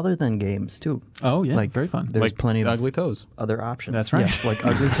stuff other than games, too. Oh, yeah. Very fun. There's plenty of ugly toes. other options. That's right. Yes, like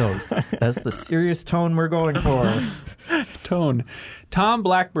ugly toes. That's the serious tone we're going for. Tone. Tom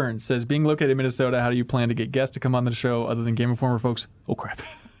Blackburn says, being located in Minnesota, how do you plan to get guests to come on the show other than Game Informer folks? Oh, crap.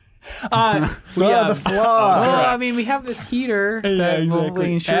 The flaw. Well, I mean, we have this heater that will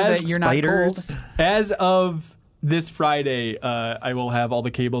ensure that you're not cold. As of this Friday, I will have all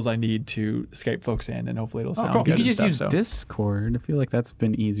the cables I need to Skype folks in, and hopefully it'll sound good. You could just use Discord. I feel like that's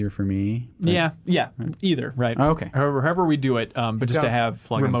been easier for me. Yeah, either, right? Oh, okay. However we do it, but just to have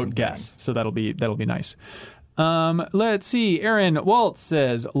remote guests, so that'll be nice. Let's see. Aaron Waltz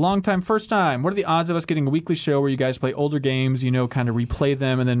says, long time, first time. What are the odds of us getting a weekly show where you guys play older games, kind of replay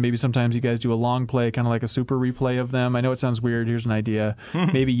them, and then maybe sometimes you guys do a long play, kind of like a super replay of them? I know it sounds weird. Here's an idea.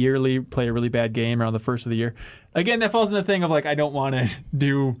 Maybe yearly, play a really bad game around the first of the year. Again, that falls in the thing of I don't want to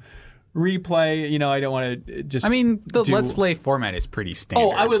do replay. I don't want to just. I mean, the Let's Play format is pretty standard.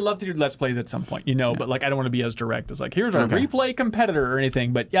 Oh, I would love to do Let's Plays at some point, but I don't want to be as direct as here's our replay competitor or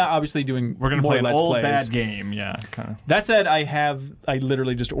anything. But yeah, obviously we're going to play an old bad game. Yeah, kind of. That said, I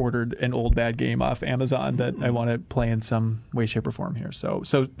literally just ordered an old bad game off Amazon that I want to play in some way, shape, or form here. So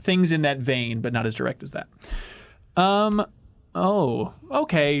things in that vein, but not as direct as that. Oh,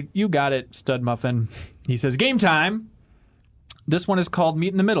 okay, you got it, Stud Muffin. He says, game time. This one is called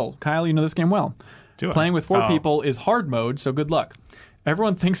Meet in the Middle. Kyle, you know this game well. Playing with 4 people is hard mode, so good luck.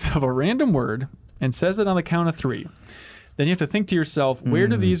 Everyone thinks of a random word and says it on the count of 3. Then you have to think to yourself, where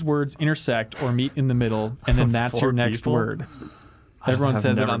do these words intersect or meet in the middle? And then that's your next word. Everyone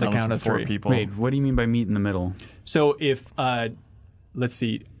says it on the count of 3. People. Wait, what do you mean by meet in the middle? So if, let's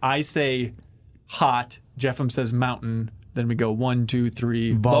see, I say hot, Jeffem says mountain, then we go 1, 2,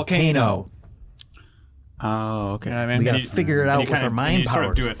 3, volcano. Oh, okay. You know what I mean? We got to figure it out with our mind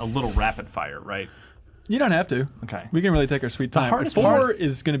powers. You sort of do it a little rapid fire, right? You don't have to. Okay. We can really take our sweet time. The hardest 4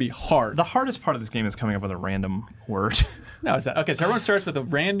 is going to be hard. The hardest part of this game is coming up with a random word. No, it's not. Okay, so everyone starts with a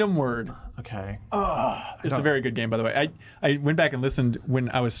random word. Okay. It's a very good game, by the way. I went back and listened when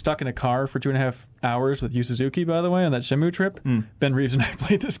I was stuck in a car for 2.5 hours with Yu Suzuki, by the way, on that Shenmue trip. Ben Reeves and I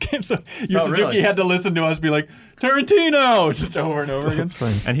played this game, so Yu Suzuki had to listen to us be like, Tarantino! Just over and over again. That's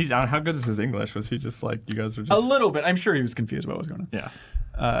funny. And how good is his English? Was he just you guys were just... A little bit. I'm sure he was confused about what was going on.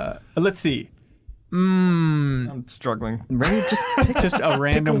 Yeah. Let's see. I'm struggling. Ready? Just pick just a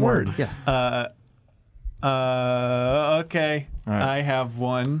random word. Yeah. Okay. Right. I have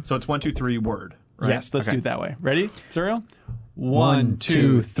one. So it's 1, 2, 3 word. Right? Yes, let's do it that way. Ready, Serial? 1,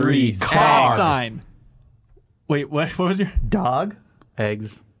 2, 3. Stop sign. Wait, what was your dog?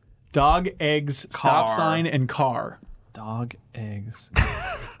 Eggs. Dog, eggs, stop sign, and car. Dog, eggs.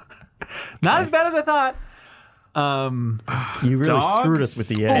 Not as bad as I thought. You really screwed us with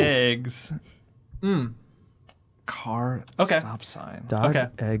the eggs. Car, stop sign. Dog,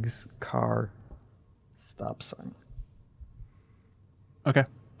 eggs, car, stop sign. Okay.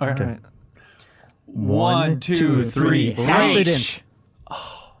 Okay. 1, 2, 3. Accident.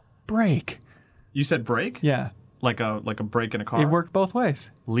 Oh, break. You said break? Yeah. Like a break in a car? It worked both ways.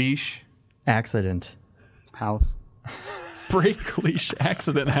 Leash. Accident. House. Break, leash,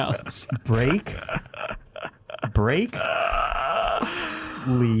 accident, house. Break.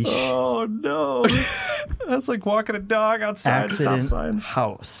 Leash. Oh, no. That's like walking a dog outside accident, stop signs.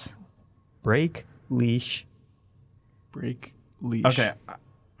 House. Break, leash. Break, leash. Okay. Yeah.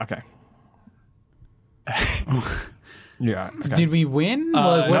 Okay. Did we win?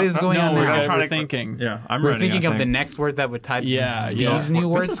 What is going on now? We're thinking. Yeah, we're thinking of the next word that would tie these new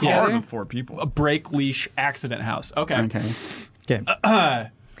words together. Hard with 4 people. A break, leash, accident, house. Okay.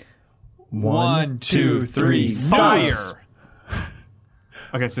 1, 2, 3. Fire.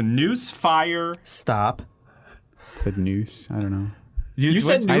 Okay, so noose, fire. Stop. Said noose. I don't know. You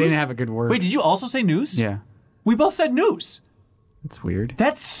said noose? I didn't have a good word. Wait, did you also say noose? Yeah. We both said noose. That's weird.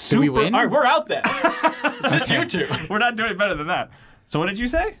 That's super. Did we win? All right, we're out then. It's just you two. We're not doing better than that. So what did you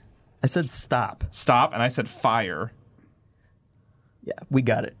say? I said stop. Stop, and I said fire. Yeah, we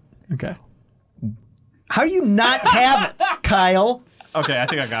got it. Okay. How do you not have it, Kyle? Okay, I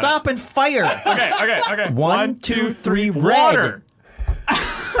think I got Stop and fire. Okay. 1, 2, 3, red. Water.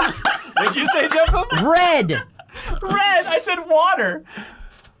 What did you say, Jeff? Red. Red. I said water.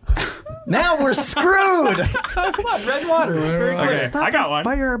 Now we're screwed. Come on, red water. Okay, Stop I got and one.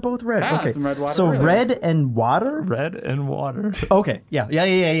 fire are both red. Yeah, okay. some red water, so really. red and water? Red and water. Okay. Yeah. You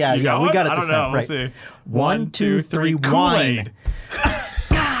We got got it I this don't know. time. We'll Right. see. 1, 2, 3, wine. Kool-Aid.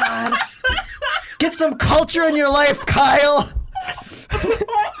 God. Get some culture in your life, Kyle.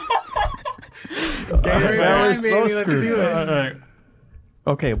 That was so screwed.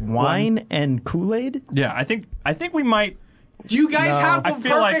 Okay, wine and Kool-Aid? Yeah, I think we might You guys have the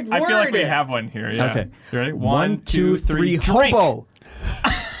perfect word. I feel like we have one here. Yeah. Okay. You ready? 1, 2, 3. Drink. Hobo.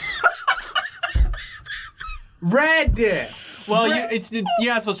 Red. Well, you're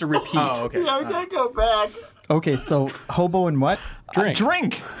not supposed to repeat. Oh, okay. I can't go back. Okay, so hobo and what?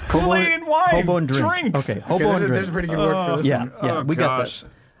 Drink. Kool-Aid and wine. Hobo and drink. Drinks. Okay, hobo and drink. There's a pretty good word for this. Yeah, we got this.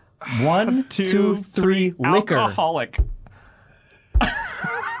 Gosh. 1, 2, 3. Liquor. Alcoholic.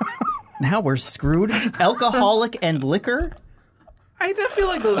 Now we're screwed. Alcoholic and liquor? I feel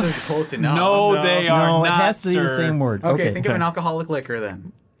like those are close enough. No, they are No, not. it has to be the same word. Okay, think of an alcoholic liquor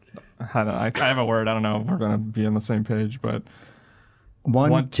then. I have a word. I don't know if we're going to be on the same page, but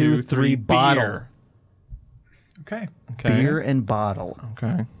 1, 2, 3. Bottle. Beer. Okay. Beer and bottle.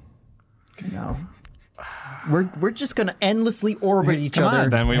 Okay. No. We're just gonna endlessly orbit each come other. on.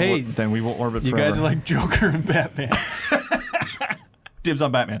 Then we will orbit. You forever. guys are like Joker and Batman. Dibs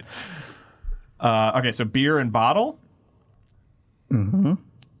on Batman. Okay, so beer and bottle. Mm-hmm.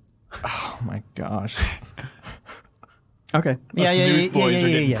 Oh my gosh. Okay. Yeah. Newsboys are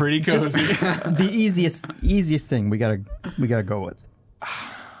getting pretty cozy. The easiest thing we gotta go with.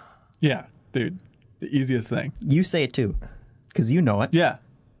 Yeah, dude. The easiest thing. You say it too, because you know it. Yeah.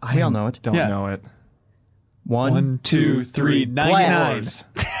 We all know it. Don't know it. 1, 2, 3. 99. Glass.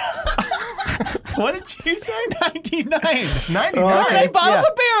 What did you say? 99. 99. Oh, okay. Bottles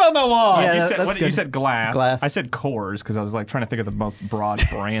of beer on the wall. Yeah. You that's said, good. you said glass. Glass. I said Coors because I was like trying to think of the most broad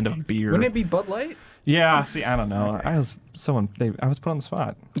brand of beer. Wouldn't it be Bud Light? Yeah. See, I don't know. I was put on the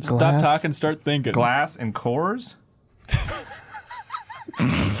spot. Stop Glass. talking, start thinking. Glass and Coors.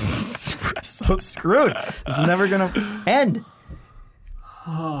 So screwed. This is never gonna end.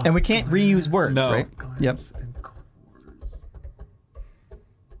 And we can't reuse words, No. right? Yep.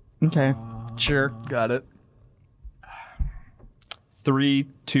 Okay. Sure. Got it. 3,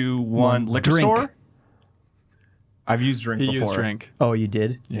 2, 1. Liquor Drink. store. I've used drink He before. used drink. Oh, you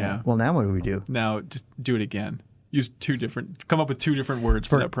did? Yeah. Well, now what do we do? Now just do it again. Use come up with two different words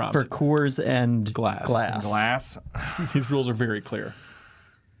for that prompt. For Coors and Glass. Glass. These rules are very clear.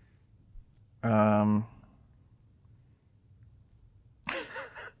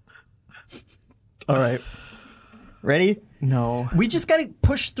 All right. Ready? No. We just got to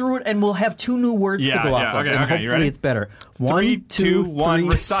push through it, and we'll have 2 new words to go off of. Okay, and okay, hopefully you ready? it's better. 3, 1, 2, 1, 3.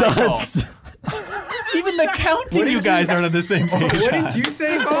 recycle. Suds. Even the counting you guys aren't on the same page. What did you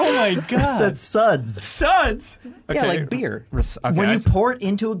say, Bo? Oh my I god. said suds. Suds. Okay. Yeah, like beer. Okay, When I you s- pour it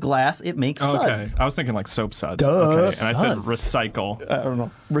into a glass, it makes Okay. suds. I was thinking like soap suds. Duh, Okay. And I said suds. recycle. I don't know.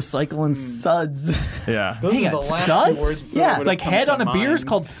 Recycling suds. Yeah. Those Hang are the on, last suds? two words that Yeah, would've Like come head to on a beer is mind.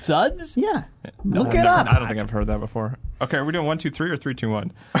 called suds? Yeah. No, Look it up. I don't think I've heard that before. Okay, are we doing 1, 2, 3 or 3, 2,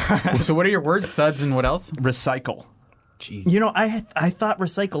 1? So what are your words? Suds and what else? Recycle. Jeez. You know, I thought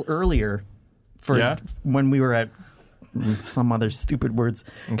recycle earlier for Yeah? when we were at some other stupid words.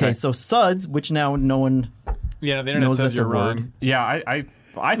 Okay, Okay. so suds, which now no one Yeah, the internet knows says that's you're a wrong. word. Yeah,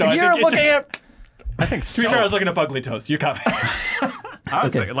 I know. You're looking at. I think To be fair, I was looking up ugly toast. You caught me. I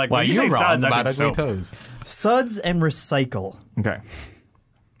was thinking, like, Why when you you're say wrong suds, I about think ugly soap. toes? Suds and recycle. Okay.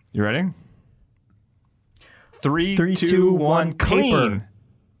 You ready? 3, 3, 2, 1. Clean.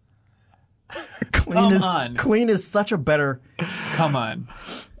 Clean is on. clean is such a better. Come on.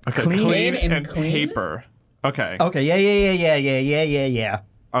 Okay. Clean and paper. Okay. Okay, yeah.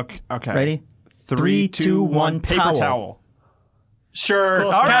 Okay. Ready? 3, 2, 1. Paper towel. towel. Sure.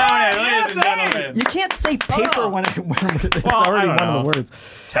 All right, ladies and gentlemen. You can't say paper when it's Well, already I one don't of the know. words.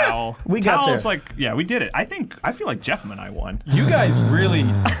 Towel. We got Towel's there. like, yeah, we did it. I feel like Jeff and I won. You guys really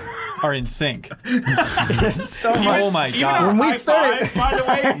are in sync. So much. Oh my god. When we High started- five,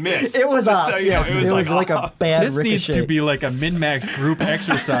 by the way, missed. It was Just off. so you know, Yes, it was like a bad This ricochet. needs to be like a MinnMax group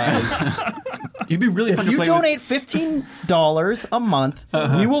exercise. It'd be really fun If to you play donate $15 a month,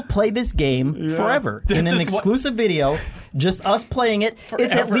 we will play this game forever in an Just exclusive video. Just us playing it.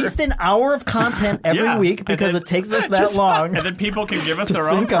 It's at least an hour of content every Yeah. week And because then- it takes us that long. And then people can give us To their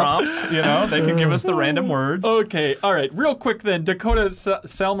own sync up. prompts. You know, they can give us the random words. Okay, all right, real quick then. Dakota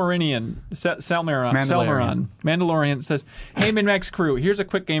Mandalorian says, "Hey MinnMax crew, here's a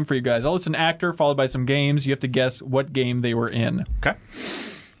quick game for you guys. I'll list an actor followed by some games. You have to guess what game they were in. Okay.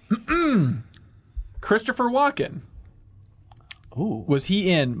 Christopher Walken. Ooh. Was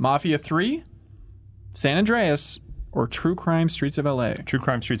he in Mafia 3, San Andreas, or True Crime Streets of LA? True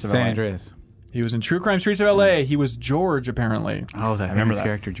Crime Streets of San LA. Andreas. He was in True Crime Streets of LA. He was George, apparently. Oh, that remember famous that.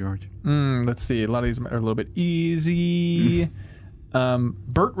 character, George. Let's see. A lot of these are a little bit easy.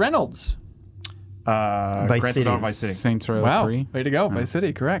 Burt Reynolds. Grand Vice Theft Auto City. Vice City. Saints Row Wow. 3. Way to go. Vice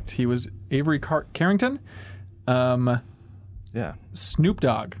City, correct. He was Avery Carrington. Yeah. Snoop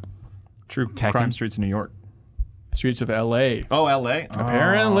Dogg. True Tekken. Crime Streets in New York. Streets of L.A. Oh, L.A.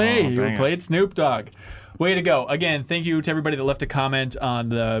 Apparently, you dang it. played Snoop Dogg. Way to go. Again, thank you to everybody that left a comment on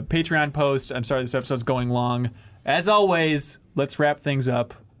the Patreon post. I'm sorry this episode's going long. As always, let's wrap things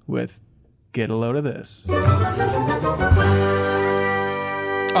up with Get a Load of This. All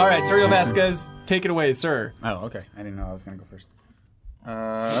right, Sergio Vasquez, take it away, sir. Oh, okay. I didn't know I was going to go first.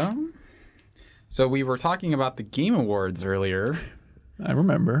 So we were talking about the Game Awards earlier. I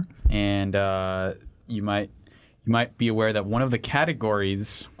remember. And you might be aware that one of the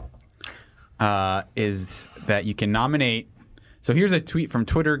categories is that you can nominate. So here's a tweet from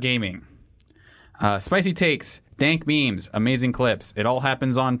Twitter Gaming. Spicy takes, dank memes, amazing clips. It all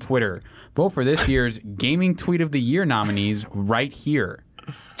happens on Twitter. Vote for this year's Gaming Tweet of the Year nominees right here.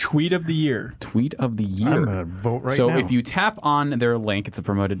 Tweet of the Year. Tweet of the Year. I'm gonna vote right so now. if you tap on their link, it's a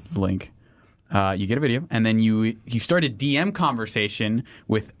promoted link. You get a video, and then you start a DM conversation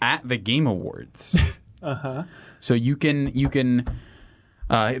with @TheGameAwards. So you can.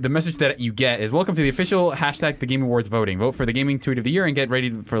 The message that you get is, welcome to the official #TheGameAwards voting. Vote for the Gaming Tweet of the Year and get ready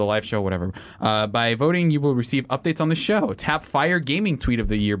for the live show, whatever. By voting, you will receive updates on the show. Tap Fire Gaming Tweet of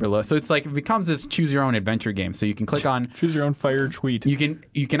the Year below. So it's like it becomes this choose your own adventure game. So you can click on Choose your own fire tweet. You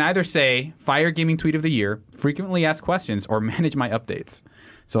can either say Fire Gaming Tweet of the Year, frequently asked questions, or manage my updates.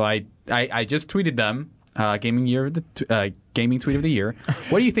 So I just tweeted them. Gaming Tweet of the Year.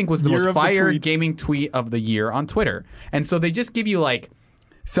 What do you think was the most fire gaming tweet of the year on Twitter? And so they just give you like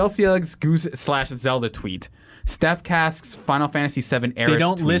Celsius Goose / Zelda tweet, Steph Cask's Final Fantasy VII Eris. They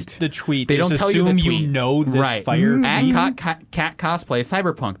don't tweet. list the tweet. They don't tell you the tweet. You know this right. fire tweet. Cat Cosplay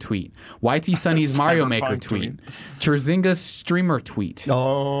Cyberpunk tweet, YT Sunny's Mario Maker tweet, Cherzinga's streamer tweet.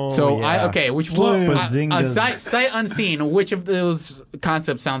 Oh, so yeah. Which Bazingas. sight unseen, which of those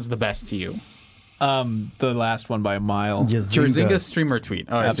concepts sounds the best to you? The last one by a mile. Cherzinga's streamer tweet.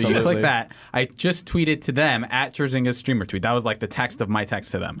 All right, so you click that. I just tweeted to them @Cherzinga's streamer tweet. That was like the text of my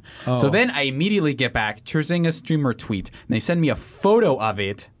text to them. Oh. So then I immediately get back Cherzinga's streamer tweet, and they send me a photo of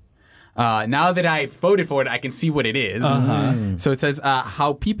it. Now that I voted for it, I can see what it is. So it says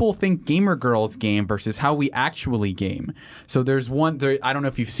how people think gamer girls game versus how we actually game. So there's one. I don't know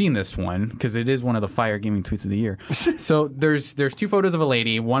if you've seen this one because it is one of the fire gaming tweets of the year. So there's two photos of a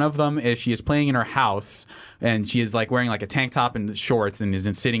lady. One of them is she is playing in her house, and she is like wearing like a tank top and shorts, and is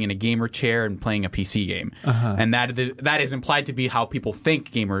sitting in a gamer chair and playing a PC game. And that is implied to be how people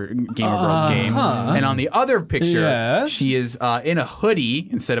think gamer girls game. And on the other picture, she is in a hoodie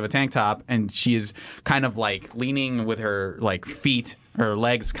instead of a tank top. And she is kind of like leaning with her like feet, her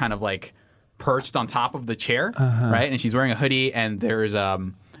legs kind of like perched on top of the chair, right? And she's wearing a hoodie, and there's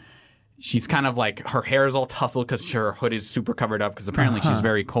she's kind of like her hair is all tousled because her hood is super covered up because apparently she's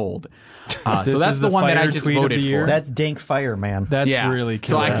very cold. So that's the one that I just voted for. That's dank fire, man. That's really cool.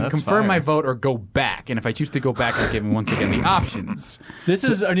 So I can confirm my vote or go back, and if I choose to go back, I'll give him once again the options. This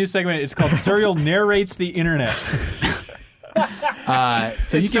is our new segment. It's called Serial Narrates the Internet.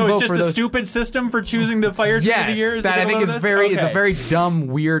 So you can vote it's just for a those. stupid system for choosing the fire tweet of the year? Yes, that I think is it's a very dumb,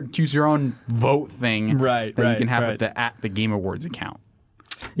 weird choose your own vote thing. Right, that you can have at the Game Awards account.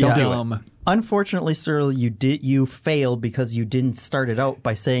 Don't do it. Unfortunately, Cyril, you failed because you didn't start it out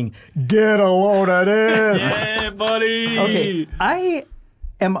by saying, "Get a load of this." Yeah, buddy. Okay, I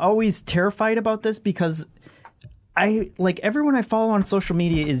am always terrified about this because everyone I follow on social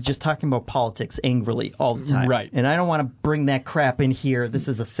media is just talking about politics angrily all the time. Right. And I don't want to bring that crap in here. This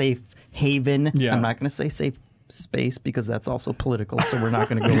is a safe haven. Yeah. I'm not going to say safe space because that's also political, so we're not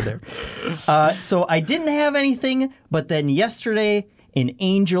going to go there. So I didn't have anything, but then yesterday an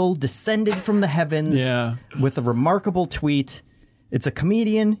angel descended from the heavens with a remarkable tweet. It's a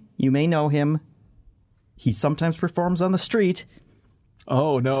comedian. You may know him. He sometimes performs on the street.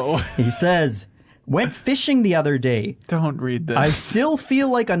 Oh, no. He says, "Went fishing the other day. Don't read this. I still feel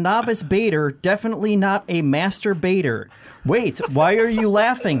like a novice baiter, definitely not a master baiter. Wait, why are you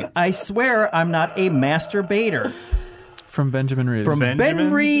laughing? I swear I'm not a master baiter." From Benjamin Reeves. From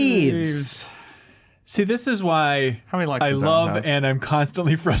Ben Reeves. See, this is why How many likes I does that love have? and I'm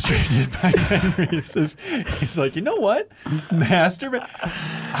constantly frustrated by Ben Reeves. He's like, you know what?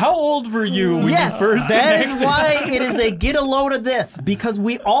 How old were you when Yes, you first that is connected? why it is a get a load of this, because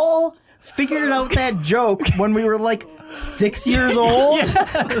we all figured out that joke when we were like 6 years old.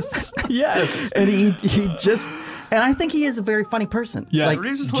 Yes. And he just... And I think he is a very funny person. Yes. Like,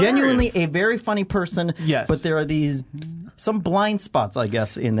 Reeves is genuinely hilarious. a very funny person. Yes. But there are some blind spots, I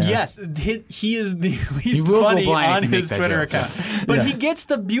guess, in there. Yes, he is the least will go funny blind on if you his make that Twitter joke. account. But he gets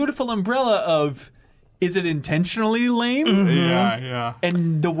the beautiful umbrella of, is it intentionally lame? Yeah.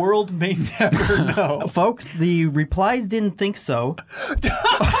 And the world may never know. Folks, the replies didn't think so.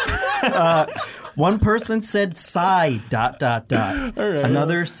 One person said sigh, ... right.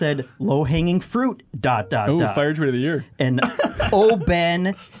 Another said low-hanging fruit, ... Oh, fire tweet of the year. And oh,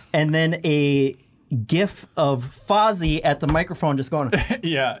 Ben, and then a gif of Fozzie at the microphone just going,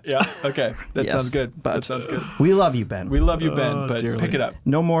 yeah, okay. That sounds good. That sounds good. We love you, Ben. We love you, Ben, but dearly. pick it up.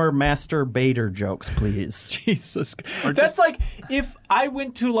 No more masturbator jokes, please. Jesus. That's like if I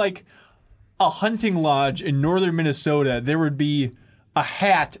went to like a hunting lodge in northern Minnesota, there would be a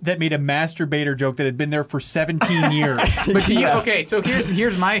hat that made a masturbator joke that had been there for 17 years. But okay, so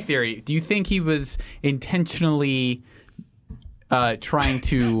here's my theory. Do you think he was intentionally trying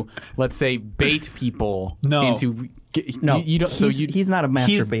to, let's say, bait people into... No, you don't, he's not a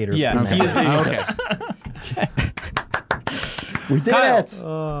masturbator. Okay. We did Kyle.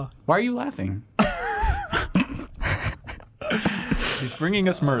 it. Why are you laughing? He's bringing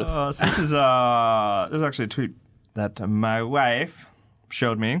us mirth. So this is actually a tweet that my wife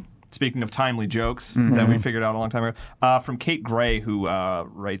showed me. Speaking of timely jokes that we figured out a long time ago, from Kate Gray, who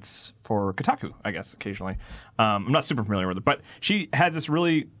writes for Kotaku, I guess, occasionally. I'm not super familiar with it, but she had this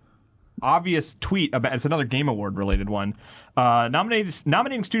really obvious tweet about, it's another Game Award related one,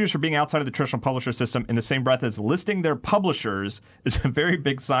 nominating studios for being outside of the traditional publisher system in the same breath as listing their publishers is a very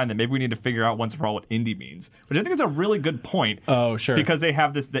big sign that maybe we need to figure out once and for all what indie means, which I think is a really good point. Oh, sure. Because they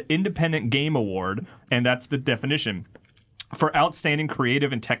have the Independent Game Award, and that's the definition for outstanding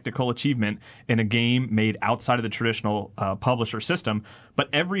creative and technical achievement in a game made outside of the traditional publisher system. But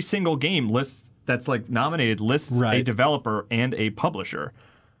every single game that's like nominated lists a developer and a publisher.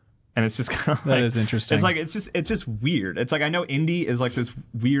 And it's just kind of that is interesting. It's like it's just weird. It's like I know indie is like this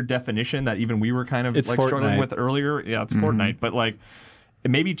weird definition that even we were kind of struggling with earlier. Yeah, it's Fortnite, but like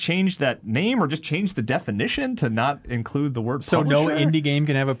maybe change that name or just change the definition to not include the word. So publisher. no indie game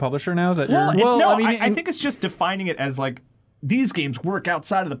can have a publisher now. Is that I think it's just defining it as like these games work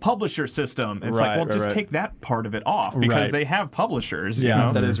outside of the publisher system. It's take that part of it off because they have publishers. Yeah, you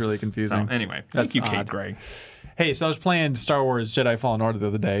know? That is really confusing. So, anyway, thank you, Kate Gray. Hey, so I was playing Star Wars Jedi Fallen Order the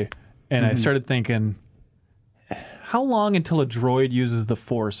other day, and I started thinking, how long until a droid uses the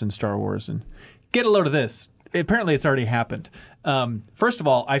Force in Star Wars? And get a load of this. Apparently, it's already happened. First of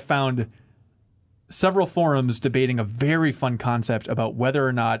all, I found several forums debating a very fun concept about whether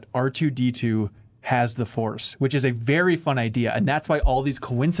or not R2-D2 has the Force, which is a very fun idea, and that's why all these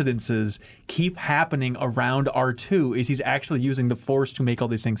coincidences keep happening around R2 is he's actually using the Force to make all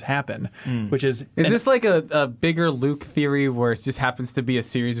these things happen, which is... Is this like a bigger Luke theory where it just happens to be a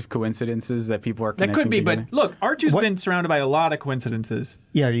series of coincidences that people are connecting That could be, together? but look, R2's been surrounded by a lot of coincidences.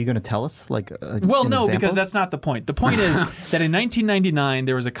 Yeah, are you going to tell us an example? Because that's not the point. The point is that in 1999,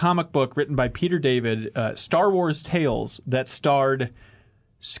 there was a comic book written by Peter David, Star Wars Tales, that starred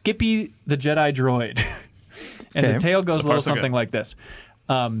Skippy the Jedi droid. And the tale goes a little something like this.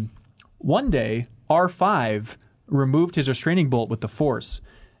 One day, R5 removed his restraining bolt with the Force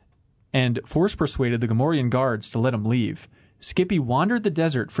and Force persuaded the Gamorrean guards to let him leave. Skippy wandered the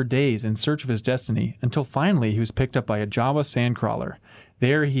desert for days in search of his destiny until finally he was picked up by a Jawa sandcrawler.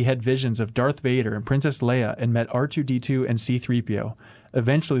 There he had visions of Darth Vader and Princess Leia and met R2-D2 and C-3PO.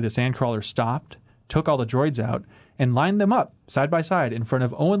 Eventually the sandcrawler stopped, took all the droids out, and lined them up side by side in front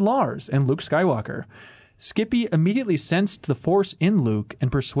of Owen Lars and Luke Skywalker. Skippy immediately sensed the Force in Luke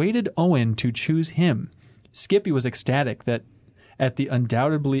and persuaded Owen to choose him. Skippy was ecstatic that at the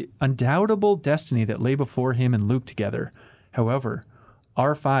undoubtable destiny that lay before him and Luke together. However,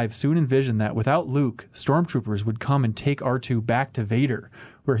 R5 soon envisioned that without Luke, stormtroopers would come and take R2 back to Vader,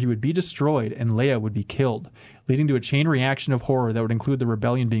 where he would be destroyed and Leia would be killed, leading to a chain reaction of horror that would include the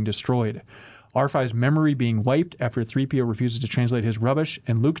rebellion being destroyed. R5's memory being wiped after 3PO refuses to translate his rubbish,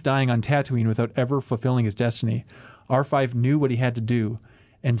 and Luke dying on Tatooine without ever fulfilling his destiny. R5 knew what he had to do,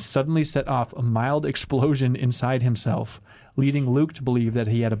 and suddenly set off a mild explosion inside himself, leading Luke to believe that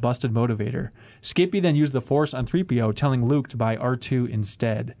he had a busted motivator. Skippy then used the Force on 3PO, telling Luke to buy R2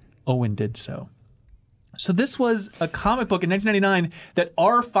 instead. Owen did so. So this was a comic book in 1999 that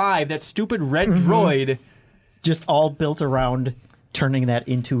R5, that stupid red droid... Just all built around... turning that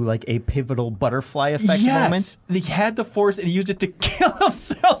into like a pivotal butterfly effect moment. And he had the Force and he used it to kill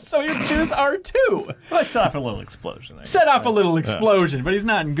himself, so he would choose R2. Well, it set off a little explosion. But he's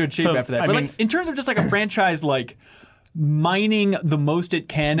not in good shape after that. But like in terms of just like a franchise, like mining the most it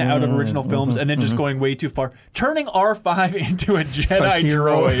can out of original films and then just going way too far. Turning R5 into a Jedi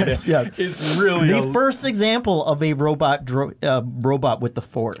droid is really the first example of a robot with the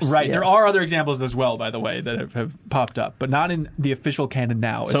Force. Right. Yes. There are other examples as well, by the way, that have popped up, but not in the official canon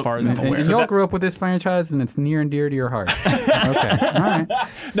now, as far as I'm aware. And y'all grew up with this franchise, and it's near and dear to your hearts. Okay. All right.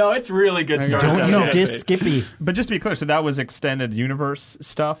 No, it's really good storytelling. Don't diss Skippy. But just to be clear, so that was extended universe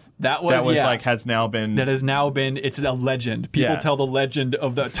stuff? That has now been... It's a legend. People tell the legend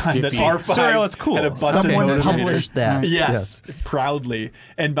of the time that R5 had a busted Someone published that. Yes, proudly.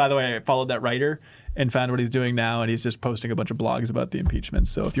 And by the way, I followed that writer and found what he's doing now, and he's just posting a bunch of blogs about the impeachment.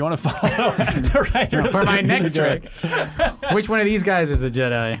 So if you want to follow the writer... For my next trick, which one of these guys is a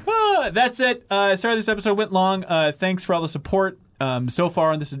Jedi? That's it. Sorry this episode went long. Thanks for all the support. So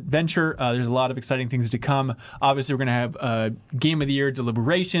far on this adventure, there's a lot of exciting things to come. Obviously, we're going to have Game of the Year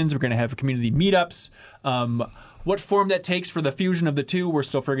deliberations. We're going to have community meetups. What form that takes for the fusion of the two, we're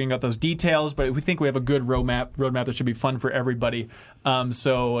still figuring out those details, but we think we have a good roadmap that should be fun for everybody.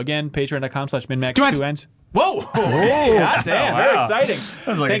 So again, patreon.com/MinnMax 2 ends. Whoa! God damn, very exciting.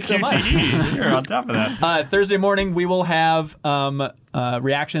 That was like Thanks a QTE. So much. You're on top of that. Thursday morning, we will have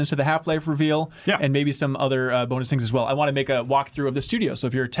reactions to the Half-Life reveal and maybe some other bonus things as well. I want to make a walkthrough of the studio. So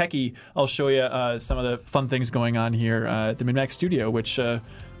if you're a techie, I'll show you some of the fun things going on here at the MinnMax studio, which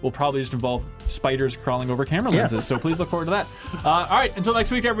will probably just involve spiders crawling over camera lenses. So please look forward to that. All right, until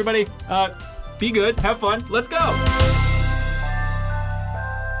next week, everybody, be good, have fun, let's go.